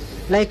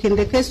 like in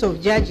the case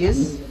of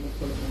judges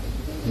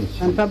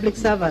and public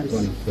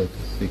servants.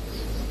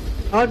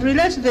 I would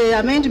relate the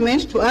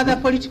amendment to other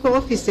political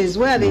offices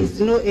where there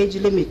is no age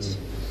limit.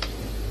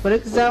 For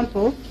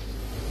example,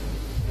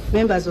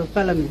 members of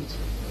Parliament.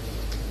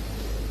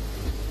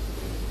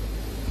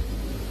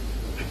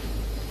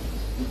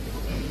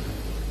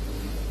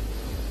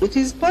 It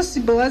is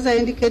possible, as I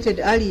indicated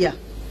earlier,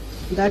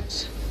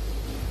 that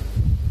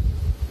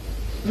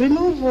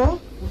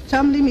removal of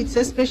term limits,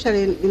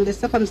 especially in the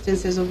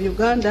circumstances of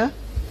Uganda,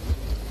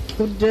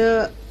 would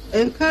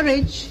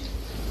encourage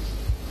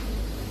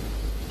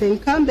the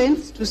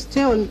incumbents to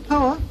stay on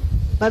power,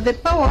 but the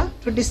power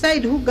to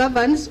decide who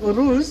governs or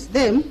rules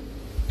them,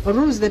 or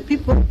rules the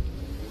people,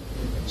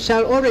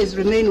 shall always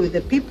remain with the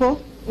people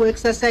who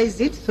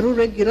exercise it through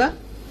regular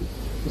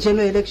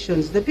general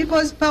elections. The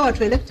people's power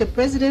to elect a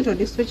president or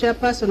district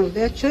chairperson of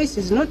their choice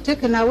is not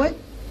taken away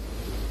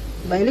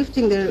by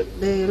lifting the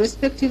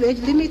respective age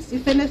limits.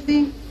 If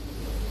anything,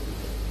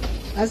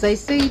 as I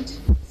said,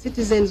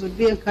 citizens would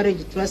be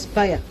encouraged to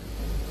aspire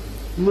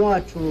more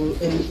to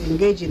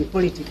engage in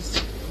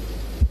politics.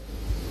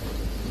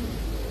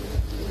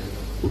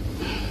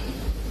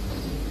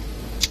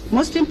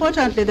 Most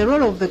importantly, the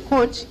role of the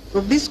court,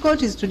 of this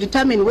court, is to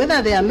determine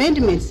whether the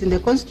amendments in the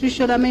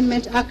Constitutional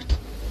Amendment Act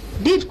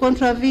did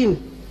contravene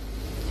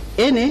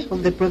any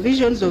of the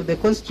provisions of the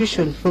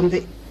Constitution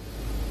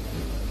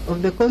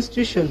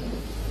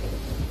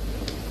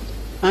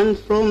and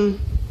from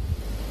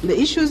the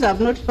issues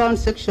I've not found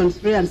Section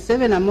 3 and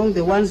 7 among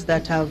the ones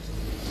that have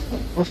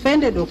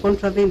offended or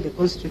contravened the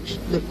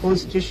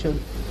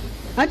Constitution.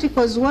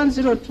 Articles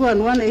 102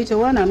 and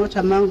 181 are not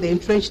among the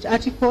entrenched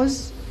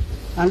articles,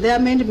 and their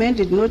amendment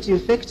did not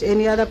infect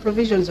any other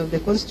provisions of the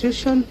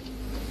Constitution.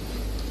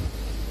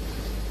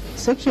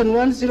 Section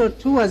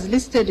 102 was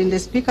listed in the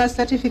Speaker's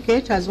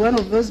certificate as one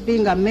of those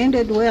being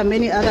amended where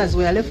many others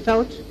were left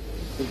out.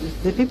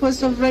 The people's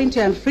sovereignty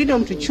and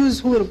freedom to choose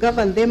who will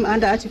govern them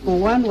under Article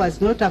 1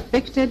 was not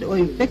affected or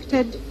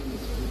infected.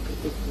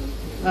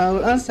 I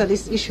will answer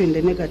this issue in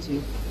the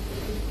negative.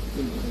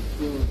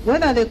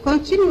 Whether the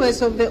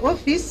continuance of the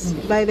office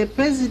by the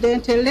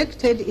President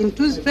elected in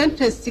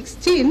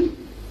 2016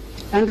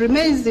 and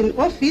remains in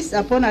office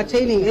upon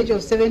attaining age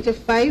of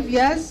 75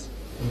 years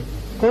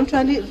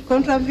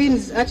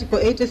contravenes Article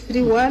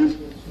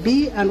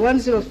 83(1)(b) and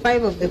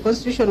 105 of the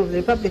Constitution of the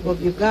Republic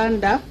of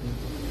Uganda.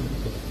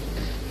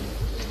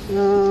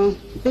 I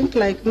think,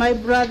 like my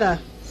brother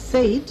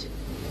said,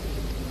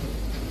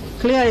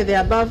 Clearly, the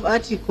above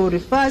article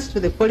refers to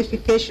the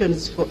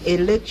qualifications for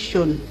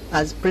election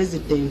as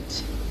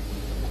president.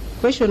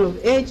 Question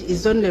of age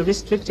is only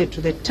restricted to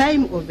the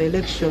time of the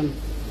election.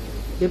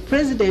 The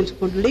president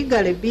could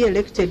legally be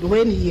elected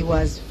when he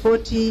was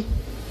 40.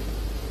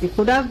 He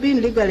could have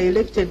been legally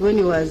elected when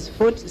he was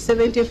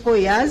 74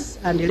 years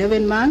and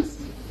 11 months,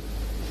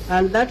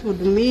 and that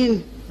would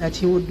mean that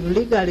he would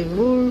legally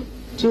rule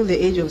till the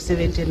age of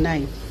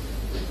 79.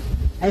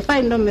 I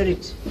find no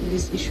merit in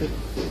this issue,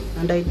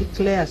 and I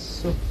declare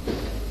so.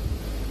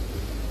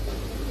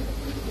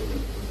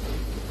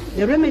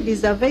 The remedy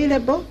is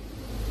available.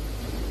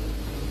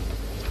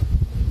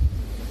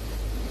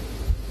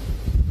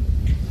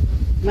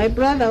 My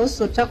brother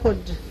also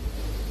tackled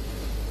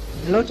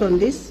a lot on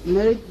this.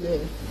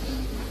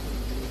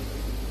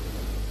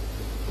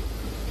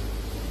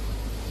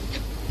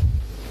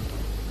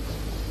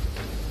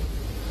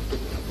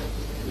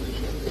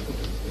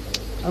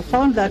 I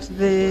found that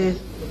the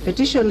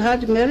petition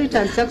had merit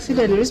and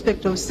succeeded in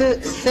respect of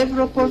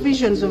several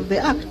provisions of the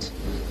Act,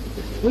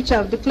 which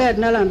I've declared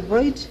null and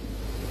void.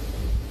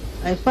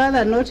 I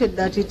further noted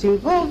that it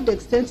involved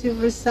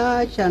extensive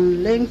research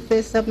and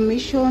lengthy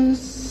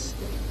submissions.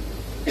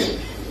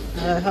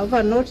 I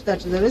however note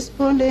that the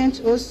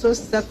respondent also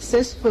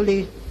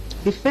successfully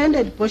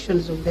defended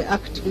portions of the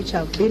Act which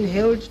have been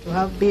held to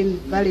have been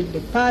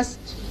validly passed.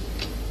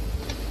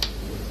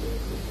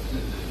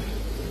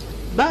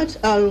 But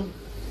I'll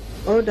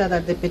order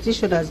that the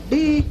petitioners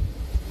be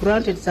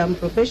granted some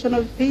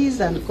professional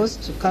fees and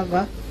costs to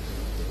cover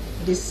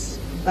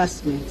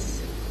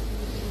disbursements.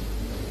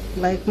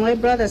 Like my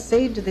brother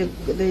said,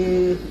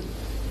 the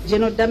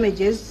general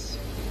damages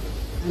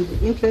and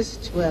the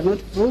interest were not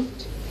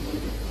proved.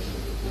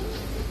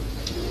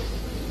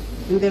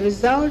 In the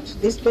result,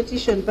 this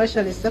petition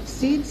partially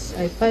succeeds.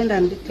 I find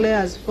and declare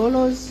as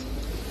follows.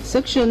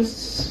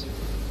 Sections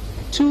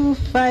 2,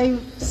 5,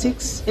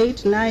 6,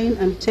 8, 9,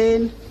 and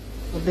 10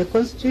 of the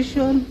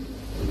Constitution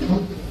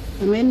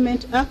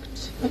Amendment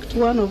Act, Act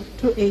 1 of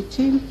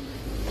 2018,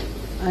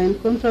 are in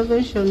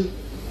contravention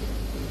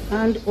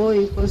and or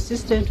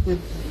inconsistent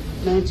with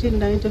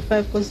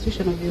 1995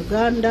 Constitution of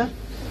Uganda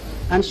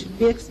and should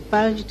be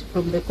expunged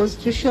from the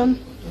Constitution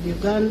of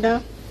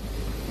Uganda.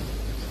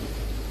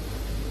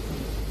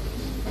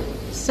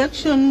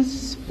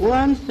 Sections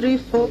 1, 3,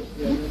 4.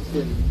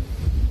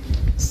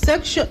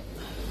 Section.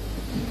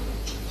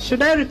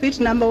 Should I repeat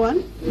number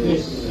 1?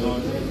 Yes.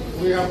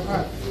 We have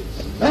heard.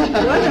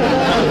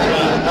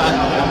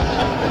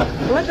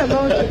 What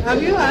about,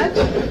 have you heard?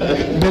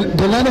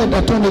 The learned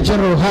Attorney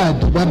General had,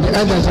 but the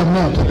others have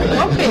not.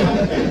 Okay.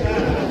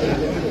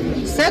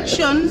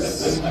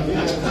 Sections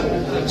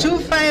 2,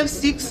 5,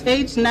 6,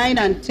 8, 9,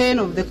 and 10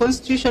 of the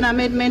Constitution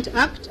Amendment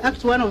Act,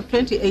 Act 1 of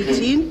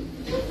 2018,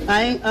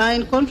 are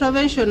in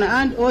contravention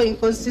and or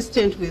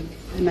inconsistent with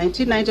the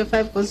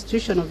 1995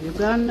 Constitution of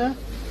Uganda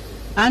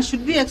and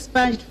should be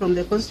expunged from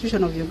the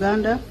Constitution of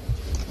Uganda.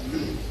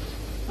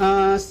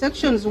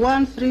 Sections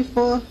 1, 3,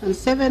 4, and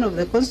 7 of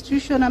the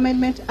Constitution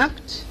Amendment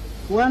Act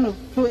 1 of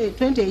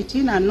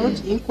 2018 are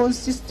not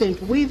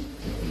inconsistent with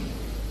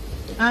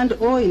and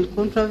or in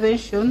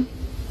contravention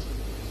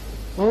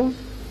of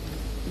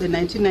the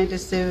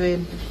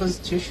 1997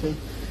 Constitution.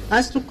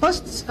 As to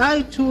costs,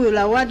 I too will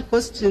award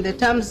costs in the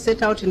terms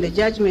set out in the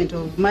judgment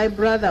of my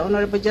brother,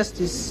 Honorable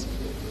Justice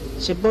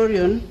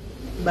Cheborion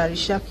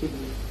Barishaki,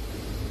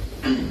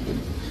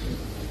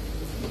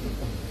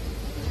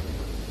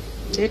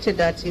 dated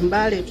at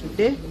Imbale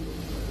today,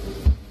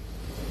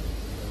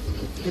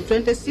 the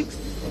 26th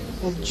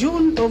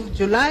of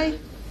July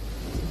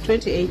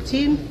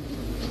 2018,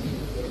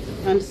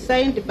 and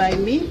signed by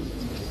me.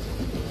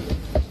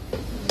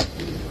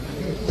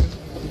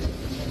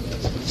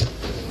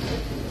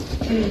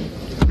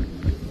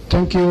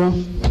 Thank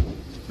you,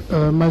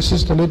 my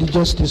sister, Lady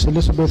Justice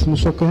Elizabeth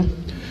Musoke.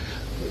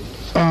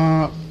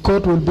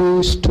 Court will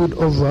be stood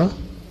over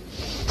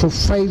for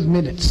 5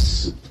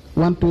 minutes.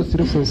 1, 2,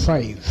 3, 4,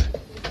 5.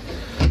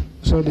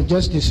 So the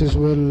justices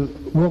will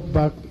walk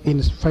back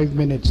in 5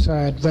 minutes.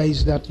 I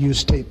advise that you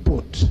stay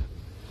put,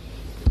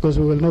 because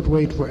we will not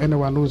wait for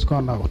anyone who's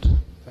gone out.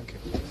 Thank you.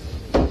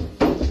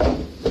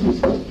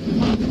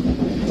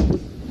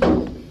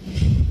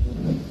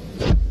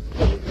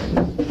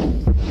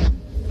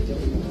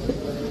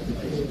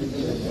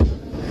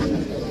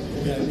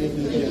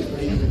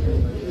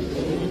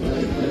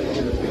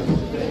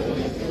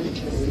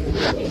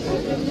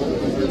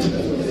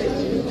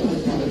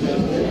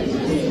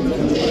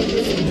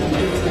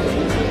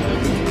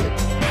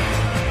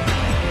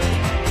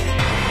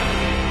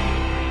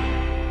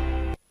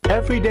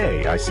 Every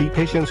day I see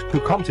patients who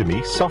come to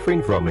me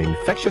suffering from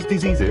infectious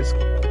diseases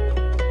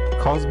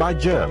caused by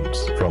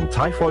germs, from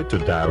typhoid to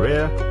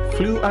diarrhea,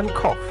 flu and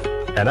cough.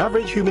 An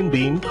average human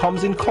being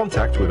comes in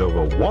contact with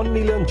over 1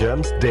 million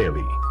germs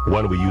daily.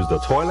 When we use the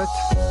toilet,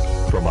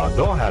 from our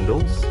door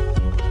handles,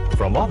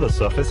 from other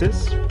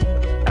surfaces,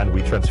 and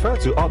we transfer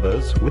to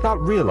others without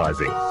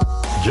realizing.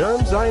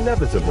 Germs are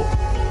inevitable.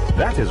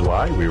 That is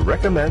why we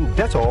recommend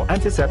Dettol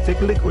Antiseptic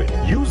Liquid.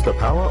 Use the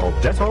power of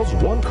Dettol's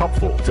 1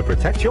 cupful to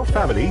protect your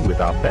family with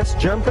our best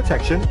germ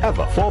protection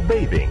ever. For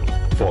bathing,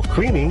 for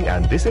cleaning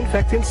and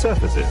disinfecting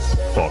surfaces,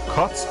 for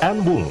cuts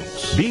and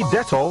wounds. Be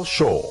Dettol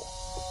sure.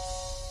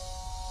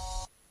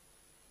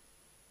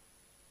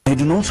 You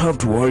do not have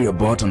to worry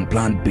about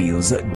unplanned bills.